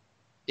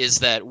 is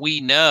that we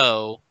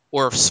know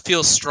or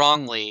feel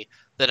strongly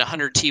that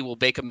 100T will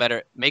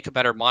make a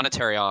better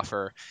monetary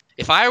offer.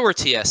 If I were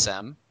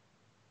TSM,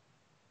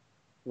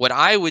 what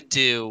I would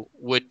do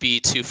would be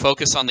to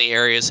focus on the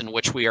areas in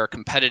which we are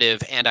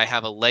competitive and I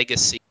have a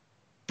legacy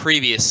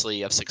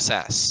previously of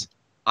success.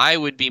 I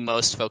would be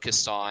most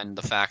focused on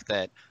the fact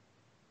that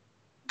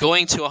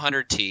going to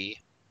 100T,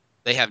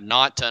 they have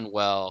not done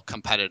well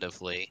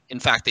competitively. In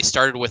fact, they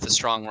started with a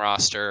strong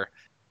roster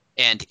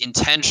and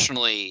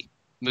intentionally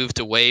moved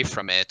away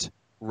from it.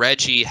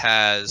 Reggie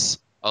has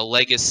a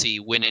legacy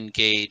when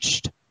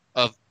engaged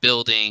of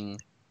building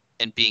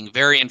and being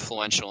very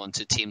influential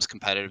into teams'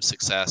 competitive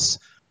success.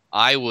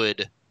 I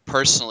would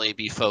personally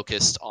be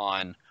focused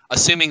on,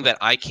 assuming that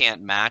I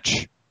can't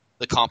match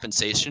the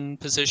compensation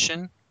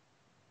position,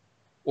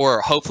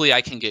 or hopefully I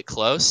can get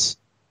close,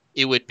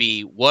 it would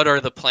be, what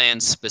are the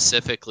plans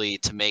specifically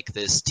to make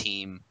this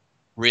team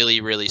really,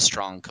 really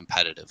strong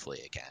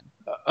competitively again?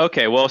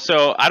 Okay, well,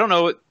 so I don't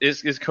know,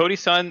 is Cody's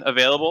son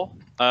available?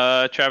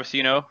 Travis, do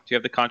you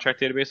have the contract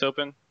database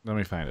open? Let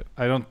me find it.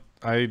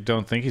 I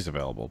don't think he's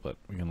available, but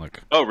we can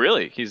look. Oh,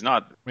 really? He's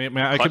not?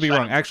 I could be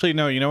wrong. Actually,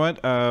 no. You know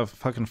what?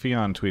 Fucking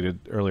Fion tweeted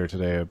earlier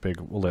today a big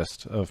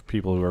list of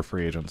people who are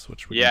free agents,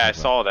 which I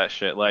saw that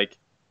shit.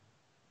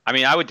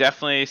 I would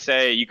definitely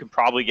say you could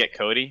probably get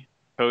Cody.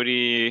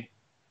 Cody,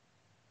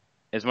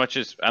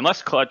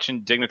 unless Clutch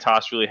and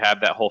Dignitas really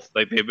have that whole,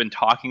 they've been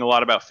talking a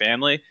lot about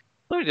family.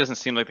 Cody doesn't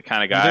seem like the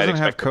kind of guy. He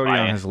doesn't have Cody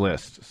on his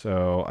list,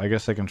 so I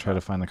guess I can try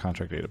to find the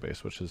contract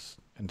database, which is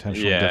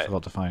intentionally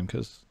difficult to find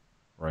because,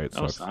 right?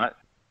 No, it's not.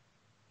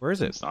 Where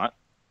is it? It's not.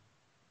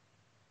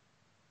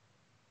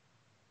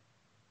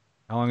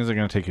 How long is it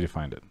going to take you to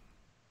find it?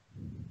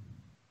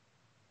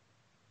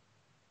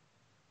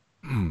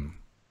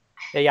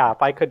 Yeah,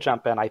 if I could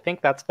jump in, I think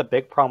that's the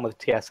big problem with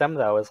TSM,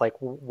 though, is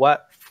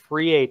what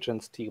free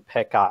agents do you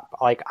pick up?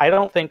 I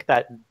don't think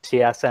that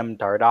TSM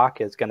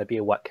Dardoch is going to be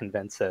what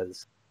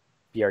convinces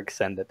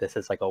Bjergsen that this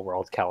is a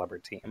world caliber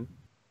team,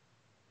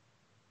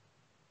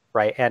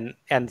 right?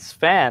 And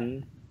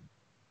Sven,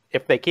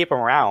 if they keep him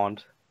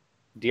around,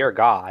 dear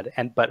God,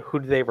 but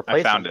who do they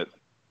replace? I found it.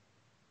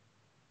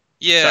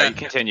 Yeah. Sorry,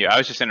 continue. I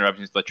was just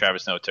interrupting to let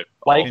Travis know it took.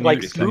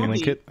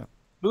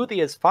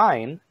 Smoothie is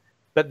fine,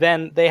 But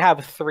then they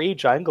have 3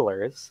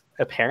 junglers,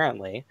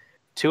 apparently.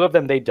 2 of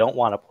them they don't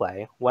want to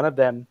play. One of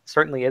them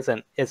certainly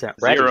isn't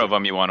ready. 0 of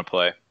them you want to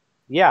play.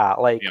 Yeah,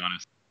 To like, be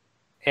honest.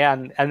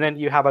 and then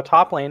you have a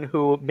top lane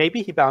who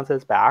maybe he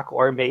bounces back,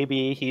 or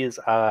maybe he's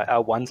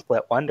a one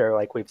split wonder,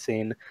 like we've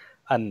seen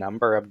a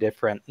number of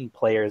different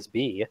players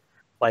be.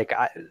 Like,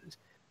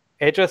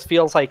 it just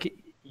feels like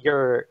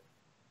you're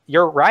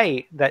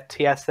right that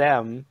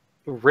TSM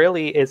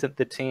really isn't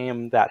the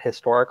team that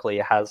historically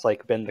has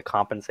like been the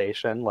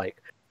compensation.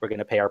 Like, we're going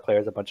to pay our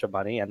players a bunch of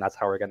money, and that's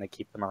how we're going to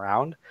keep them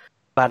around.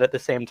 But at the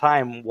same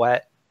time,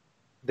 what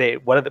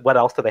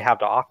else do they have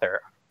to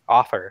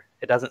offer?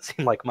 It doesn't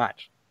seem like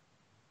much.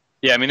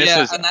 Yeah, I mean, and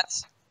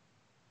that's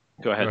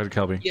Go ahead. Go ahead,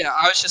 Kelby. Yeah,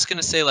 I was just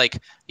gonna say, like,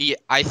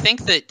 I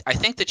think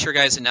that your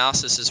guys'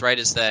 analysis is right.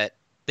 Is that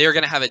they're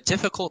gonna have a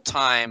difficult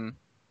time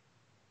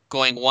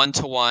going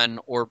 1-to-1,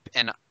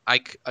 and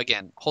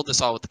again hold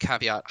this all with the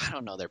caveat. I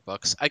don't know their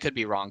books. I could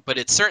be wrong, but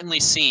it certainly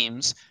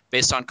seems,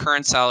 based on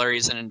current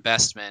salaries and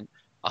investment,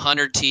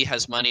 100T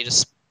has money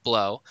to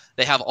blow.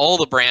 They have all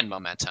the brand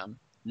momentum,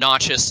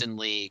 not just in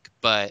League,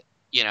 but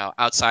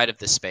outside of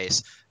this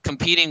space.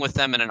 Competing with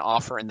them in an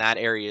offer in that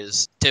area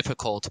is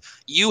difficult.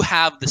 You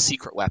have the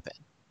secret weapon.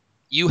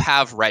 You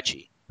have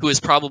Reggie, who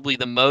is probably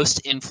the most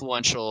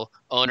influential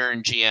owner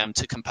and GM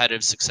to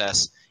competitive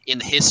success in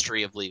the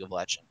history of League of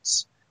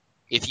Legends.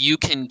 If you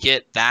can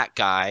get that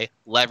guy,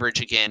 leverage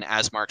again,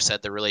 as Mark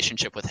said, the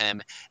relationship with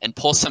him, and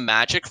pull some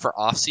magic for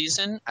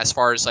offseason as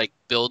far as like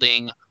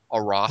building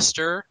a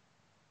roster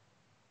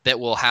that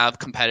will have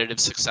competitive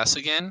success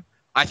again,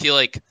 I feel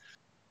like,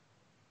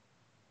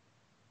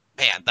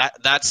 man,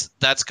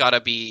 that's got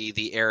to be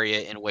the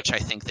area in which I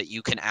think that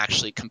you can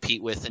actually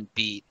compete with and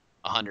beat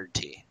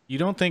 100T. You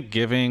don't think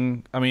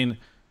I mean,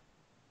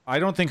 I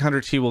don't think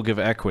 100T will give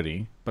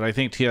equity, but I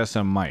think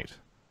TSM might.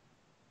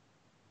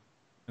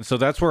 And so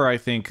that's where I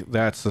think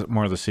that's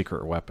more of the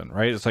secret weapon,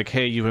 right? It's like,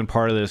 hey, you've been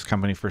part of this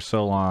company for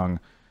so long.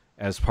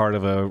 As part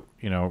of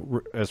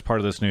as part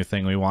of this new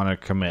thing, we want to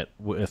commit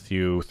with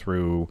you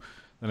through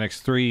the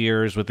next 3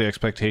 years with the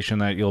expectation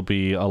that you'll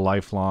be a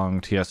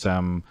lifelong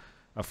TSM,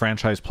 a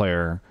franchise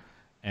player,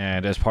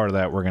 and as part of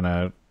that, we're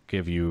gonna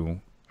give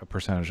you a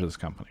percentage of this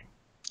company.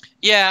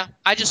 Yeah,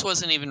 I just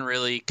wasn't even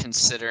really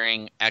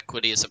considering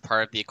equity as a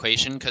part of the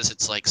equation because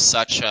it's like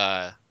such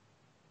a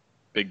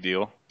big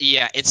deal.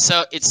 Yeah, it's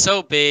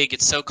so big,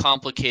 it's so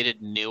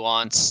complicated,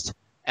 nuanced,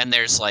 and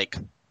there's like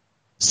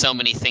so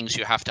many things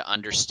you have to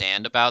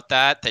understand about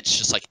that. That's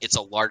just like it's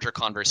a larger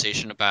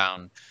conversation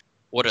about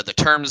what are the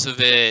terms of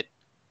it,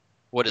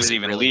 what is it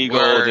even really legal?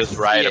 worth? Does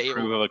Riot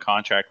approve of a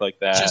contract like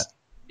that?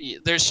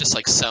 There's just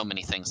like so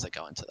many things that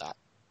go into that.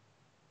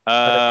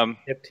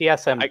 If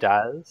TSM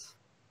does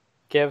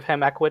give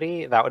him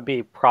equity, that would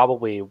be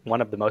probably one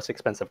of the most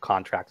expensive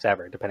contracts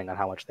ever, depending on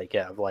how much they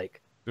give.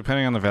 Like,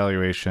 depending on the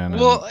valuation.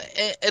 Well,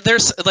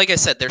 there's, like I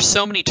said, there's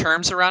so many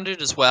terms around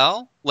it as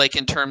well. Like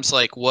in terms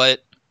like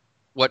what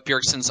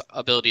Bjergsen's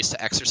abilities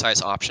to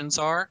exercise options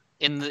are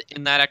in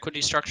that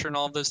equity structure and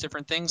all of those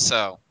different things.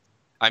 So,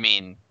 I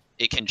mean,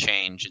 it can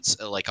change. It's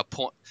like a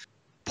point.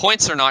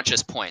 Points are not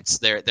just points.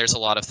 There's a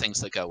lot of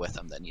things that go with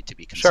them that need to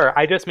be considered. Sure,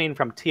 I just mean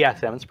from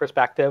TSM's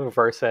perspective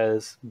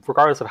versus,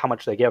 regardless of how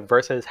much they give,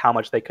 versus how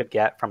much they could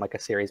get from like a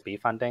Series B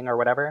funding or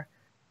whatever,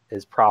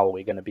 is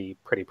probably going to be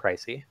pretty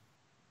pricey.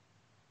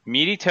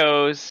 Meaty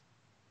Toes.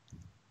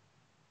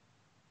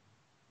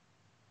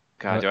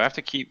 God, do I have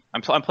to keep?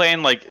 I'm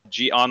playing like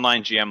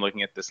online GM,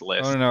 looking at this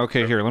list. Oh no,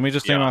 okay, here. Let me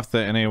just name off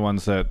the NA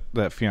ones that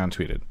Fionn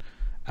tweeted: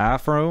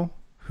 Afro,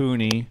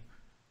 Huni,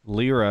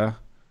 Lyra,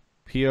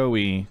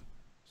 PoE,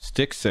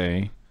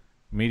 Stixxay,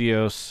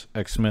 Meteos,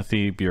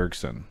 Xmithy,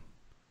 Bjergsen.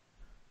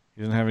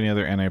 He doesn't have any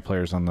other NA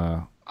players on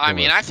the I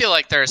mean, list. I feel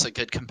like there's a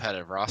good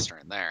competitive roster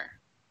in there.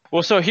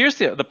 Well, so here's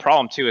the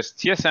problem too: is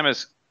TSM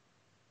has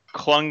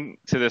clung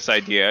to this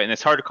idea, and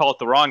it's hard to call it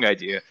the wrong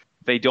idea.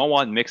 They don't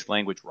want mixed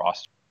language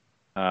roster.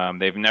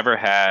 They've never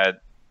had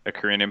a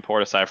Korean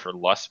import aside for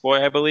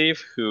Lustboy, I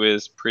believe, who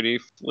is pretty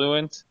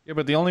fluent. Yeah,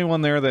 but the only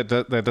one there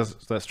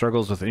that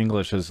struggles with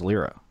English is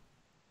Lyra.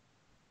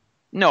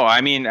 No, I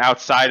mean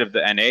outside of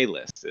the NA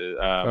list.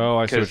 Oh,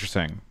 I see what you're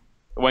saying.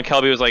 When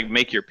Kelby was like,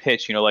 make your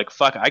pitch, like,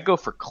 fuck, I go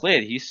for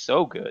Klid. He's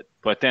so good.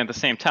 But then at the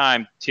same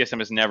time, TSM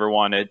has never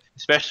wanted,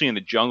 especially in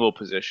the jungle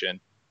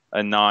position,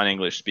 a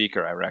non-English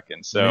speaker, I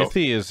reckon. So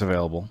Mithy is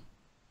available.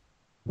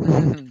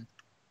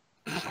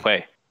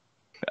 Wait.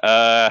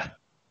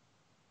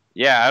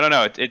 Yeah, I don't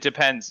know. It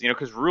depends,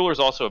 because Ruler's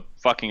also a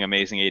fucking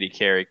amazing AD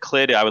carry.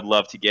 Klid, I would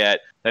love to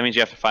get. That means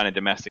you have to find a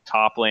domestic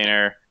top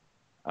laner.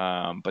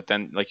 But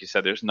then, like you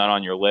said, there's none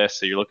on your list,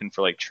 so you're looking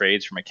for like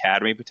trades from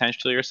Academy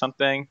potentially or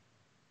something.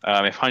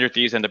 If 100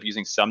 Thieves end up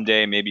using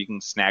Someday, maybe you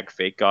can snag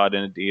Fake God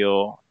in a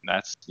deal.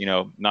 That's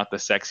not the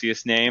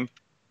sexiest name,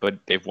 but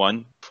they've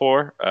won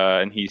before,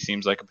 and he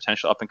seems like a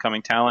potential up and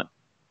coming talent.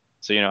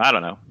 So I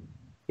don't know.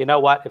 You know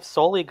what? If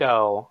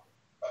Soligo,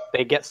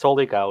 they get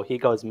Soligo, he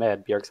goes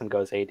mid, Bjergsen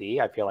goes AD.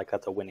 I feel like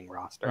that's a winning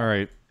roster. All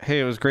right.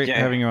 Hey, it was great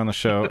having you on the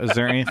show. Is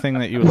there anything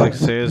that you would like to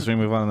say as we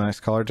move on to the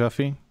next caller,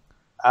 Duffy?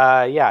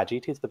 Yeah,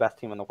 G2 is the best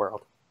team in the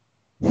world.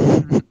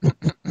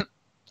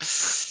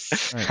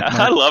 Right,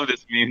 I love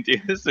this meme,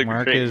 dude. This is a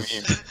Mark great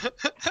is meme.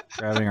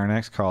 grabbing our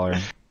next caller.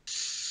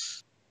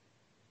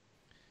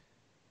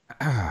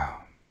 Some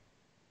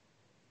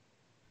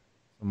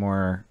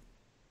more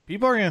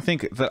people are going to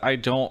think that I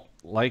don't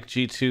like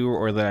G2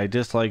 or that I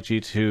dislike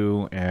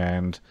G2,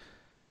 and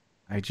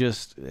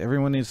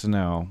everyone needs to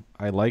know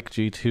I like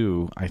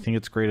G2. I think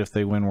it's great if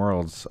they win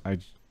Worlds.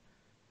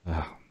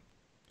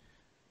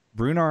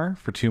 Brunar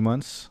for 2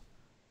 months,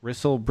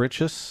 Rissel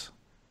Britchus,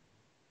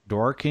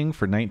 Dorking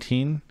for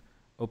 19,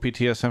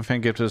 OPTSM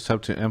fan gifted a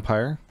sub to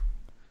Empire.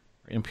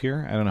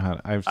 Impure? I don't know how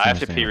to, I have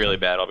to pee really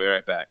bad. I'll be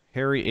right back.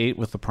 Harry 8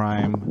 with the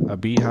Prime,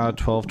 Biha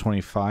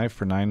 1225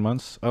 for 9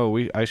 months. Oh,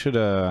 what I should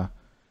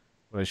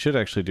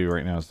actually do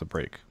right now is the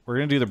break. We're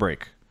gonna do the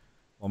break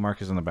while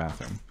Mark is in the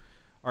bathroom.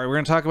 All right, we're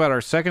gonna talk about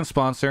our second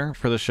sponsor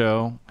for the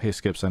show. Hey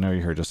Skips, I know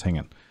you're here. Just hang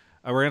in.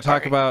 We're gonna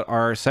talk about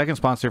our second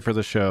sponsor for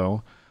the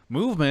show,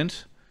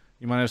 Movement.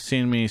 You might have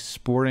seen me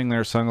sporting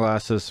their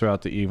sunglasses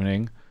throughout the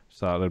evening.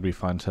 So thought it'd be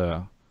fun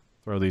to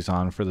throw these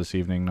on for this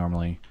evening.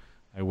 Normally,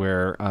 I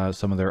wear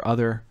some of their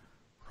other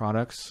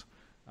products,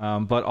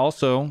 but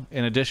also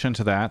in addition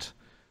to that,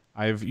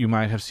 you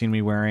might have seen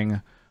me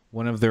wearing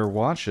one of their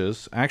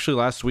watches. Actually,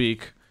 last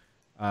week,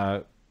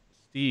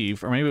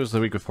 Steve, or maybe it was the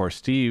week before,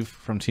 Steve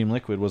from Team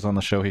Liquid was on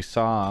the show. He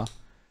saw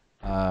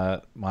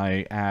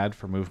my ad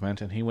for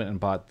Movement, and he went and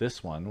bought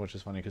this one, which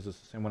is funny because it's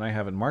the same one I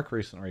have, and Mark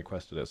recently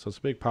requested it, so it's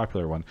a big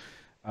popular one.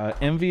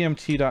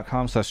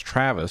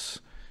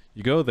 MVMT.com/Travis.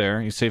 You go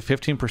there, you save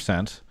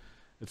 15%.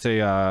 It's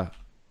a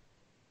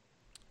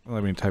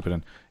let me type it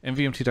in.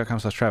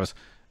 MVMT.com/Travis.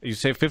 You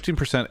save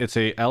 15%. It's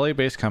a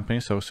LA-based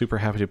company, so super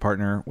happy to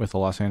partner with a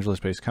Los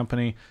Angeles-based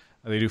company.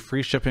 They do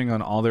free shipping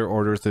on all their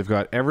orders. They've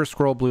got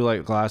Everscroll blue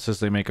light glasses.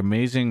 They make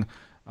amazing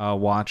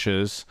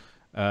watches.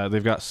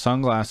 They've got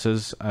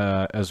sunglasses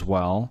as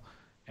well,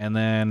 and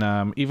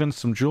then even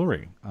some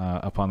jewelry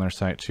up on their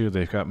site too.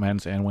 They've got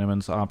men's and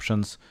women's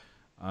options,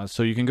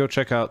 so you can go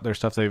check out their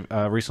stuff. They've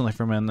recently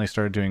for men they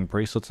started doing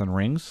bracelets and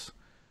rings.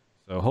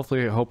 So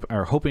hopefully,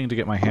 hoping to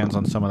get my hands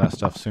on some of that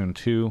stuff soon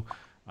too.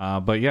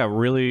 But yeah,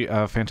 really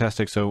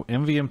fantastic. So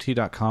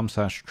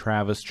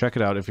mvmt.com/Travis. Check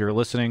it out. If you're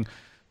listening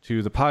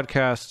to the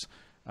podcast,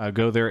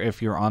 go there.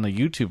 If you're on the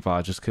YouTube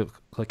VOD, just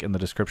click in the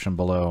description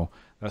below.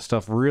 That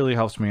stuff really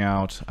helps me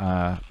out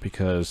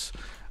because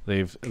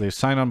they've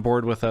signed on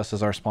board with us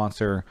as our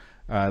sponsor.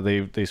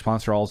 They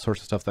sponsor all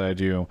sorts of stuff that I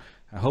do.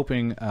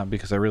 Hoping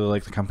because I really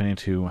like the company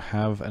to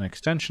have an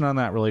extension on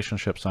that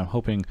relationship. So I'm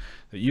hoping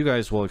that you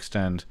guys will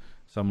extend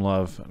some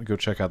love. Go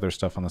check out their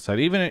stuff on the site.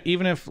 Even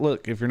if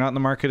you're not in the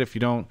market, if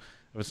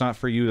it's not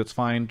for you, that's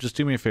fine. Just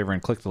do me a favor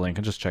and click the link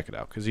and just check it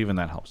out, because even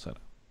that helps it.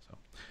 So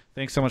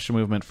thanks so much to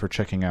Movement for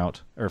checking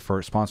out, or for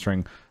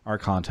sponsoring our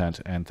content,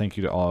 and thank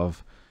you to all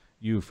of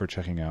you for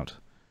checking out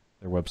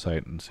their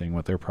website and seeing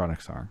what their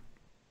products are.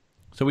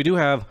 So we do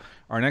have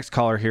our next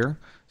caller here,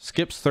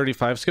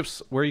 Skips35.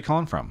 Skips, where are you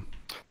calling from?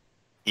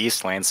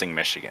 East Lansing,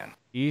 Michigan.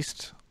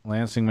 East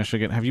Lansing,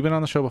 Michigan. Have you been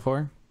on the show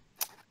before?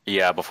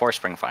 Yeah, before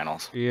spring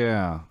finals.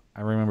 Yeah,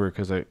 I remember,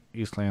 because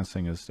East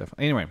Lansing is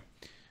definitely... Anyway,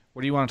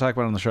 what do you want to talk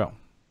about on the show?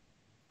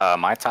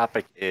 My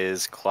topic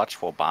is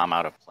Clutch will bomb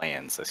out of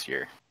play-ins this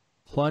year.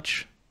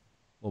 Clutch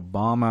will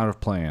bomb out of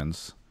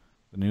play-ins.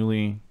 The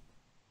newly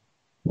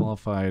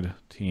qualified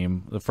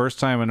team. The first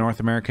time a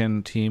North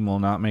American team will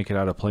not make it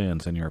out of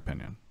play-ins, in your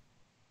opinion.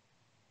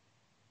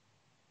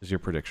 Is your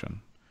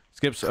prediction.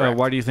 Skips,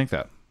 why do you think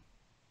that?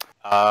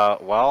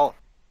 Well,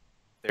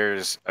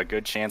 there's a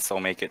good chance they'll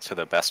make it to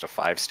the best of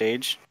 5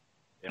 stage,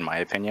 in my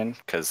opinion,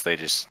 because they're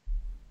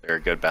a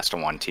good best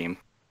of 1 team.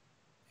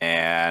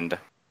 And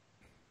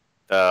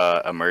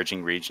the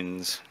emerging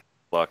regions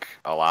look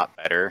a lot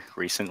better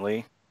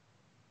recently,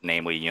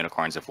 namely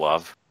Unicorns of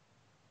Love.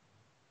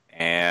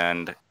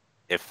 And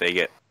if they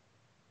get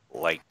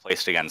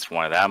placed against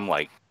one of them,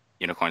 like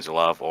Unicorns of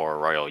Love or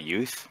Royal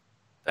Youth,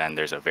 then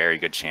there's a very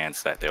good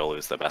chance that they'll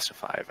lose the best of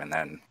 5 and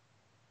then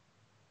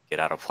get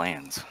out of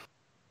plans.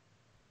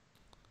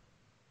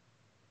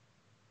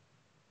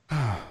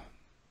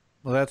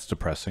 Well, that's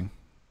depressing.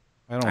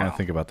 I don't want to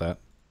think about that.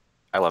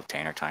 I love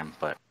Tanner Time,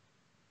 but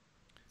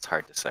it's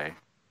hard to say.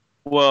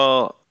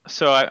 Well,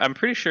 so I'm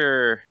pretty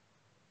sure,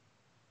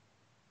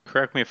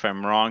 correct me if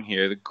I'm wrong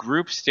here, the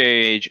group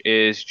stage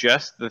is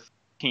just the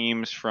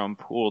teams from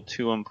Pool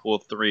 2 and Pool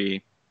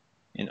 3,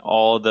 and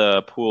all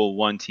the Pool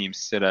 1 teams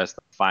sit as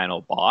the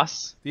final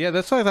boss. Yeah,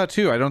 that's what I thought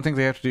too. I don't think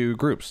they have to do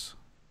groups.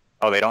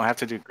 Oh, they don't have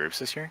to do groups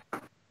this year?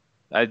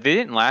 They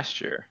didn't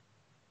last year.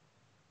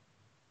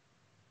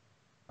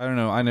 I don't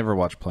know. I never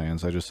watch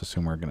plans. I just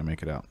assume we're going to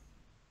make it out.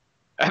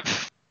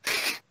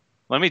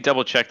 Let me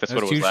double check that's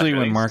what it was last year.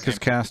 Usually when Mark is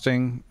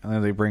casting,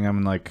 they bring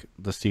him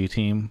the C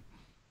team.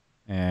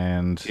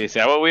 And is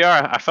that what we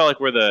are? I felt like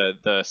we're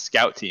the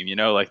scout team,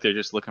 like they're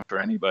just looking for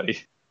anybody.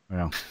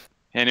 Yeah.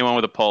 Anyone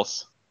with a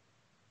pulse.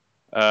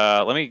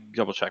 Let me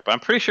double check, but I'm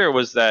pretty sure it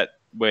was that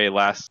way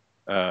last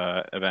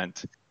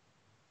event.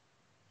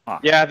 Huh.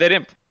 Yeah, they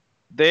didn't.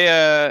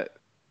 They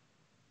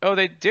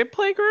did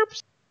play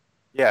groups.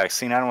 Yeah,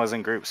 C9 was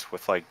in groups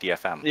with like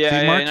DFM. Yeah, See,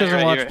 yeah, Mark no, doesn't you're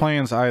right, watch you're right.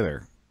 play-ins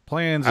either.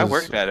 Play-ins I is...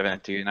 worked that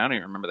event, dude, and I don't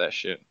even remember that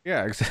shit.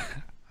 Yeah,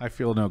 I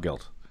feel no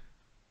guilt.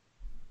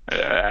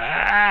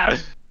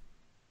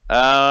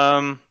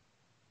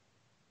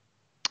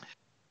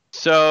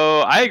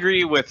 So I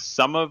agree with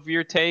some of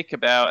your take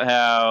about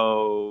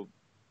how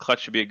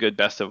Clutch should be a good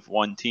best of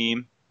one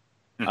team.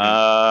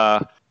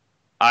 Mhm.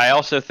 I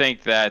also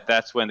think that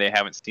that's when they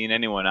haven't seen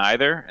anyone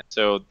either, and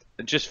so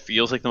it just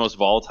feels like the most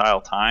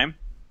volatile time.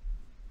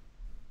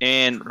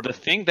 And the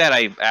thing that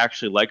I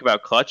actually like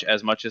about Clutch,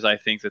 as much as I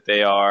think that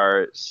they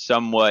are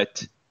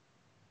somewhat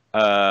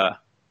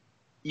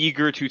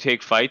eager to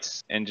take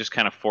fights and just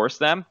kind of force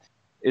them,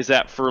 is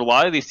that for a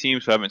lot of these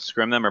teams who haven't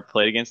scrimmed them or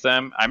played against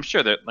them, I'm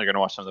sure that they're going to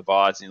watch some of the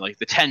VODs and like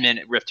the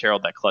 10-minute Rift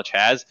Herald that Clutch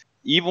has,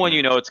 even when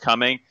you know it's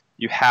coming,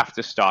 you have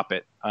to stop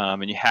it,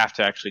 and you have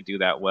to actually do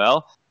that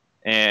well.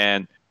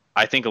 And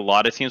I think a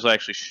lot of teams will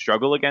actually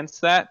struggle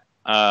against that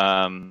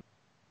as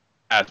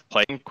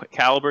playing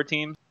caliber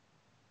teams.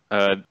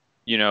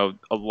 You know,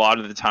 a lot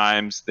of the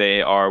times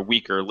they are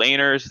weaker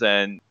laners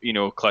than, you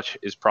know, Clutch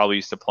is probably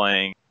used to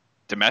playing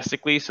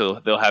domestically, so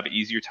they'll have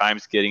easier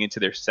times getting into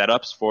their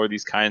setups for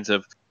these kinds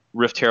of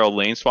Rift Herald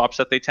lane swaps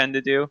that they tend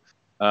to do.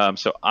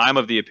 So I'm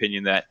of the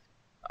opinion that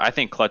I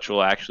think Clutch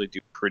will actually do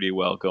pretty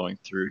well going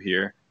through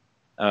here,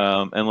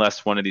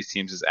 unless one of these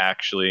teams is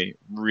actually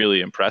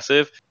really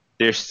impressive.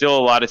 There's still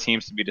a lot of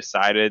teams to be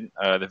decided.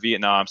 The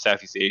Vietnam,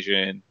 Southeast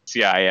Asian,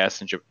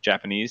 CIS, and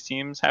Japanese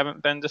teams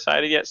haven't been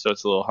decided yet, so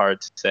it's a little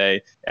hard to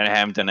say, and I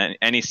haven't done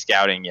any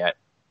scouting yet.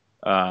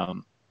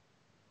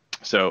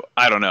 So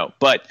I don't know.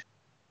 But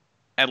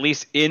at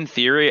least in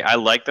theory, I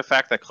like the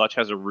fact that Clutch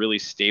has a really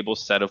stable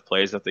set of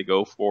plays that they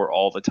go for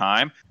all the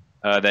time,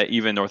 that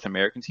even North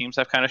American teams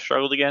have kind of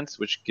struggled against,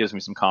 which gives me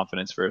some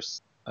confidence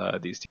versus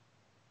these teams.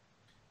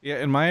 Yeah,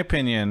 in my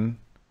opinion,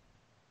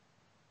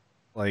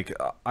 like,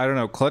 I don't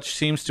know, Clutch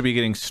seems to be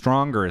getting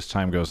stronger as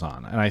time goes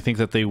on, and I think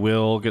that they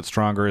will get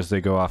stronger as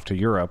they go off to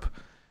Europe,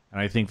 and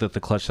I think that the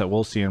Clutch that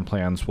we'll see in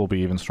plans will be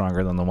even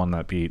stronger than the one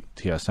that beat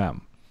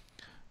TSM.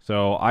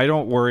 So I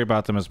don't worry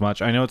about them as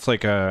much. I know it's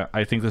like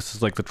I think this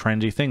is like the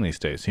trendy thing these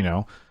days, you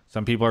know?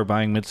 Some people are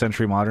buying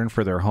Mid-Century Modern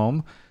for their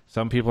home.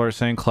 Some people are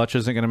saying Clutch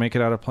isn't going to make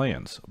it out of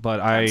play-ins. But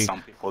And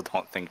some people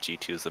don't think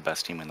G2 is the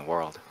best team in the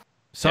world.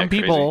 some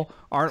people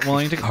aren't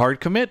willing to hard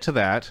commit to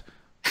that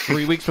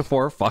 3 weeks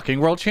before fucking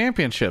World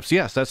Championships.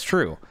 Yes, that's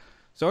true.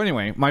 So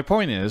anyway, my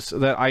point is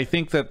that I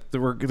think that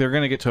they're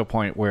going to get to a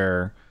point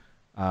where,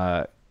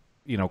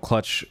 you know,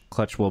 Clutch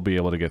will be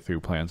able to get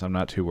through plans. I'm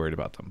not too worried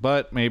about them.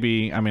 But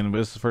maybe, I mean,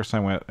 this is the first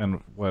time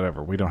and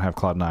whatever. We don't have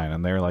Cloud9,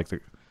 and they're like the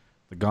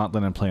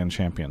gauntlet and play-in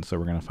champions, so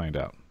we're going to find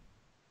out.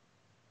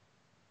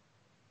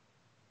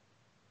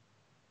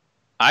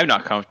 I'm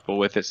not comfortable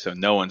with it, so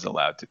no one's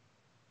allowed to.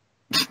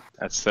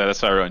 That's why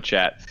I wrote in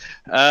chat.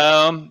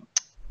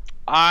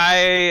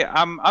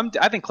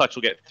 I think Clutch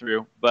will get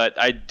through, but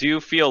I do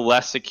feel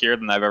less secure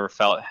than I've ever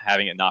felt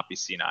having it not be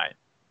C9.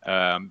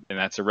 And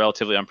that's a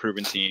relatively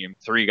unproven team.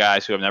 3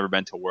 guys who have never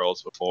been to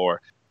Worlds before.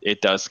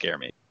 It does scare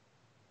me.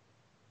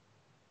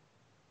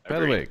 By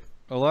the way,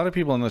 a lot of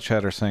people in the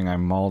chat are saying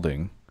I'm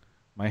malding.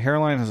 My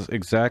hairline is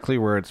exactly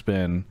where it's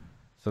been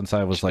since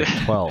I was like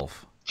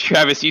 12.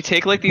 Travis, you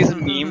take like these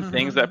meme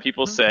things that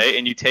people say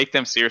and you take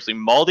them seriously.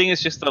 Malding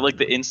is just like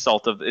the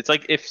insult of it's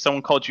like if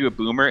someone called you a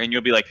boomer and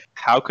you'll be like,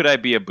 how could I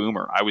be a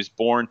boomer? I was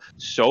born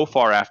so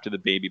far after the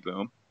baby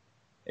boom.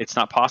 It's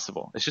not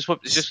possible. It's just what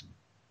it's just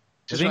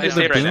I think what the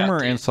say right now.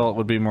 boomer insult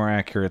would be more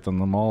accurate than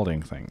the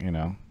malding thing, you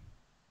know?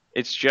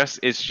 It's just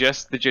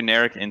the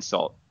generic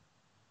insult.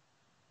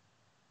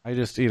 I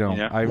just, you know,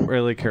 Yeah. I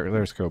really care.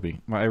 There's Kobe.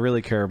 I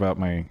really care about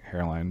my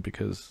hairline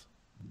because,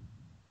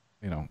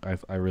 you know,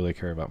 I really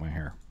care about my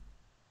hair.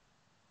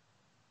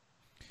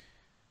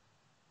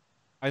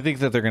 I think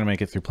that they're going to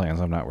make it through plans.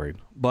 I'm not worried.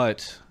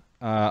 But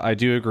I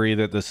do agree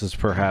that this is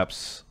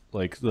perhaps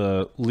like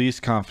the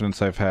least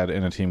confidence I've had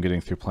in a team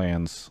getting through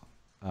plans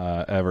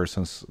ever,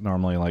 since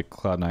normally like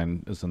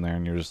Cloud9 is in there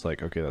and you're just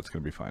like, okay, that's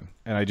going to be fine.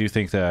 And I do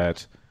think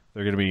that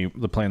they're going to be,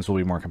 the plans will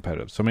be more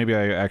competitive. So maybe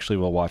I actually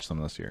will watch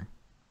them this year.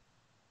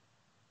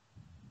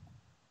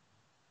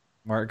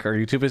 Mark, are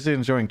you too busy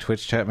enjoying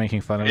Twitch chat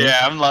making fun of me? Yeah,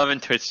 I'm loving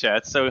Twitch chat.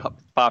 It's so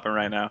popping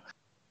right now.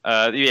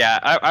 Yeah,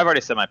 I've already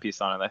said my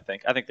piece on it.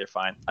 I think they're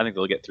fine. I think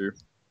they'll get through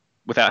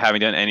without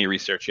having done any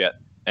research yet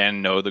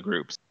and know the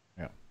groups.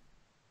 Yeah.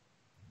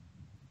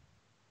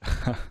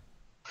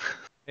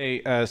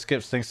 Hey,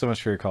 Skips, thanks so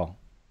much for your call.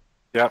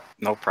 Yep,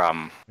 no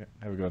problem. Yeah,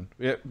 have a good one.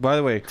 Yeah, by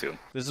the way,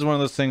 this is one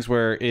of those things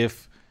where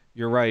if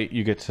you're right,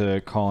 you get to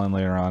call in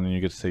later on and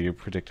you get to say you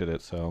predicted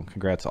it. So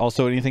congrats.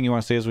 Also, anything you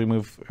want to say as we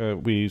move,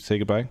 we say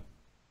goodbye?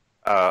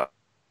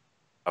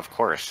 Of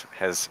course.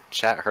 Has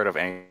chat heard of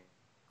any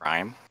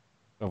crime?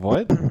 Of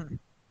what?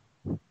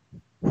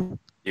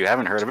 You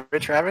haven't heard of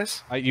it,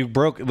 Travis?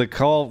 The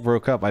call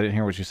broke up. I didn't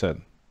hear what you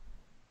said.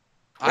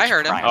 I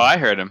heard him. Prime. Oh, I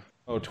heard him.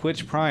 Oh,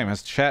 Twitch Prime.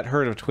 Has chat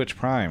heard of Twitch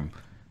Prime?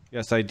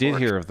 Yes, I did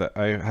hear of that.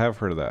 I have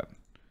heard of that.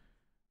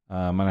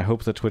 And I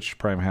hope that Twitch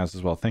Prime has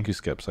as well. Thank you,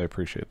 Skips. I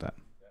appreciate that.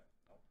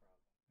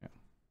 Yeah.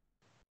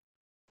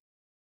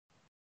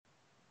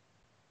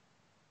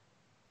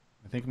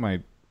 think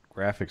my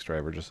graphics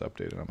driver just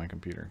updated on my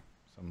computer.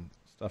 Some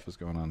stuff is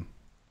going on.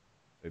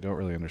 I don't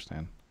really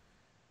understand.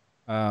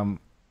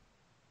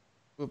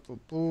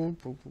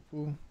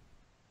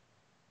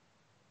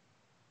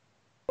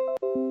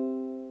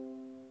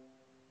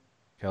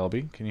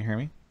 Kelby, can you hear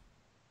me?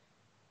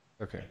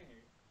 Okay.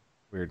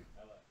 Weird.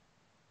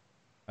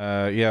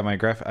 Yeah,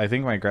 I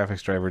think my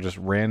graphics driver just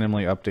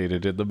randomly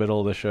updated in the middle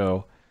of the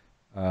show,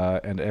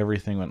 and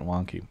everything went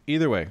wonky.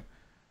 Either way,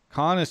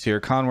 Con is here.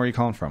 Con, where are you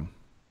calling from?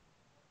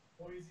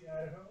 Boise,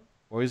 Idaho.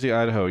 Boise,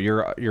 Idaho.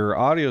 Your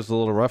audio is a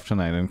little rough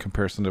tonight in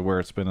comparison to where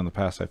it's been in the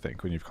past, I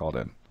think, when you've called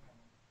in.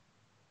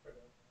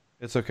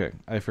 It's okay.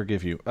 I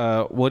forgive you.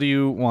 What do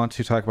you want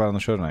to talk about on the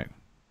show tonight?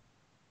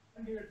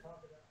 I'm here to talk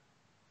about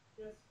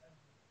this.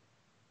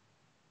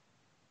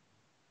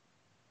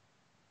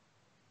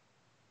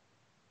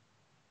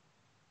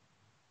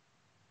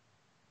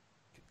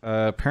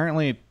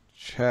 Apparently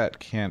chat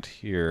can't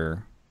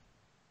hear.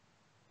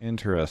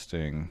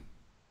 Interesting.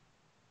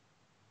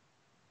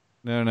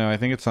 No, I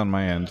think it's on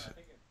my end.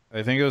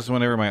 I think it was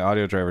whenever my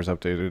audio driver's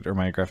updated, or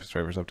my graphics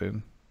driver's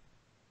updated.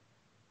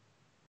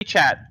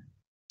 Chat.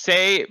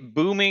 Say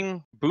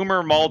boomer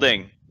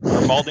malding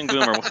or malding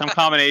boomer with some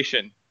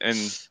combination. And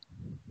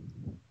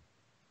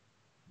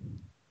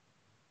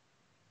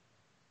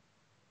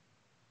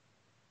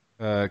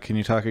can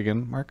you talk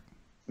again, Mark?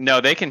 no,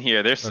 they can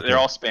hear. They're Okay. they're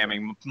all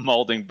spamming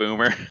malding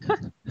boomer.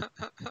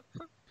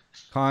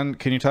 Con,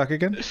 can you talk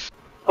again?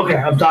 Okay,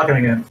 I'm talking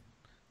again.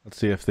 Let's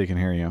see if they can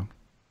hear you.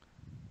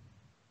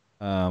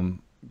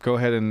 Go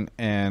ahead and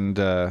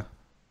go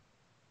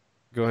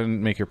ahead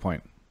and make your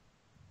point.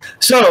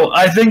 So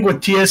I think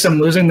with TSM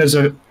losing, there's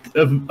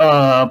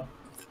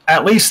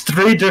at least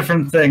 3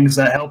 different things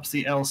that helps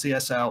the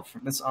LCS out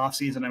from this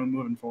offseason and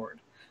moving forward.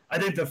 I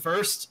think the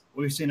first,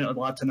 we've seen it a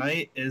lot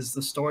tonight, is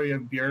the story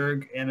of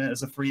Bjerg and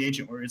as a free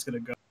agent where he's going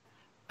to go.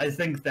 I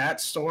think that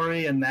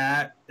story and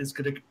that's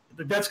going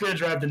to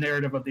drive the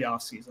narrative of the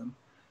offseason.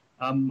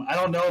 I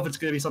don't know if it's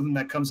going to be something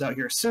that comes out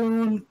here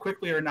soon,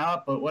 quickly or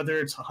not, but whether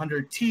it's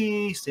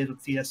 100T, stays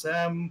with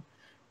TSM,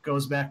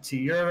 goes back to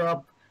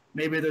Europe,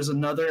 maybe there's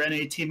another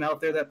NA team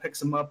out there that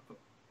picks him up,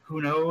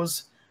 who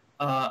knows.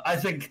 I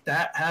think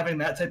that having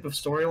that type of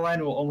storyline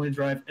will only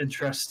drive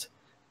interest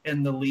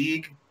in the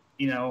league,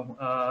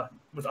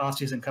 with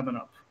offseason coming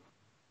up.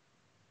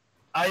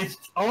 I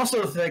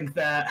also think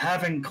that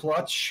having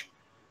Clutch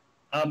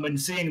and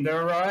seeing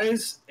their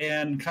rise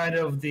and kind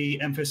of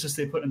the emphasis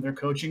they put in their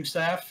coaching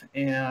staff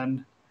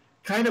and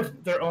kind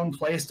of their own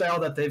play style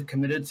that they've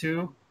committed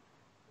to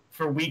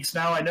for weeks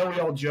now. I know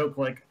we all joke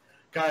like,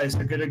 guys,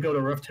 they're going to go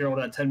to Rift Herald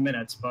at 10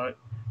 minutes, but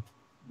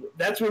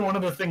that's been one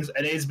of the things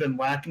NA's been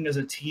lacking as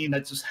a team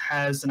that just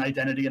has an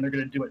identity and they're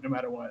going to do it no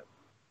matter what.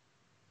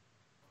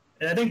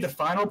 And I think the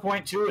final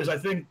point, too, is I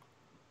think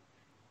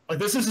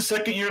this is the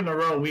second year in a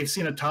row we've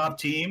seen a top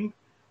team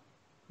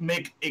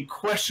make a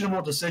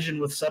questionable decision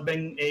with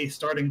subbing a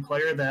starting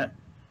player that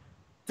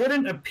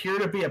didn't appear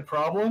to be a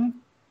problem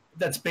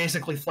that's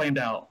basically flamed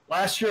out.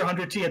 Last year,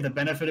 100T had the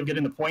benefit of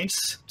getting the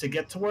points to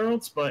get to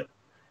Worlds, but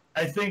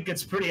I think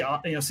it's pretty,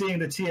 seeing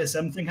the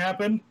TSM thing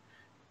happen,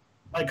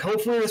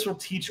 hopefully this will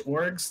teach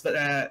orgs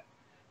that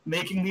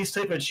making these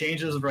type of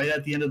changes right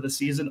at the end of the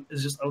season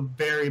is just a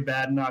very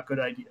bad, not good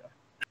idea.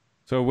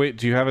 So wait,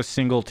 do you have a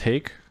single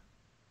take?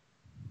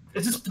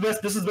 This is the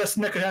best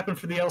thing that could happen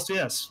for the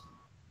LCS.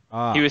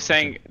 Ah, He was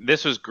saying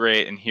this was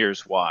great, and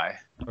here's why.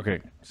 okay,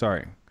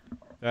 sorry.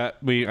 I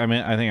think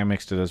I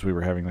mixed it as we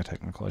were having the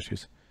technical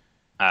issues.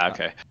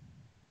 Okay.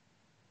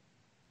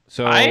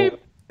 So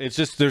it's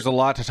just there's a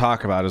lot to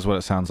talk about, is what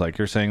it sounds like.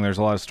 You're saying there's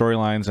a lot of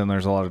storylines and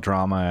there's a lot of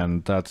drama,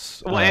 and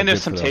that's Well, and there's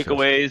good some for the LCS.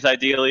 takeaways,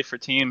 ideally, for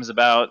teams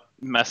about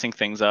messing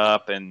things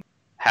up and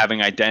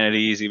having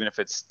identities, even if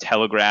it's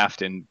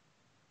telegraphed and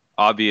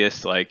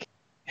obvious, like,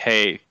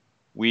 hey,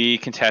 we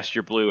contest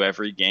your blue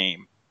every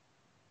game.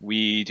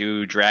 We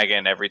do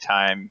dragon every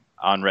time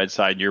on red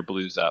side, your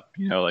blue's up.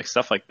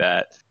 Stuff like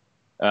that.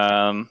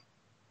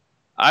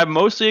 I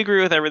mostly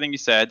agree with everything you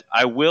said.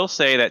 I will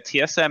say that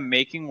TSM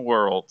making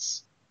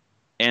Worlds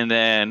and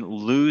then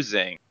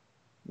losing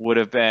would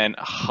have been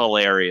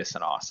hilarious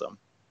and awesome,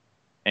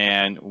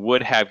 and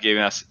would have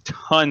given us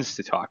tons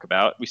to talk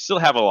about. We still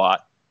have a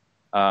lot,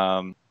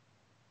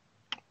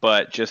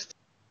 but just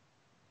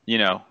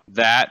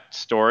that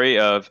story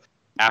of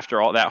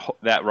after all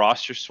that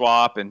roster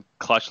swap and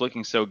Clutch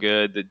looking so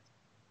good, that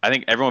I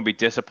think everyone would be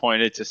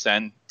disappointed to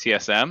send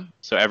TSM,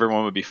 so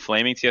everyone would be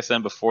flaming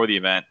TSM before the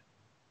event,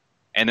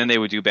 and then they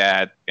would do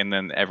bad, and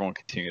then everyone would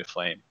continue to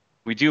flame.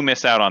 We do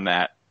miss out on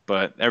that,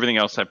 but everything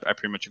else I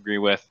pretty much agree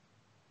with.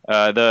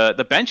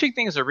 The benching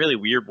thing is a really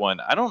weird one.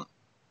 I don't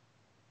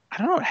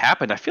know what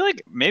happened. I feel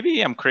like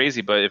maybe I'm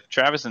crazy, but if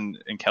Travis and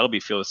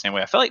Kelby feel the same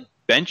way, I feel like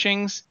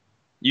benchings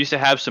used to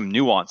have some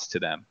nuance to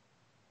them.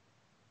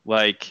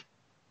 Like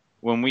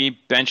when we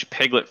bench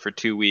Piglet for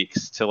 2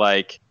 weeks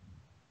to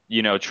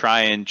try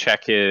and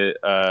check it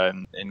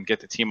and get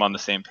the team on the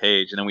same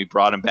page, and then we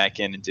brought him back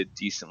in and did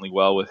decently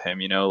well with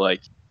him.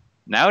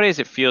 Nowadays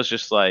it feels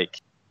just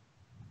like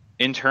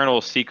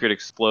internal secret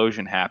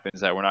explosion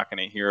happens that we're not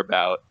going to hear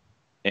about,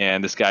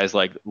 and this guy's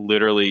like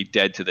literally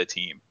dead to the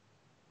team.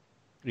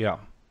 Yeah.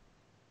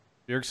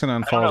 Bjergsen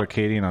unfollowed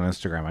Acadian on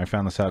Instagram. I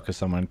found this out because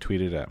someone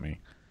tweeted at me.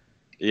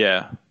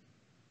 Yeah.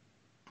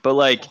 But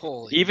like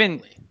Holy even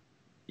moly.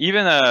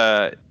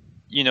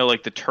 you know,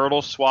 like the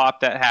turtle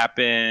swap that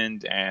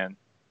happened, and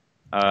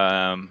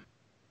trying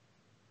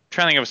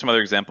to think of some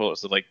other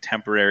examples of like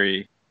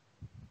temporary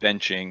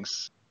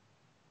benchings,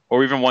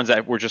 or even ones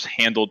that were just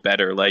handled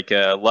better, like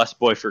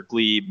Lustboy for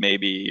Glebe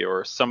maybe,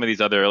 or some of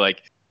these other,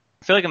 like,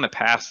 I feel like in the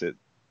past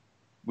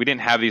we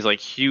didn't have these like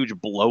huge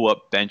blow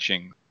up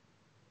benching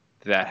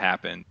that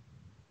happened.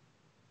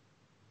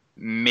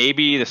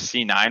 Maybe the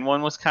C9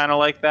 one was kind of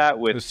like that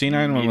with The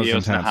C9 one was Meteos and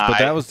intense, but High.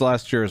 that was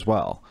last year as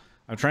well.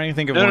 I'm trying to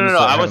think of No, ones no, no.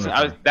 that I haven't was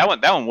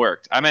occurred. that one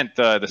worked. I meant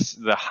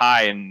the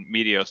High and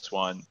Meteos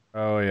one,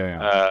 Oh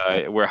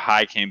yeah. where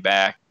High came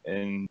back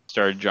and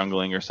started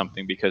jungling or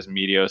something because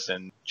Meteos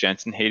and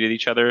Jensen hated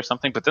each other or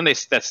something. But then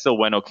that still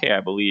went okay,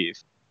 I believe.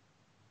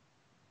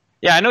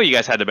 Yeah, I know you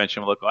guys had to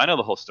mention Loco. I know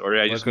the whole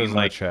story. I just Loco's mean in the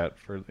like, chat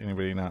for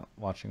anybody not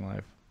watching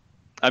live.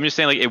 I'm just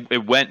saying like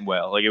it went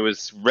well. Like it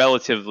was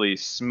relatively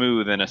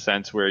smooth in a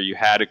sense where you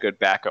had a good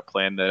backup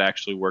plan that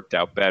actually worked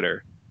out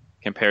better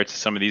compared to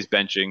some of these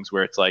benchings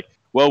where it's like,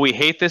 well, we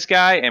hate this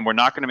guy and we're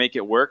not going to make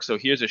it work, so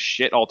here's a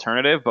shit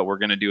alternative, but we're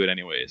going to do it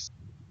anyways.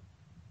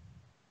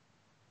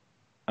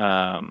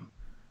 Yeah,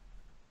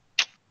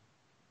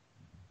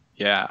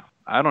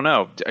 I don't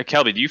know.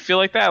 Kelby, do you feel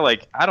like that?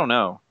 Like, I don't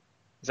know.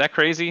 Is that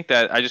crazy?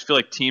 That I just feel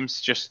like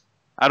teams just,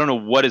 I don't know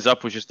what is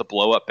up with just the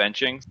blow up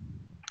benching.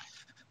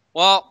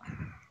 Well,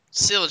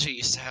 CLG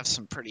used to have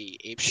some pretty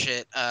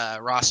apeshit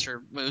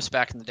roster moves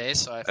back in the day,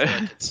 so I feel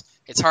like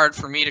it's hard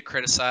for me to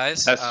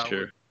criticize. That's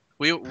true.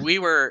 We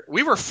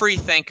were free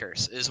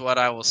thinkers, is what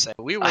I will say.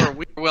 We were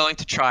willing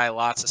to try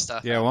lots of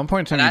stuff. Yeah, at one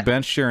point in time, you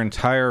benched your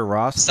entire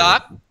roster.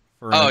 Stop.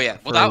 Well,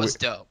 that was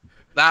dope.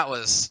 That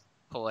was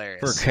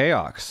hilarious. For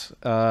Chaos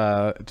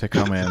to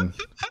come in.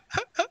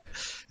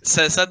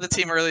 So send the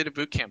team early to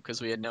boot camp because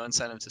we had no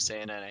incentive to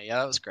stay in NA. Yeah,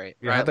 that was great.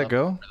 Yeah, how'd that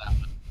go?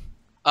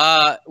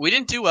 We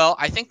didn't do well.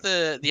 I think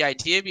the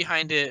idea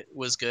behind it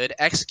was good.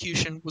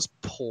 Execution was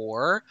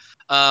poor.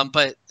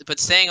 But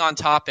staying on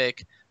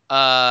topic,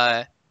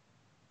 it's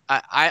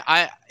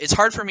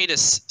hard for me to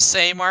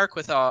say, Mark,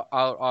 without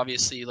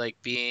obviously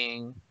like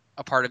being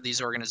a part of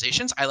these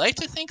organizations. I like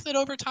to think that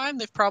over time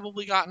they've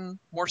probably gotten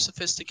more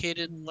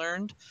sophisticated and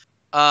learned.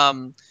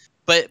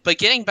 But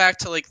getting back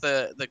to like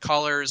the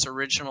caller's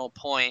original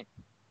point,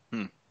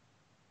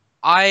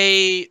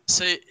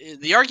 so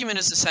the argument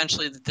is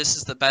essentially that this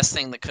is the best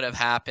thing that could have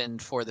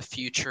happened for the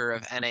future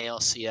of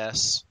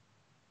NALCS.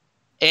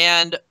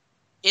 And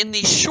in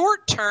the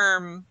short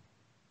term,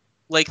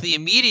 like the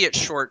immediate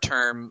short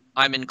term,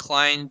 I'm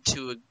inclined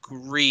to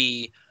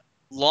agree.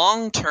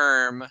 Long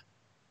term,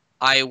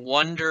 I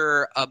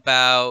wonder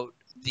about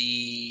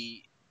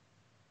the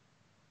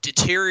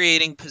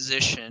deteriorating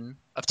position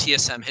of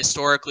TSM,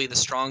 historically the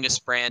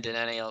strongest brand in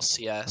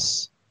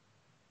NALCS,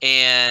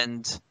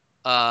 and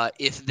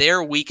if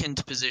their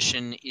weakened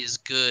position is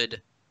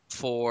good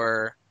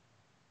for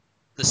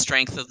the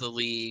strength of the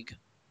league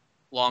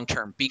long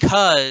term,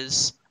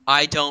 because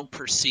I don't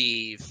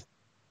perceive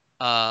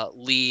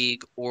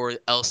league or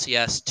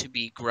LCS to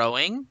be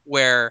growing,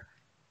 where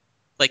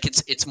like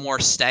it's more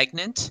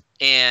stagnant,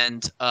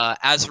 and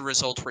as a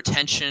result,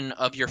 retention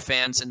of your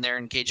fans and their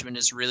engagement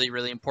is really,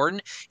 really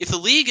important. If the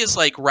league is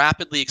like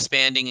rapidly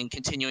expanding and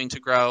continuing to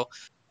grow,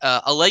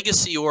 a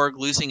legacy org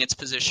losing its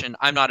position,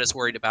 I'm not as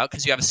worried about,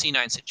 because you have a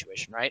C9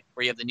 situation, right,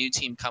 where you have the new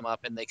team come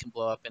up and they can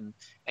blow up and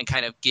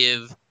kind of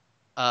give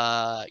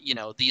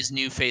these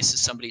new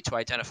faces somebody to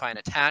identify and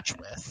attach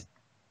with.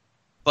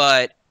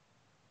 But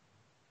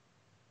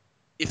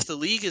if the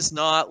league is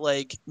not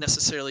like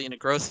necessarily in a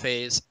growth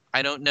phase,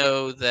 I don't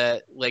know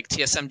that like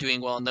TSM doing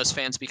well and those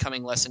fans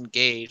becoming less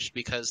engaged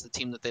because the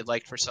team that they've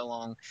liked for so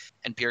long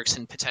and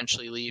Bjergsen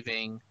potentially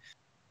leaving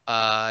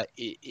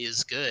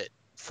is good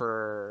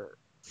for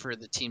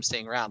the team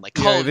staying around. Like,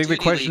 I think the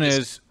question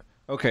is,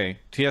 okay,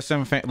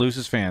 TSM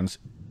loses fans.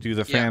 Do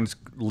the fans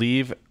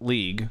leave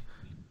league,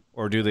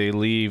 or do they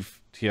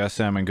leave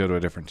TSM and go to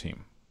a different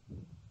team?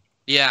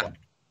 Yeah,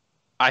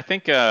 I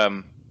think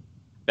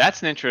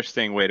that's an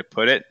interesting way to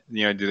put it.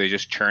 You know, do they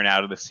just churn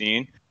out of the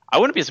scene? I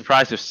wouldn't be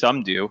surprised if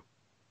some do.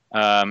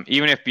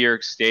 Even if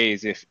Bjerg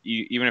stays,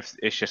 even if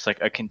it's just like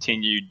a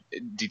continued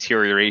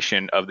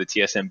deterioration of the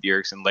TSM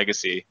Bjergsen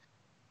legacy,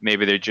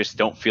 maybe they just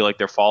don't feel like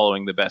they're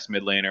following the best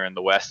mid laner in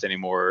the West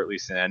anymore, or at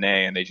least in NA,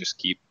 and they just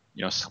keep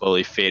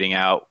slowly fading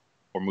out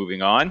or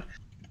moving on.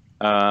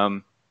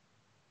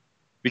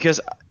 Because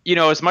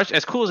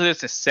as cool as it is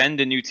to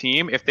send a new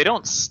team, if they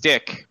don't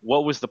stick,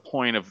 what was the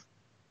point of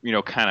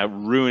kind of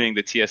ruining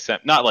the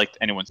TSM? Not like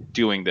anyone's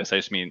doing this. I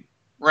just mean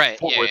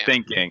forward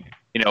thinking.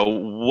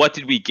 What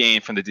did we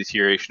gain from the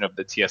deterioration of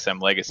the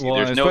TSM legacy?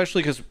 Well,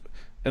 especially because,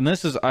 and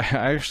this is, I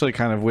actually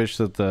kind of wish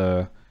that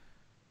the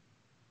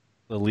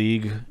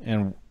league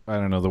and I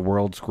don't know, the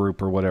Worlds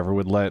group or whatever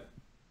would let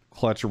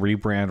Clutch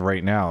rebrand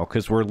right now,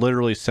 because we're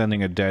literally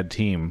sending a dead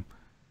team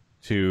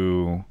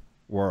to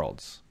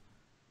Worlds,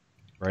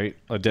 right?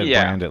 A dead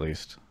brand at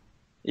least.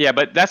 Yeah,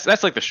 but that's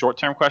like the short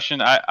term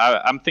question.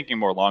 I'm thinking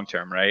more long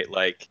term, right?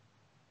 Like,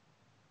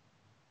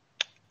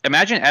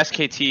 imagine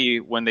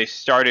SKT when they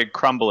started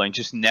crumbling,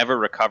 just never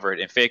recovered,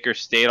 and Faker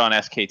stayed on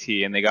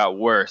SKT and they got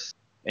worse.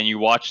 And you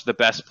watch the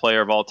best player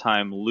of all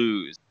time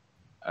lose,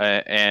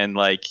 and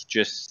like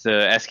just the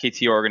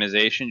SKT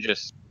organization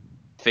just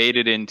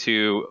faded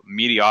into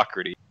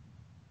mediocrity,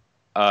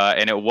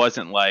 and it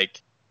wasn't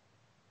like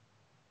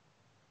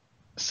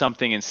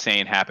something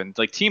insane happened.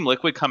 Like Team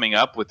Liquid coming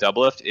up with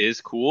Doublelift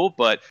is cool,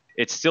 but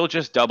it's still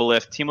just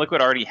Doublelift. Team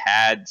Liquid already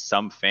had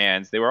some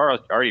fans. They were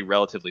already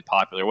relatively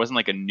popular. It wasn't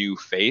like a new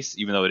face,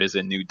 even though it is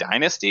a new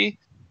dynasty.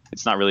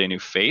 It's not really a new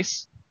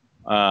face.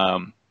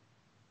 It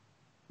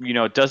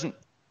doesn't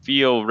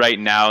feel right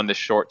now in the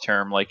short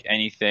term like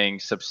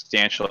anything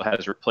substantial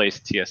has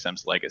replaced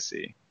TSM's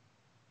legacy.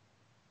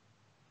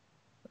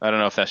 I don't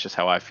know if that's just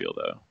how I feel,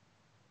 though.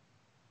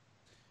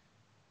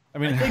 I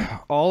mean,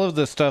 all of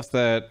the stuff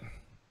that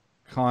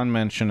Khan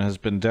mentioned has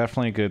been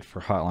definitely good for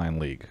Hotline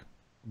League.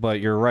 But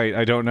you're right,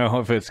 I don't know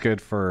if it's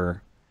good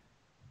for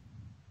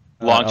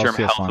long-term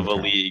LCS health of a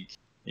league.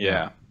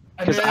 Yeah.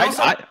 Because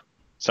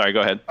Sorry,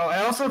 go ahead.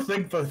 I also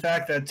think the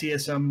fact that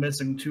TSM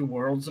missing 2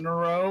 Worlds in a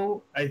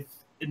row,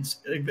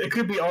 it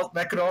could be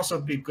that could also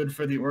be good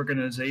for the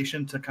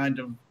organization to kind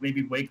of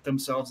maybe wake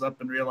themselves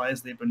up and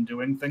realize they've been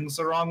doing things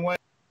the wrong way,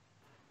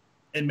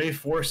 and may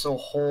force a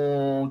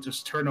whole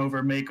just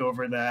turnover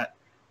makeover that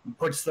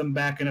puts them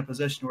back in a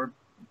position where,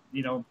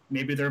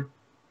 maybe they're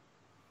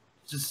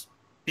just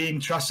being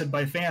trusted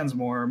by fans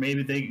more. Or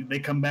maybe they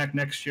come back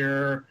next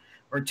year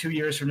or 2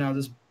 years from now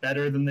just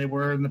better than they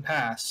were in the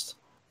past.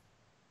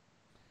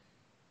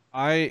 What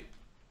I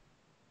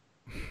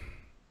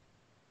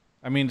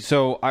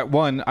don't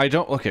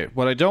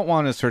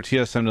want is for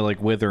TSM to like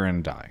wither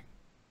and die.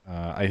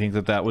 I think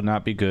that would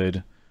not be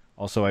good.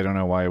 Also, I don't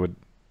know why I would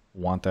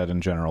want that in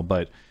general,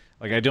 but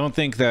like I don't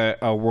think that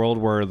a world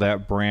where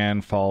that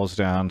brand falls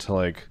down to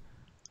like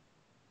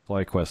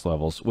FlyQuest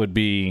levels would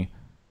be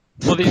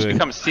well, they just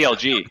become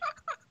CLG.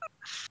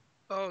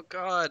 Oh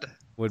God.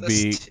 Would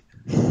be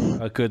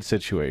a good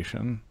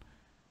situation.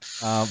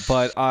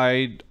 But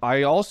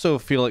I also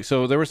feel like,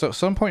 so there was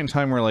some point in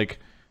time where like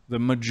the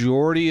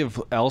majority of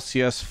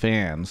LCS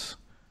fans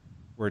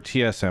were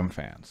TSM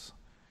fans.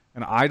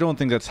 And I don't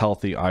think that's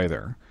healthy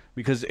either.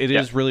 Because it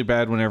is really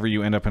bad whenever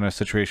you end up in a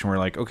situation where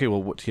like, okay,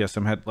 well, what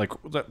TSM had, like,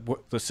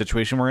 the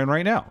situation we're in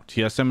right now.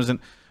 TSM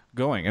isn't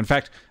going. In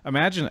fact,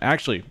 imagine,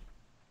 actually,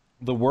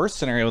 the worst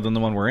scenario than the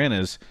one we're in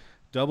is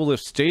Doublelift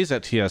stays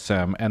at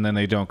TSM and then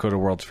they don't go to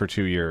Worlds for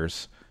 2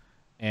 years.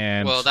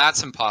 And well,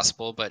 that's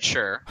impossible, but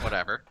sure,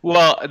 whatever.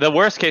 Well, the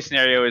worst case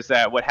scenario is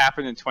that what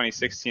happened in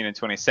 2016 and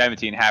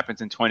 2017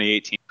 happens in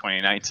 2018,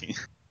 2019.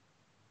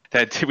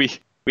 That we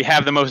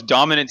have the most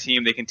dominant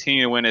team. They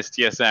continue to win as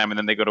TSM, and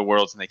then they go to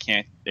Worlds and they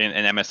can't.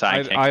 And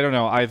MSI can't. I don't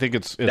know. I think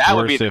it's that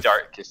worse would be the if,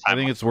 darkest time. I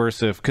think it's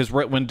worse if, because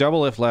when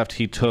Doublelift left,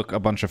 he took a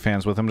bunch of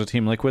fans with him to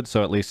Team Liquid.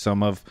 So at least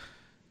some of,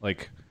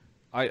 like,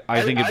 I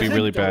think it'd be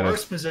really bad. The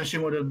worst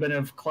position would have been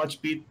if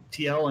Clutch beat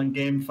TL in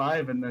Game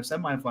 5 in the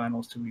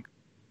semifinals 2 weeks.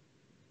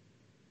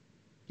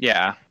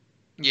 Yeah.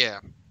 Yeah.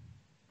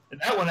 And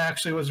that one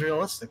actually was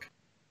realistic.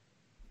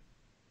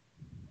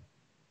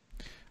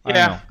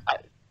 Yeah.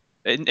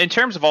 In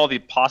terms of all the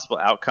possible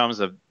outcomes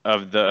of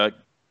the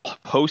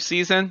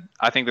postseason,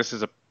 I think this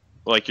is,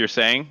 like you're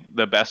saying,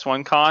 the best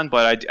one, Khan.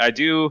 But I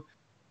do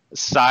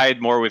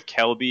side more with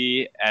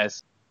Kelby,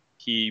 as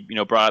he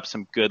brought up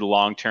some good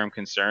long-term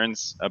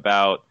concerns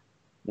about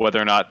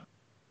whether or not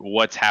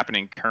what's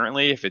happening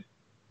currently, if it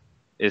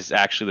is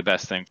actually the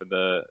best thing for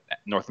the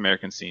North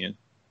American scene.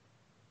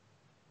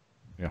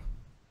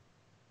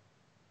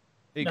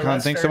 Hey,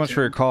 Khan, thanks so much for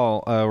your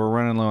call. We're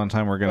running low on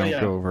time. We're going to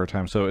go over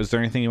time. So is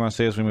there anything you want to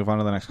say as we move on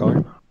to the next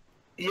caller?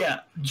 Yeah,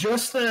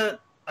 just that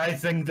I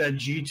think that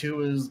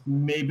G2 is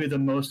maybe the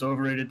most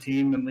overrated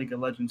team in League of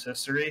Legends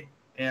history.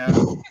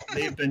 And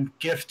they've been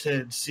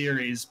gifted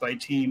series by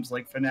teams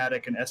like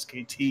Fnatic and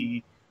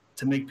SKT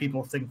to make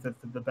people think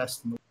that they're the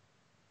best in the world.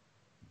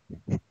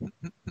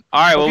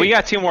 All right, well, we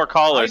got 2 more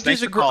callers.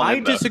 I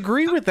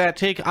disagree with that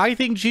take. I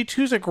think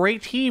G2's a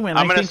great team, and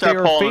I'm I going to think they start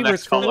are polling the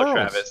favorites next for caller,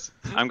 Worlds. Travis.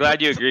 I'm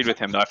glad you agreed with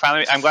him, though.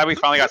 I'm glad we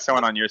finally got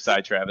someone on your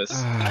side, Travis.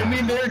 I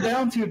mean, they're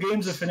down 2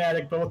 games of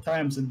Fnatic both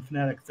times, and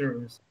Fnatic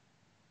throws.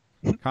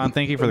 Khan,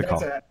 thank you for the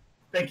call.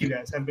 Thank you,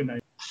 guys. Have a good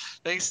night.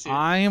 Thanks, dude.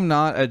 I am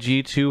not a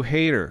G2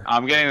 hater.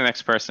 I'm getting the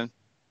next person.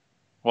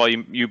 Well,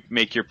 you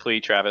make your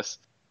plea, Travis.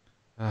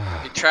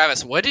 Hey,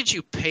 Travis, what did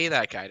you pay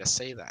that guy to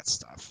say that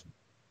stuff?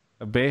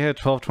 Bayhead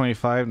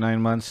 1225,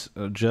 9 months.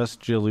 Just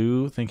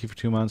Jalou, thank you for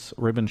 2 months.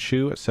 Ribbon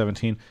Shoe at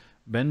 17.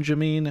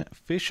 Benjamin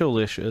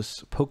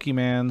Fisholicious,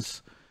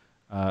 Pokemans,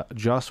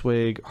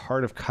 Joswag,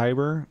 Heart of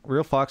Kyber.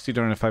 Real Foxy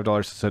donated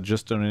 $5. Said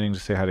just donating to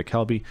say hi to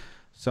Kelby.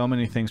 So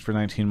many things for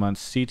 19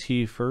 months.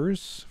 CT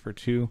Furs for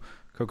 2.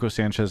 Coco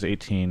Sanchez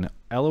 18.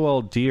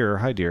 LOL Deer,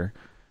 hi Deer.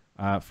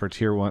 for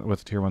tier 1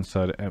 with tier 1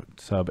 sub,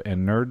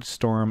 and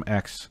Nerdstorm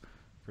X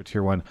for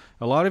tier 1.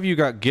 A lot of you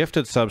got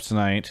gifted subs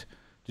tonight.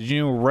 Did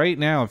you know right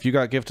now, if you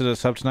got gifted a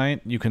sub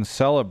tonight, you can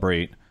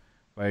celebrate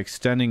by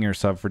extending your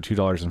sub for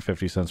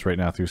 $2.50 right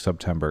now through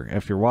September.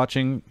 If you're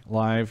watching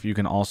live, you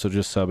can also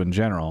just sub in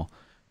general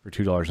for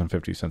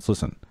 $2.50.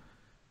 Listen,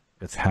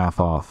 it's half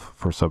off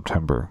for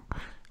September.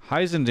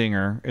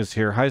 Heisendinger is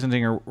here.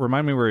 Heisendinger,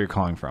 remind me where you're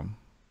calling from.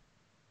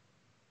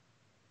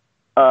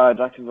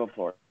 Jacksonville,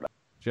 Florida.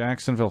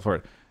 Jacksonville,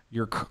 Florida.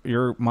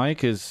 Your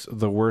mic is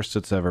the worst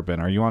it's ever been.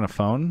 Are you on a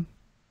phone?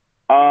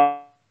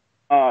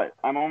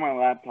 I'm on my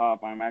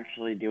laptop. I'm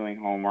actually doing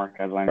homework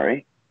as I'm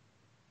ready.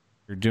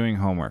 You're doing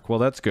homework. Well,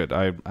 that's good.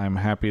 I'm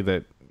happy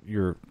that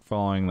you're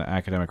following the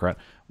academic route.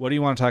 What do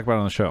you want to talk about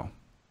on the show?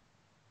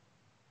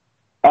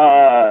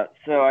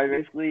 So I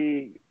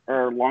basically,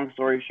 or long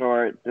story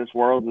short, this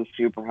world is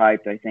super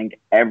hyped. I think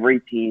every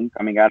team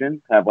coming out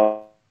have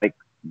like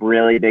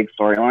really big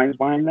storylines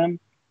behind them,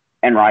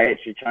 and Riot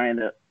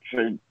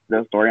should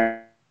those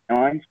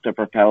storylines to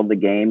propel the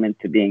game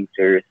into being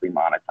seriously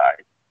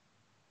monetized.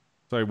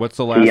 Sorry, what's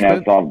the last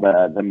bit? Solve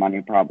the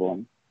money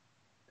problem.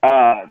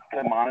 To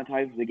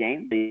monetize the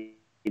game, they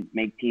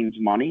make teams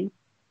money,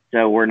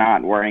 so we're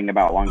not worrying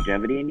about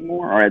longevity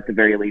anymore, or at the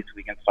very least,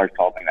 we can start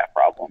solving that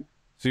problem.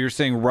 So you're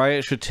saying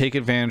Riot should take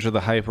advantage of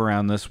the hype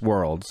around this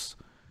Worlds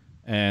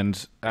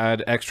and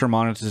add extra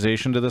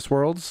monetization to this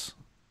Worlds?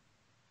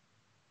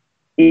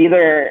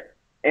 Either,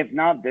 if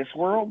not this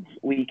Worlds,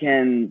 we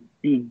can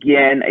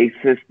begin a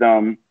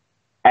system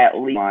at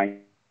least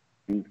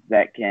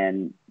that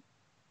can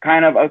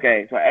kind of,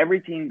 okay, so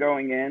every team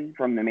going in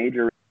from the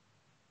major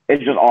is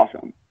just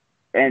awesome.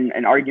 And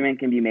an argument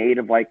can be made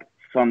of like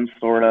some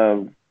sort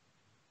of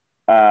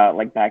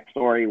like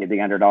backstory with the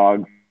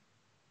underdogs,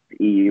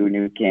 EU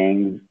new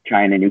kings,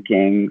 China new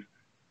kings,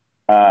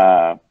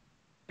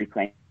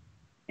 reclaiming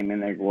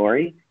their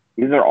glory.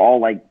 These are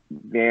all like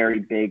very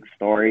big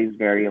stories,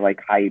 very like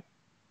hype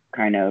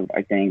kind of,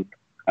 I think,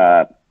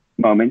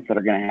 moments that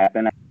are going to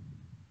happen.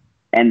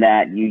 And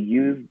that you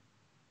use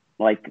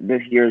like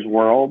this year's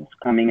Worlds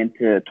coming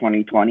into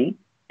 2020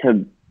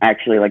 to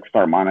actually like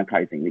start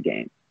monetizing the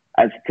game.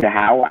 As to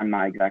how, I'm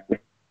not exactly,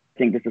 I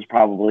think this is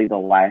probably the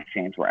last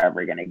chance we're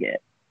ever going to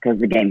get, because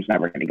the game's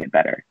never going to get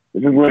better.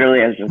 This is literally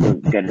just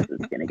as good as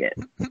it's going to get.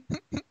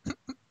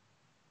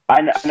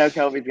 I know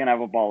Kelby's going to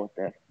have a ball with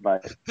this,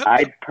 but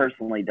I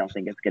personally don't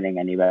think it's getting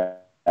any better.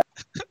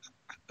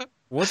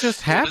 What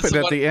just happened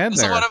at the end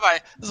there?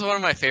 This is one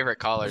of my favorite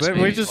callers.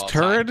 We just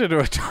turned into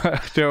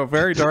a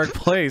very dark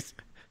place.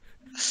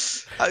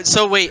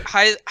 So wait,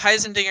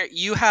 Heisendinger,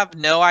 you have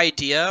no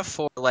idea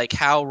for like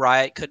how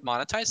Riot could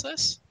monetize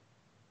this?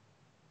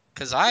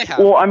 Because I have.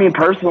 Well, I mean,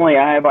 personally,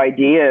 I have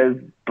ideas,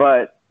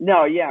 but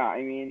no, yeah,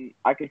 I mean,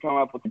 I could come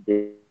up with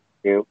a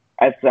few.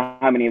 As to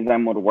how many of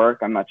them would work,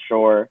 I'm not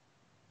sure.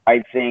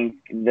 I think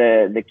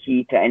the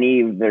key to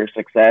any of their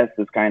success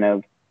is kind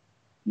of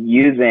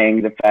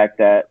using the fact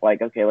that,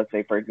 like, okay, let's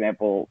say, for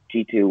example,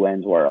 G2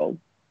 wins World.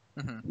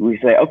 Mm-hmm. We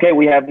say, okay,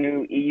 we have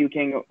new EU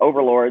King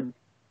Overlords.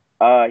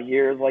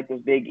 Here's, like, this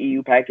big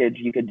EU package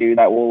you could do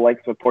that will,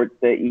 like, support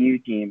the EU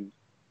teams.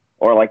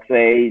 Or, like,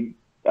 say,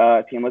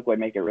 Team Liquid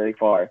make it really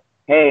far.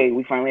 Hey,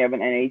 we finally have an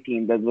NA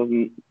team that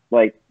doesn't,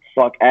 like,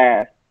 suck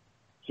ass.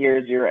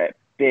 Here's your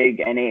big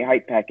NA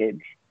hype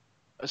package.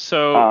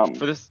 So,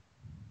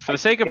 for the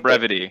sake of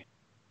brevity,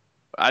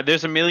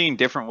 there's a million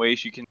different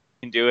ways you can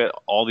do it.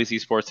 All these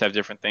esports have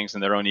different things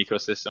in their own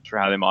ecosystems for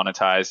how they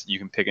monetize. You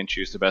can pick and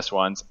choose the best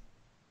ones.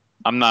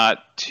 I'm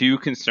not too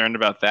concerned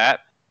about that.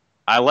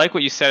 I like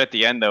what you said at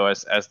the end, though,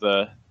 as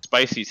the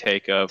spicy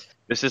take of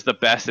this is the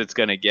best it's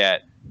going to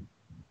get.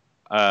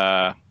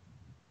 Because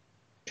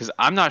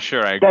I'm not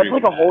sure I agree. That's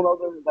like a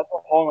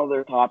whole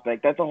other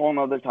topic. That's a whole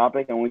other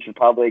topic, and we should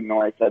probably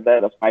ignore I said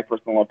that. That's my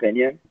personal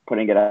opinion.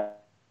 Putting it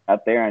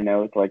out there, I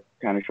know it's like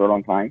kind of short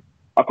on time.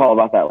 I'll call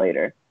about that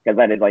later, because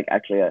that is like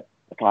actually a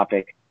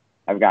topic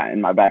I've got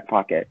in my back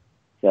pocket.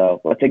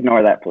 So let's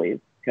ignore that, please,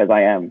 because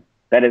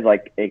that is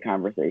like a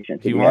conversation.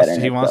 He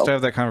wants to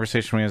have that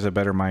conversation when he has a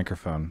better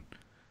microphone.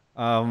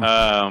 Well,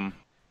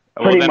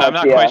 then I'm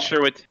not quite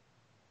sure what.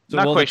 So,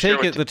 well,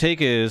 the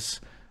take is,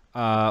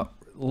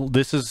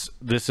 this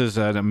is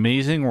an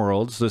amazing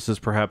Worlds. This is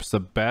perhaps the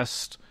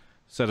best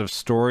set of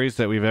stories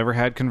that we've ever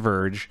had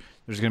converge.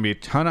 There's going to be a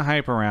ton of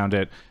hype around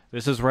it.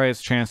 This is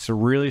Riot's chance to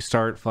really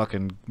start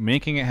fucking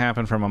making it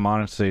happen from a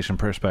monetization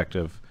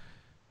perspective.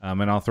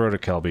 And I'll throw it to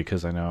Kelby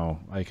because I know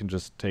I can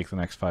just take the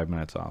next 5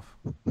 minutes off.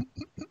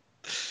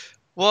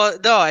 Well,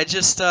 no, I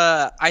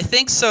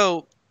think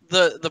so.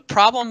 The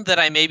problem that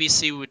I maybe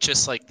see with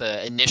just like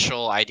the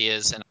initial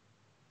ideas, and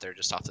they're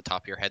just off the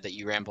top of your head that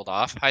you rambled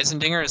off,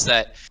 Heisendinger, is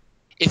that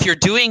if you're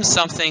doing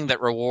something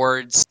that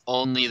rewards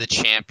only the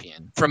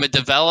champion from a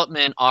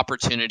development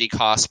opportunity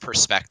cost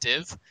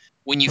perspective,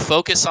 when you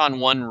focus on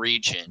one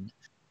region,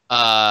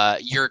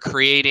 you're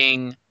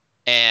creating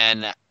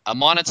a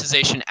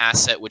monetization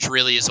asset which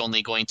really is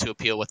only going to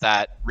appeal with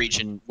that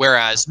region,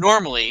 whereas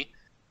normally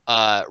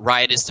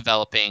Riot is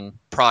developing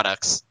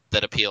products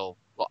that appeal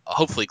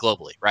hopefully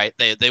globally, right?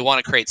 They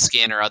want to create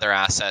skin or other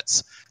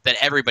assets that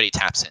everybody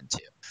taps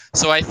into.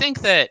 So I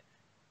think that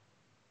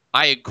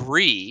I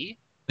agree.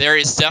 There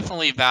is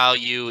definitely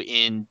value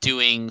in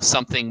doing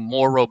something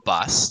more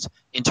robust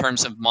in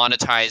terms of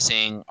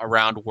monetizing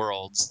around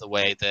Worlds the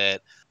way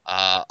that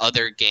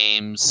other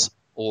games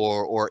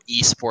or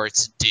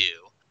esports do.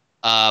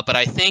 But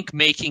I think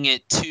making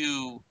it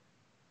too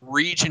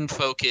region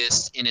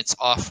focused in its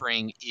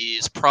offering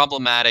is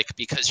problematic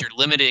because you're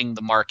limiting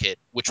the market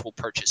which will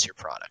purchase your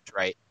product,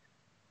 right?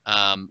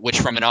 Which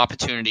from an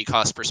opportunity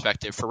cost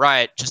perspective for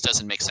Riot just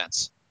doesn't make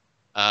sense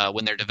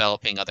when they're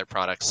developing other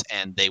products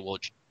and they will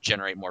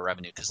generate more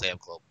revenue because they have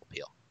global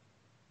appeal.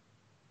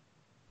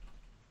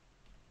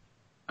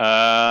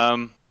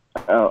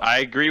 I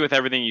agree with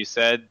everything you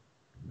said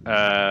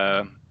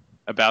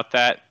about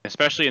that,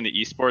 especially in the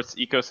esports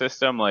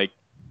ecosystem. Like,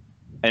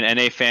 an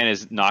NA fan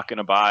is not going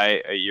to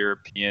buy a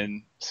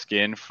European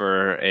skin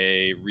for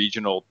a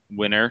regional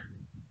winner.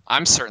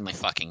 I'm certainly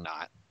fucking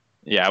not.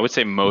 Yeah, I would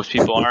say most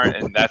people aren't,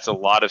 and that's a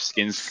lot of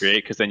skins to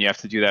create because then you have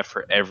to do that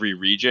for every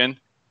region.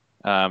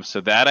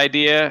 So that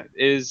idea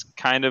is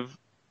kind of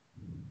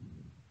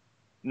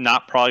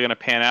not probably going to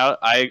pan out.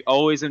 I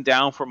always am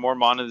down for more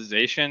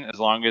monetization as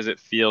long as it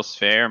feels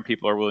fair and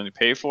people are willing to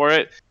pay for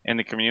it, and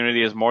the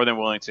community is more than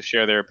willing to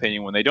share their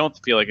opinion when they don't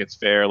feel like it's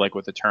fair, like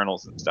with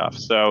Eternals and stuff.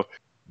 So,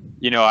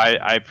 you know,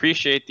 I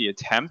appreciate the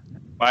attempt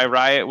by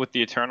Riot with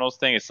the Eternals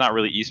thing. It's not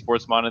really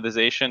esports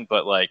monetization,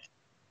 but like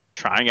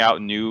trying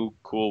out new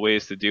cool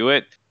ways to do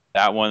it.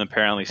 That one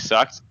apparently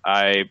sucked.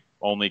 I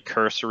only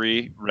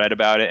cursory read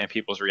about it and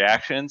people's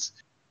reactions.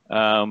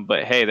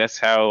 But hey, that's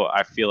how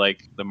I feel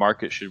like the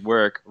market should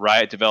work.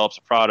 Riot develops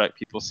a product,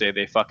 people say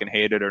they fucking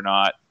hate it or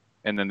not,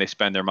 and then they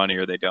spend their money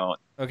or they don't.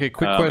 Okay,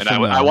 quick question.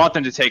 And I want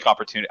them to take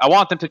opportunity. I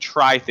want them to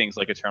try things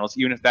like Eternals,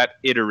 even if that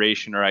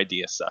iteration or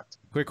idea sucked.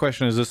 Quick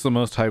question: is this the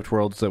most hyped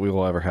Worlds that we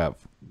will ever have,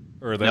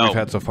 or that we've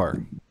had so far?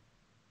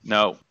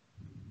 No.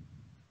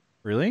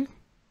 Really?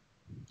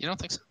 You don't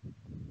think so?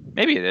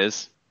 Maybe it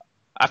is.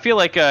 I feel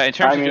like in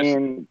terms of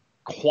just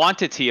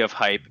quantity of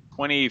hype,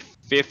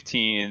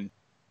 2015,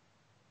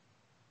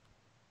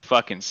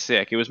 fucking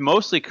sick. It was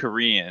mostly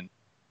Korean,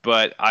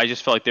 but I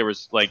just felt like there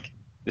was like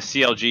the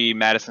CLG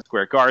Madison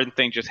Square Garden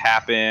thing just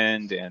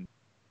happened, and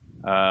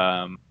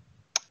I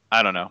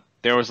don't know.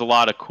 There was a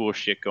lot of cool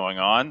shit going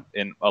on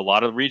in a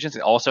lot of the regions.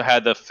 It also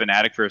had the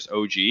Fnatic versus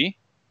OG,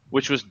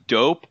 which was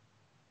dope.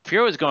 I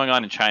forget what was going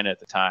on in China at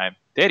the time.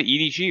 They had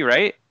EDG,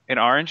 right? And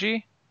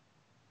RNG?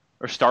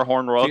 Or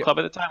Starhorn Royal Club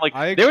at the time.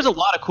 Like, there was a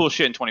lot of cool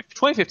shit in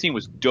 2015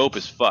 was dope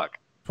as fuck.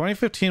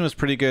 2015 was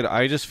pretty good.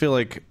 I just feel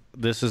like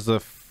this is the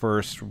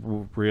first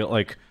real,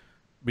 like,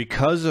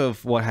 because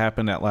of what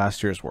happened at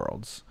last year's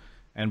Worlds,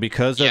 and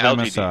because of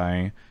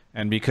MSI,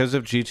 and because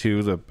of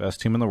G2, the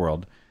best team in the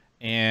world,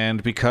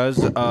 and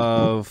because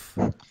of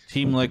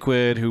Team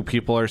Liquid, who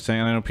people are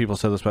saying, I know people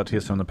said this about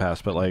TSM in the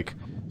past, but like,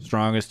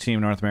 strongest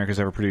team North America's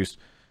ever produced,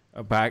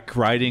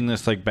 riding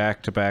this like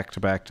back to back to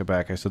back to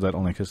back. I said that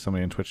only because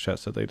somebody in Twitch chat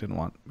said they didn't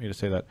want me to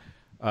say that.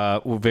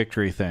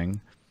 Victory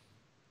thing.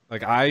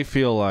 Like, I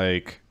feel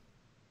like,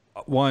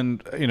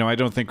 one, you know, I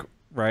don't think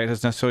Riot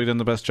has necessarily done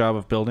the best job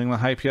of building the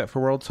hype yet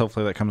for Worlds.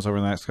 Hopefully that comes over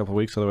in the next couple of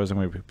weeks, otherwise I'm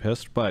going to be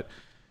pissed. But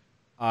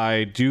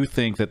I do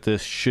think that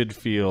this should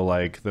feel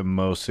like the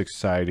most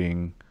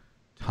exciting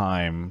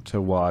time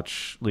to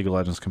watch League of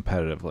Legends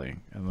competitively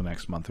in the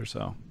next month or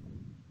so.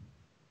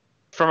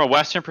 From a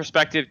Western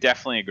perspective,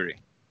 definitely agree.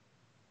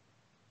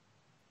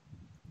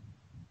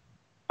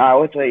 I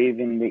would say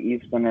even the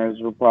Easterners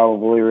were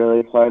probably really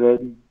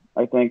excited.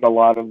 I think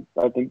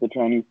the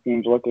Chinese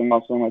team's looking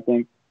awesome. I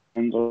think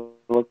and are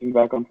looking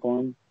back on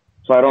form.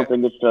 So I don't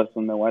think it's just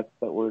in the West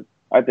that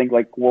I think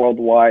like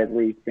worldwide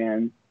League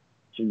fans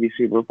should be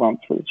super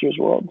pumped for this year's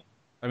World.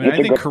 I mean, I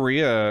think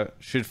Korea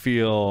should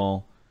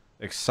feel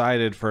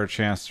excited for a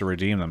chance to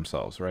redeem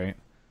themselves, right?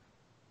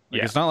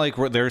 Like, it's not like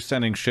they're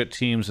sending shit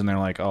teams and they're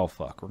like, oh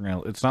fuck,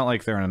 it's not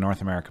like they're in a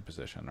North America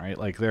position, right?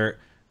 Like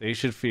they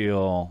should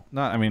feel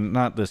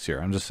not this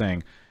year. I'm just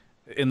saying,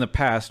 in the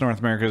past, North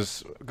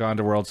America's gone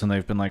to Worlds and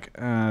they've been like,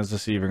 is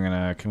this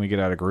even can we get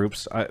out of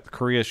groups?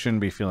 Korea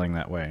shouldn't be feeling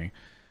that way.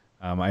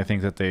 I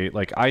think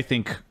that I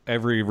think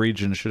every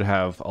region should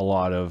have a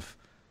lot of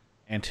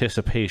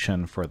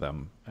anticipation for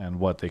them and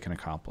what they can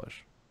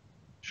accomplish.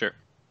 Sure,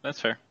 that's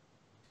fair.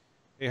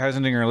 Hey,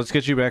 Heisendinger, let's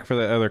get you back for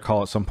that other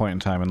call at some point in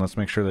time, and let's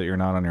make sure that you're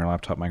not on your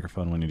laptop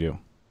microphone when you do.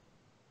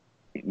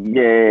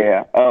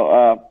 Yeah.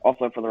 Oh,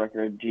 also for the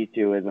record,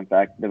 G2 is in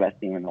fact the best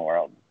team in the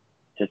world.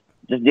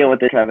 Just deal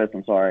with it, Travis.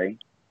 I'm sorry.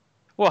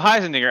 Well,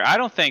 Heisendinger, I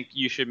don't think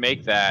you should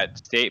make that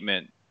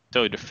statement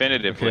so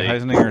definitively. Okay,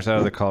 Heisendinger's out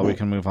of the call. We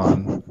can move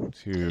on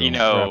to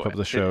wrap up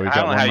the show. I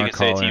don't know how you can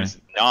say a team's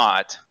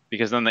not,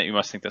 because then you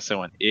must think that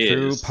someone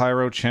is. True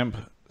Pyro Chimp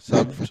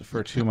subbed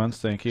for 2 months.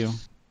 Thank you.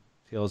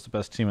 TL is the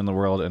best team in the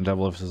world, and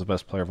Devilif is the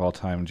best player of all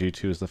time.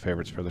 G2 is the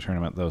favorites for the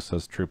tournament, though,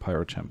 says True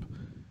Pyro Chimp.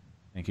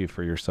 Thank you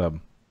for your sub.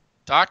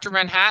 Dr.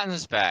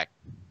 Manhattan's back.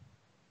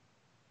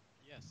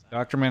 Yes.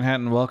 Dr.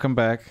 Manhattan, welcome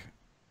back.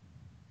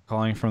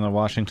 Calling from the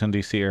Washington,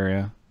 D.C.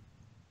 area.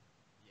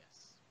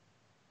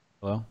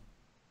 Hello?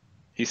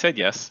 He said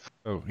yes.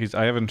 Oh,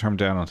 I haven't turned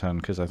down on 10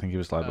 because I think he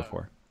was loud Oh.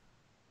 before.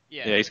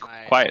 Yeah, he's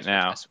quiet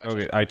now.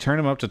 Okay, I turned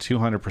him up to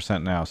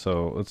 200% now,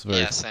 so it's very.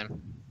 Yeah,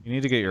 same. You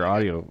need to get your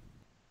audio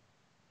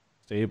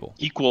stable.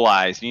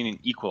 Equalize. You need an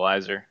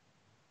equalizer.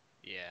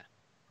 Yeah,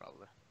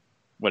 probably.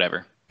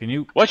 Whatever. Can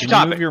you? What's your can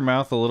you topic? move your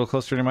mouth a little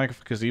closer to your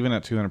microphone? Because even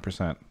at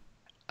 200%,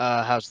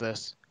 How's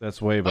this?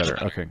 that's way Much better.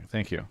 better. Okay,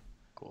 thank you.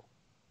 Cool.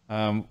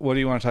 What do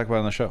you want to talk about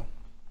on the show?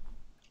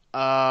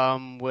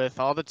 With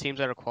all the teams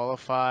that are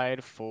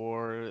qualified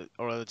for,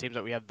 or the teams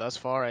that we have thus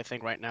far, I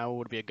think right now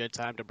would be a good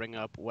time to bring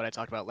up what I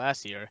talked about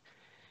last year,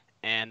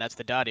 and that's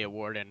the Dottie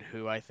Award, and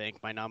who I think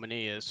my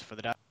nominee is for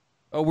the Dottie.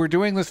 Oh, we're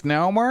doing this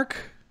now, Mark?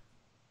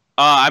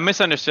 I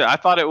misunderstood. I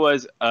thought it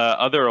was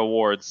other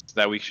awards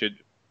that we should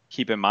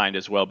keep in mind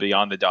as well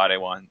beyond the Dottie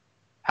one.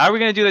 How are we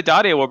going to do the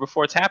Dottie Award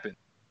before it's happened?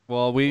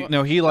 Well, Well,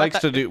 no, he I likes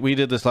thought- to do. We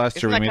did this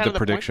last year. Isn't We that made kind the of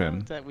point, prediction.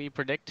 though, that we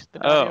predict the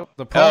Dottie Oh. Award?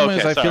 The problem okay,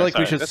 is, I feel sorry, like we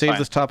sorry, should that's save fine.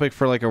 this topic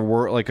for like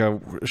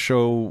a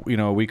show,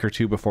 a week or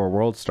two before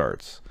World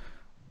starts,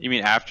 You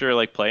mean after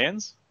like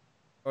play-ins?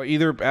 or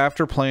either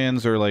after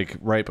plans or like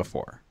right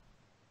before.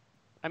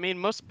 I mean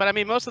most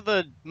of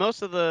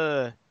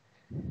the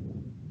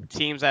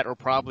teams that were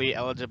probably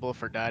eligible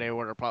for Dottie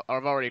Award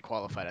are already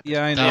qualified at this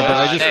Yeah, I point. know, but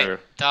I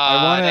just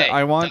Dottie,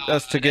 I want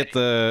us to get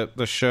the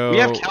show. We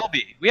have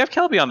Kelby. We have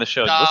Kelby on the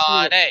show. Let's do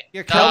it. Dottie.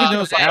 Yeah, Kelby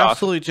knows Dottie.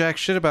 absolutely jack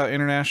shit about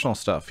international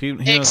stuff. He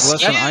knows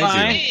less than Excuse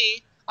I do.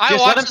 me. I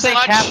Just watch let him as say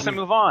much. caps and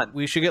move on.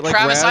 We should get like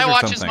Travis, Raz I or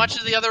watch something. as much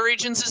of the other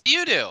regions as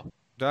you do.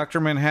 Dr.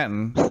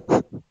 Manhattan,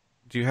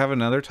 do you have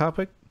another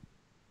topic?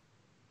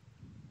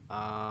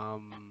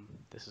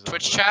 This is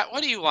Twitch awkward. chat.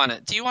 What do you want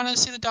it? Do you want to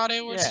see the Dottie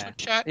Awards Yeah. Twitch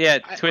chat? Yeah,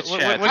 I- Twitch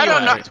what- chat. what do I you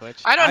don't want, know.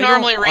 Twitch? I don't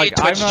normally read like,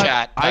 Twitch I'm not-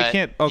 chat. I but,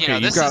 can't. Okay, you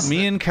this got is me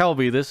the- and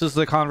Kelby. This is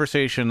the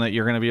conversation that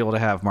you're going to be able to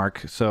have,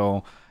 Mark.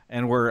 So,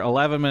 and we're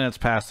 11 minutes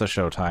past the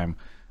show time.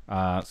 So,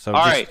 All just,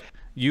 right.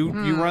 you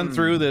run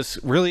through this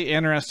really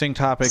interesting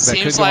topic that could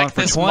Seems go on like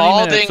for this 20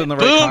 minutes malding in the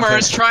right boomer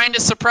is context. trying to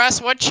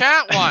suppress what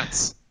chat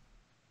wants.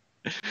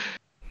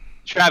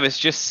 Travis,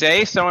 just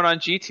say someone on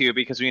G2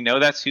 because we know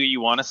that's who you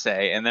want to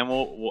say, and then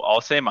we'll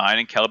all say mine,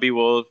 and Kelby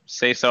will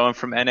say someone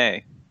from NA.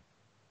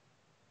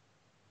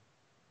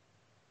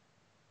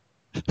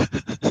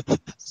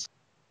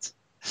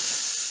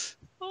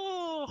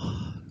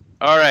 Oh.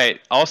 All right,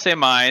 I'll say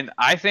mine.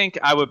 I think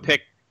I would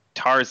pick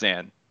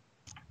Tarzan,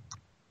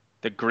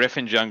 the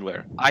Griffin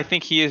jungler. I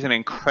think he is an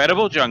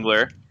incredible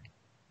jungler.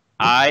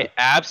 I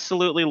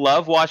absolutely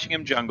love watching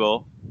him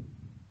jungle.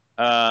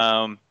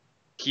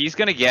 He's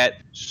going to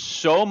get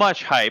so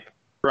much hype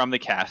from the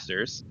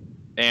casters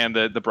and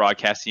the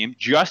broadcast team,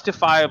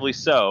 justifiably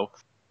so,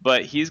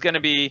 but he's going to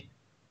be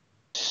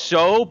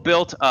so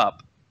built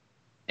up.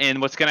 And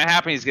what's going to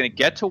happen, he's going to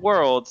get to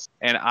Worlds,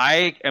 and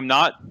I am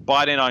not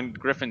bought in on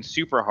Griffin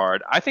super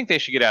hard. I think they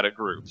should get out of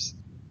groups.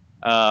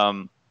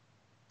 But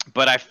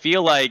I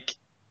feel like,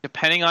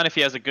 depending on if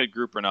he has a good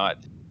group or not,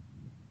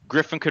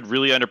 Griffin could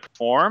really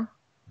underperform.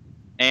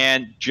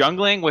 And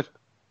jungling with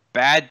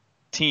bad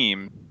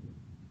team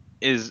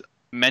is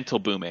mental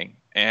booming.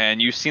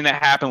 And you've seen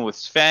that happen with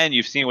Sven.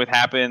 You've seen what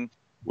happened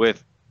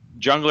with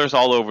junglers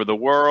all over the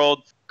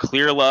world.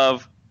 Clear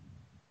Love.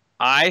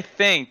 I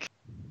think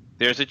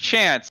there's a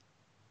chance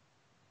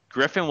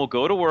Griffin will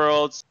go to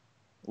Worlds,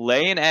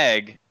 lay an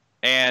egg,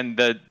 and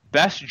the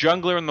best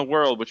jungler in the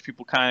world, which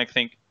people kind of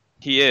think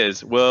he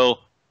is, will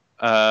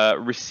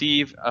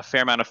receive a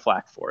fair amount of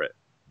flack for it.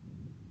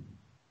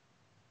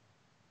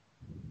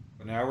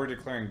 Now we're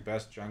declaring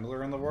best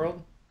jungler in the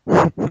world?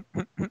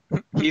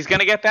 He's going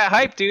to get that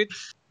hype, dude.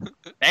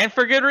 And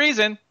for good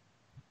reason.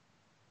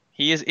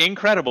 He is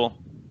incredible.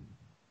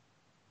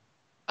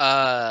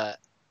 My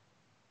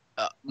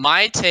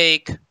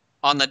take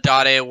on the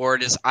Dottie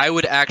Award is I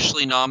would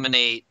actually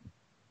nominate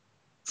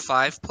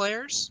 5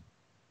 players.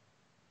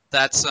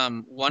 That's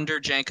Wonder,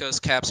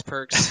 Jankos, Caps,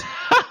 Perks.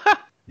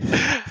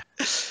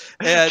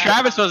 And,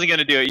 Travis wasn't going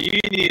to do it. You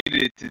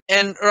needed to.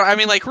 and I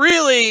mean, like,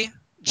 really,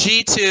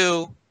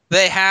 G2,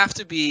 they have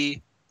to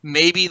be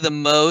maybe the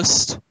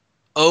most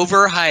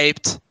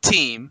overhyped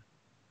team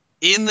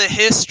in the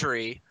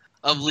history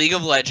of League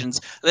of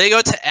Legends. They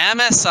go to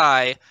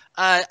MSI,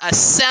 a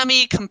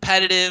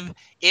semi-competitive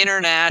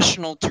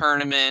international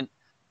tournament.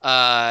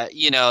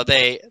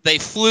 They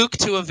fluke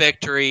to a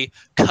victory.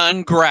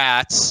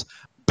 Congrats.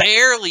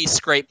 Barely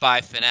scraped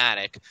by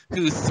Fnatic,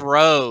 who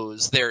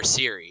throws their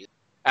series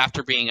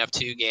after being up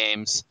 2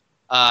 games.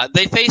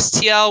 They faced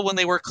TL when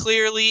they were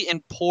clearly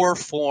in poor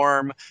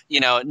form,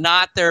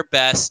 not their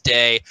best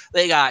day.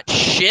 They got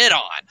shit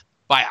on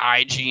by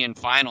IG in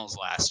finals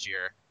last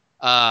year.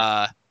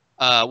 Well,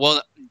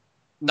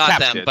 not Caps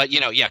them, did. but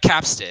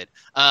Caps did.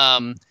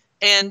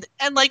 And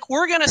like,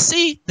 we're gonna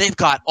see, they've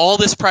got all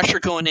this pressure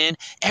going in.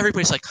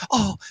 Everybody's like,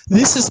 oh,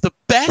 this is the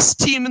best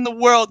team in the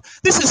world.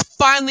 This is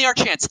finally our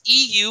chance.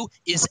 EU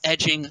is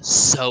edging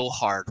so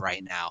hard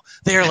right now.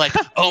 They're like,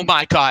 oh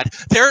my god,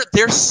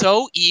 they're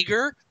so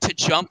eager to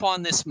jump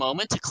on this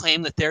moment to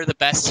claim that they're the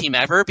best team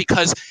ever,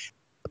 because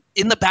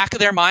in the back of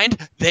their mind,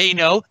 they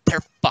know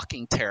they're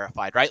fucking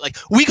terrified, right? Like,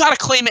 we got to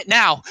claim it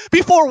now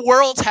before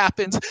Worlds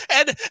happens.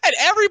 And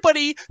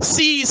everybody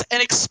sees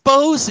and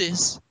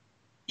exposes,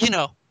 you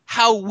know,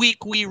 how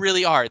weak we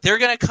really are. They're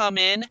going to come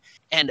in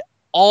and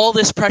all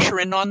this pressure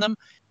in on them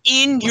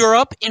in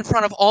Europe in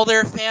front of all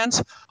their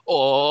fans.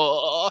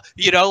 Oh,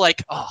 you know,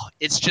 like, oh,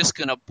 it's just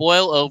going to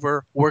boil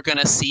over. We're going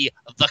to see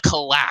the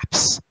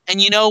collapse. And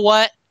you know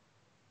what?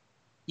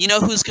 You know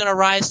who's going to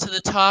rise to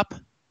the top?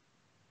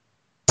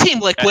 Team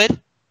Liquid.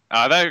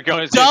 They're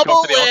going to double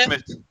go for the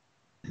ultimate. lift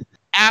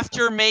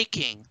after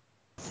making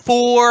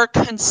 4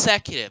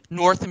 consecutive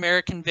North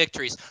American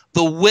victories.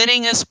 The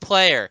winningest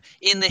player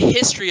in the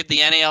history of the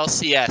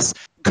NALCS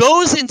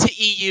goes into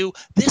EU.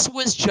 This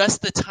was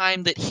just the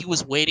time that he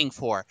was waiting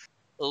for.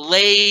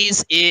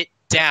 Lays it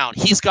down.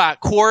 He's got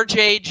Core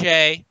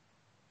JJ,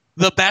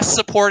 the best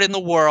support in the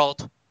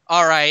world.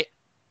 All right.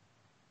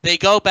 They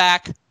go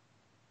back,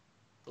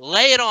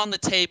 lay it on the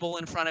table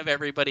in front of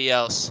everybody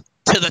else.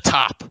 To the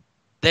top.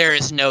 There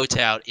is no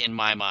doubt in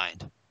my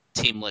mind.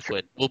 Team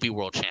Liquid will be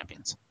world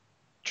champions.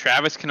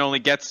 Travis can only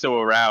get so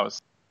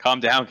aroused.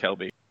 Calm down,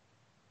 Kelby.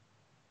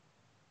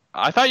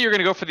 I thought you were going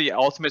to go for the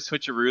ultimate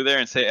switcheroo there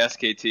and say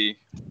SKT.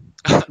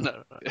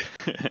 No.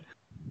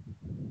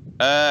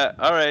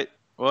 All right.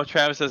 Well,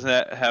 Travis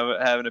doesn't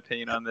have an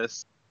opinion on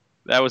this.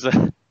 That was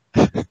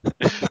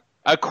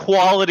a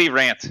quality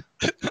rant.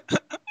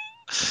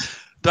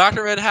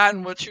 Dr.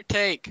 Manhattan, what's your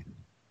take?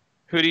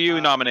 Who do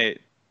you nominate?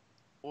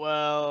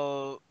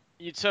 Well,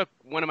 you took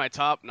one of my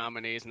top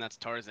nominees, and that's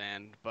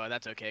Tarzan, but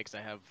that's okay because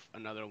I have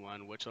another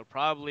one, which it's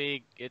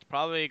probably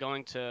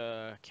going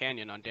to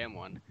Canyon on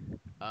Damwon.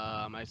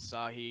 I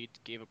saw he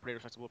gave a pretty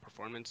respectable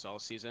performance all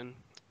season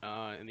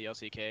in the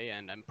LCK,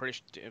 and I'm pretty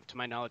sure, to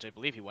my knowledge, I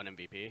believe he won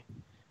MVP.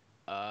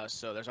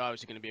 So there's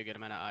obviously going to be a good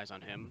amount of eyes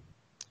on him.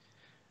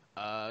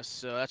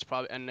 So that's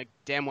probably, and like,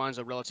 Damwon's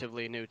a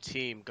relatively new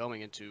team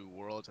going into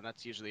Worlds, and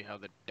that's usually how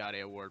the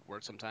Dade Award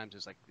works sometimes,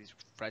 is like these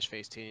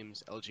fresh-faced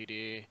teams,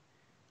 LGD,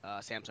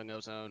 Samsung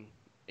Ozone,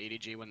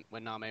 ADG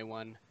when Name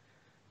won.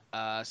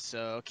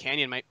 So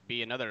Canyon might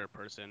be another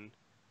person,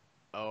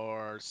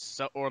 or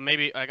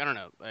maybe, like, I don't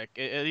know, like,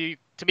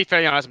 to be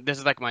fairly honest, this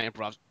is like my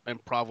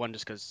improv one,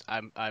 just because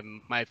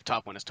my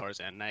top one is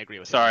Tarzan, and I agree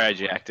with Sorry, him. I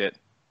jacked it.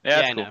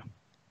 Yeah, that's cool. I know.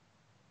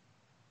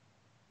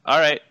 All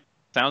right,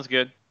 sounds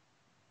good.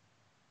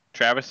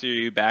 Travis, are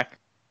you back?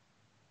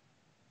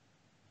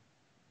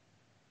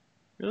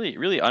 Really,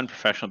 really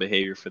unprofessional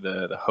behavior for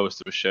the host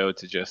of a show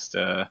to just.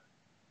 Hello?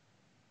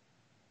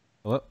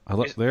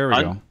 There we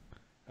go.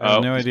 I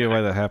have no idea why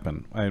that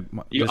happened.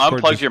 You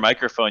unplugged your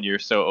microphone. You're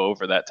so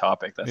over that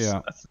topic. That's...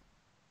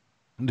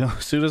 No,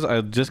 as soon as I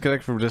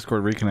disconnected from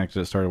Discord,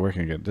 reconnected, it started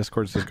working again.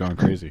 Discord's just going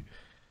crazy.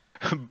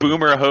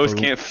 Boomer host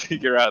can't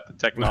figure out the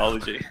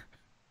technology.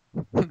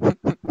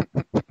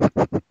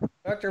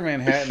 Dr.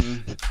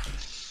 Manhattan,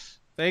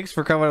 thanks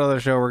for coming on the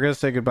show. We're going to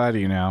say goodbye to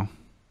you now.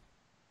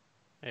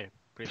 Hey,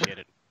 appreciate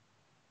it.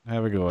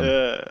 Have a good one.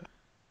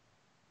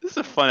 This is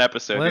a fun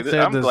episode, Let's dude.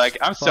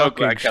 I'm so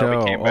glad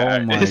Kelby came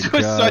back. This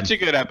was such a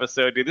good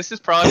episode, dude. This is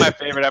probably my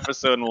favorite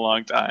episode in a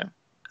long time.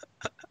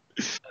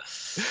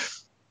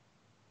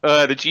 The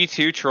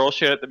G2 troll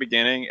shit at the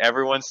beginning,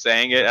 everyone's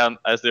saying it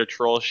as their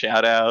troll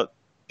shout out.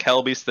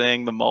 Kelby's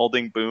thing, the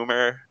molding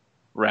Boomer,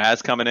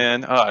 Raz coming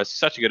in. Oh, it's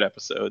such a good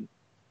episode.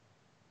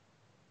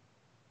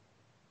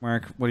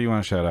 Mark, what do you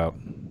want to shout out?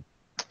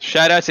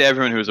 Shout out to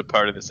everyone who was a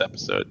part of this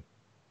episode.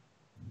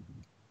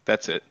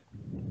 That's it.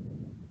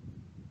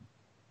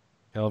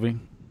 Kelby?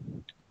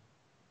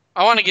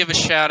 I want to give a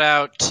shout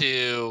out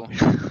to...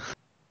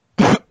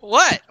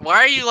 What? Why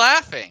are you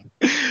laughing?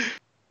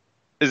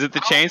 Is it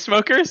the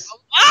Chainsmokers?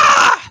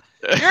 Ah!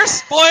 You're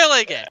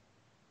spoiling it.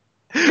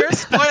 You're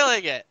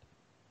spoiling it.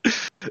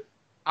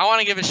 I want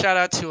to give a shout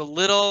out to a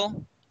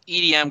little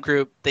EDM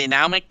group. They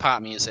now make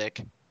pop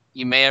music.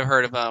 You may have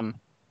heard of them.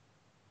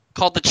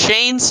 Called the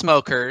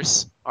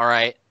Chainsmokers. All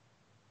right.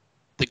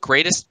 The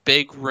greatest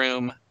big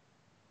room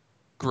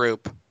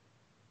group.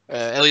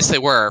 At least they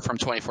were from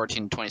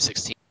 2014 to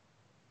 2016.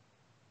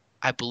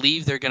 I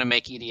believe they're going to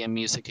make EDM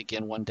music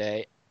again one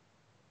day.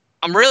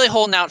 I'm really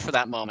holding out for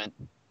that moment.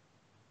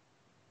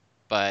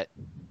 But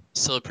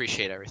still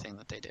appreciate everything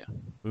that they do.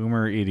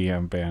 Boomer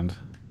EDM band.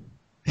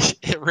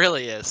 It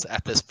really is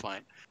at this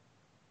point.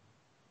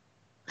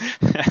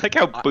 I like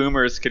how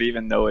boomers could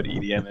even know what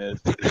EDM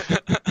is.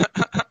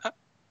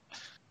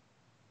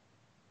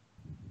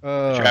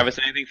 Travis,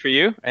 anything for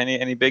you?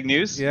 Any big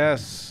news?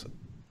 Yes.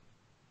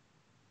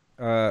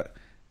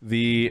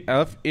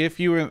 If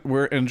you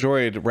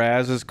enjoyed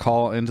Raz's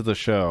call into the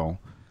show,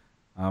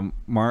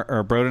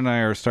 Broden and I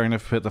are starting to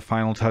put the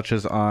final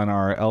touches on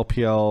our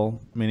LPL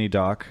mini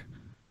doc.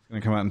 It's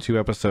going to come out in 2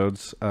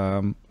 episodes.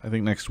 I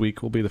think next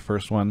week will be the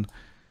first one,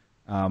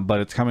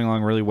 but it's coming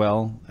along really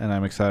well, and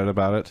I'm excited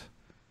about it.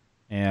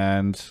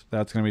 And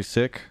that's going to be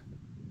sick.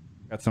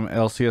 Got some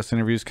LCS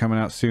interviews coming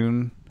out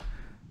soon,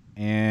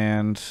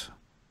 and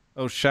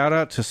shout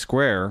out to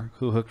Square,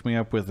 who hooked me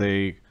up with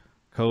a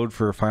code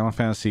for Final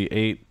Fantasy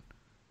VIII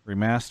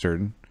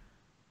Remastered.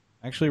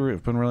 Actually,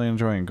 I've been really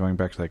enjoying going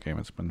back to that game.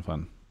 It's been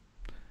fun.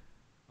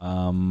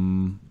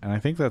 And I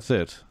think that's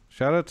it.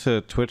 Shout out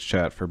to Twitch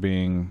chat for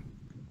being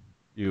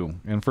you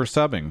and for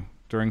subbing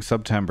during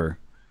September.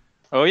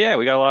 Oh yeah,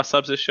 we got a lot of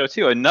subs this show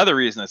too. Another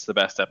reason it's the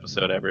best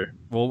episode ever.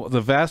 Well,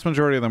 the vast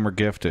majority of them were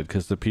gifted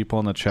because the people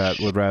in the chat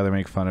would rather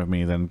make fun of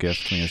me than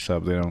gift me a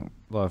sub. They don't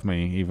love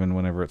me even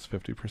whenever it's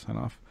 50%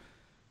 off.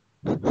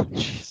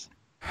 Jeez.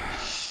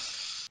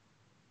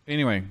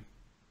 Anyway,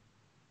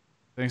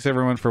 thanks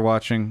everyone for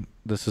watching.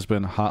 This has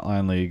been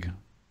Hotline League,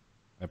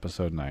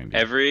 episode 90.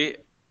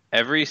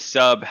 Every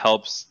sub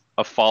helps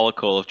a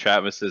follicle of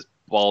Travis's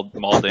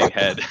balding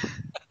head.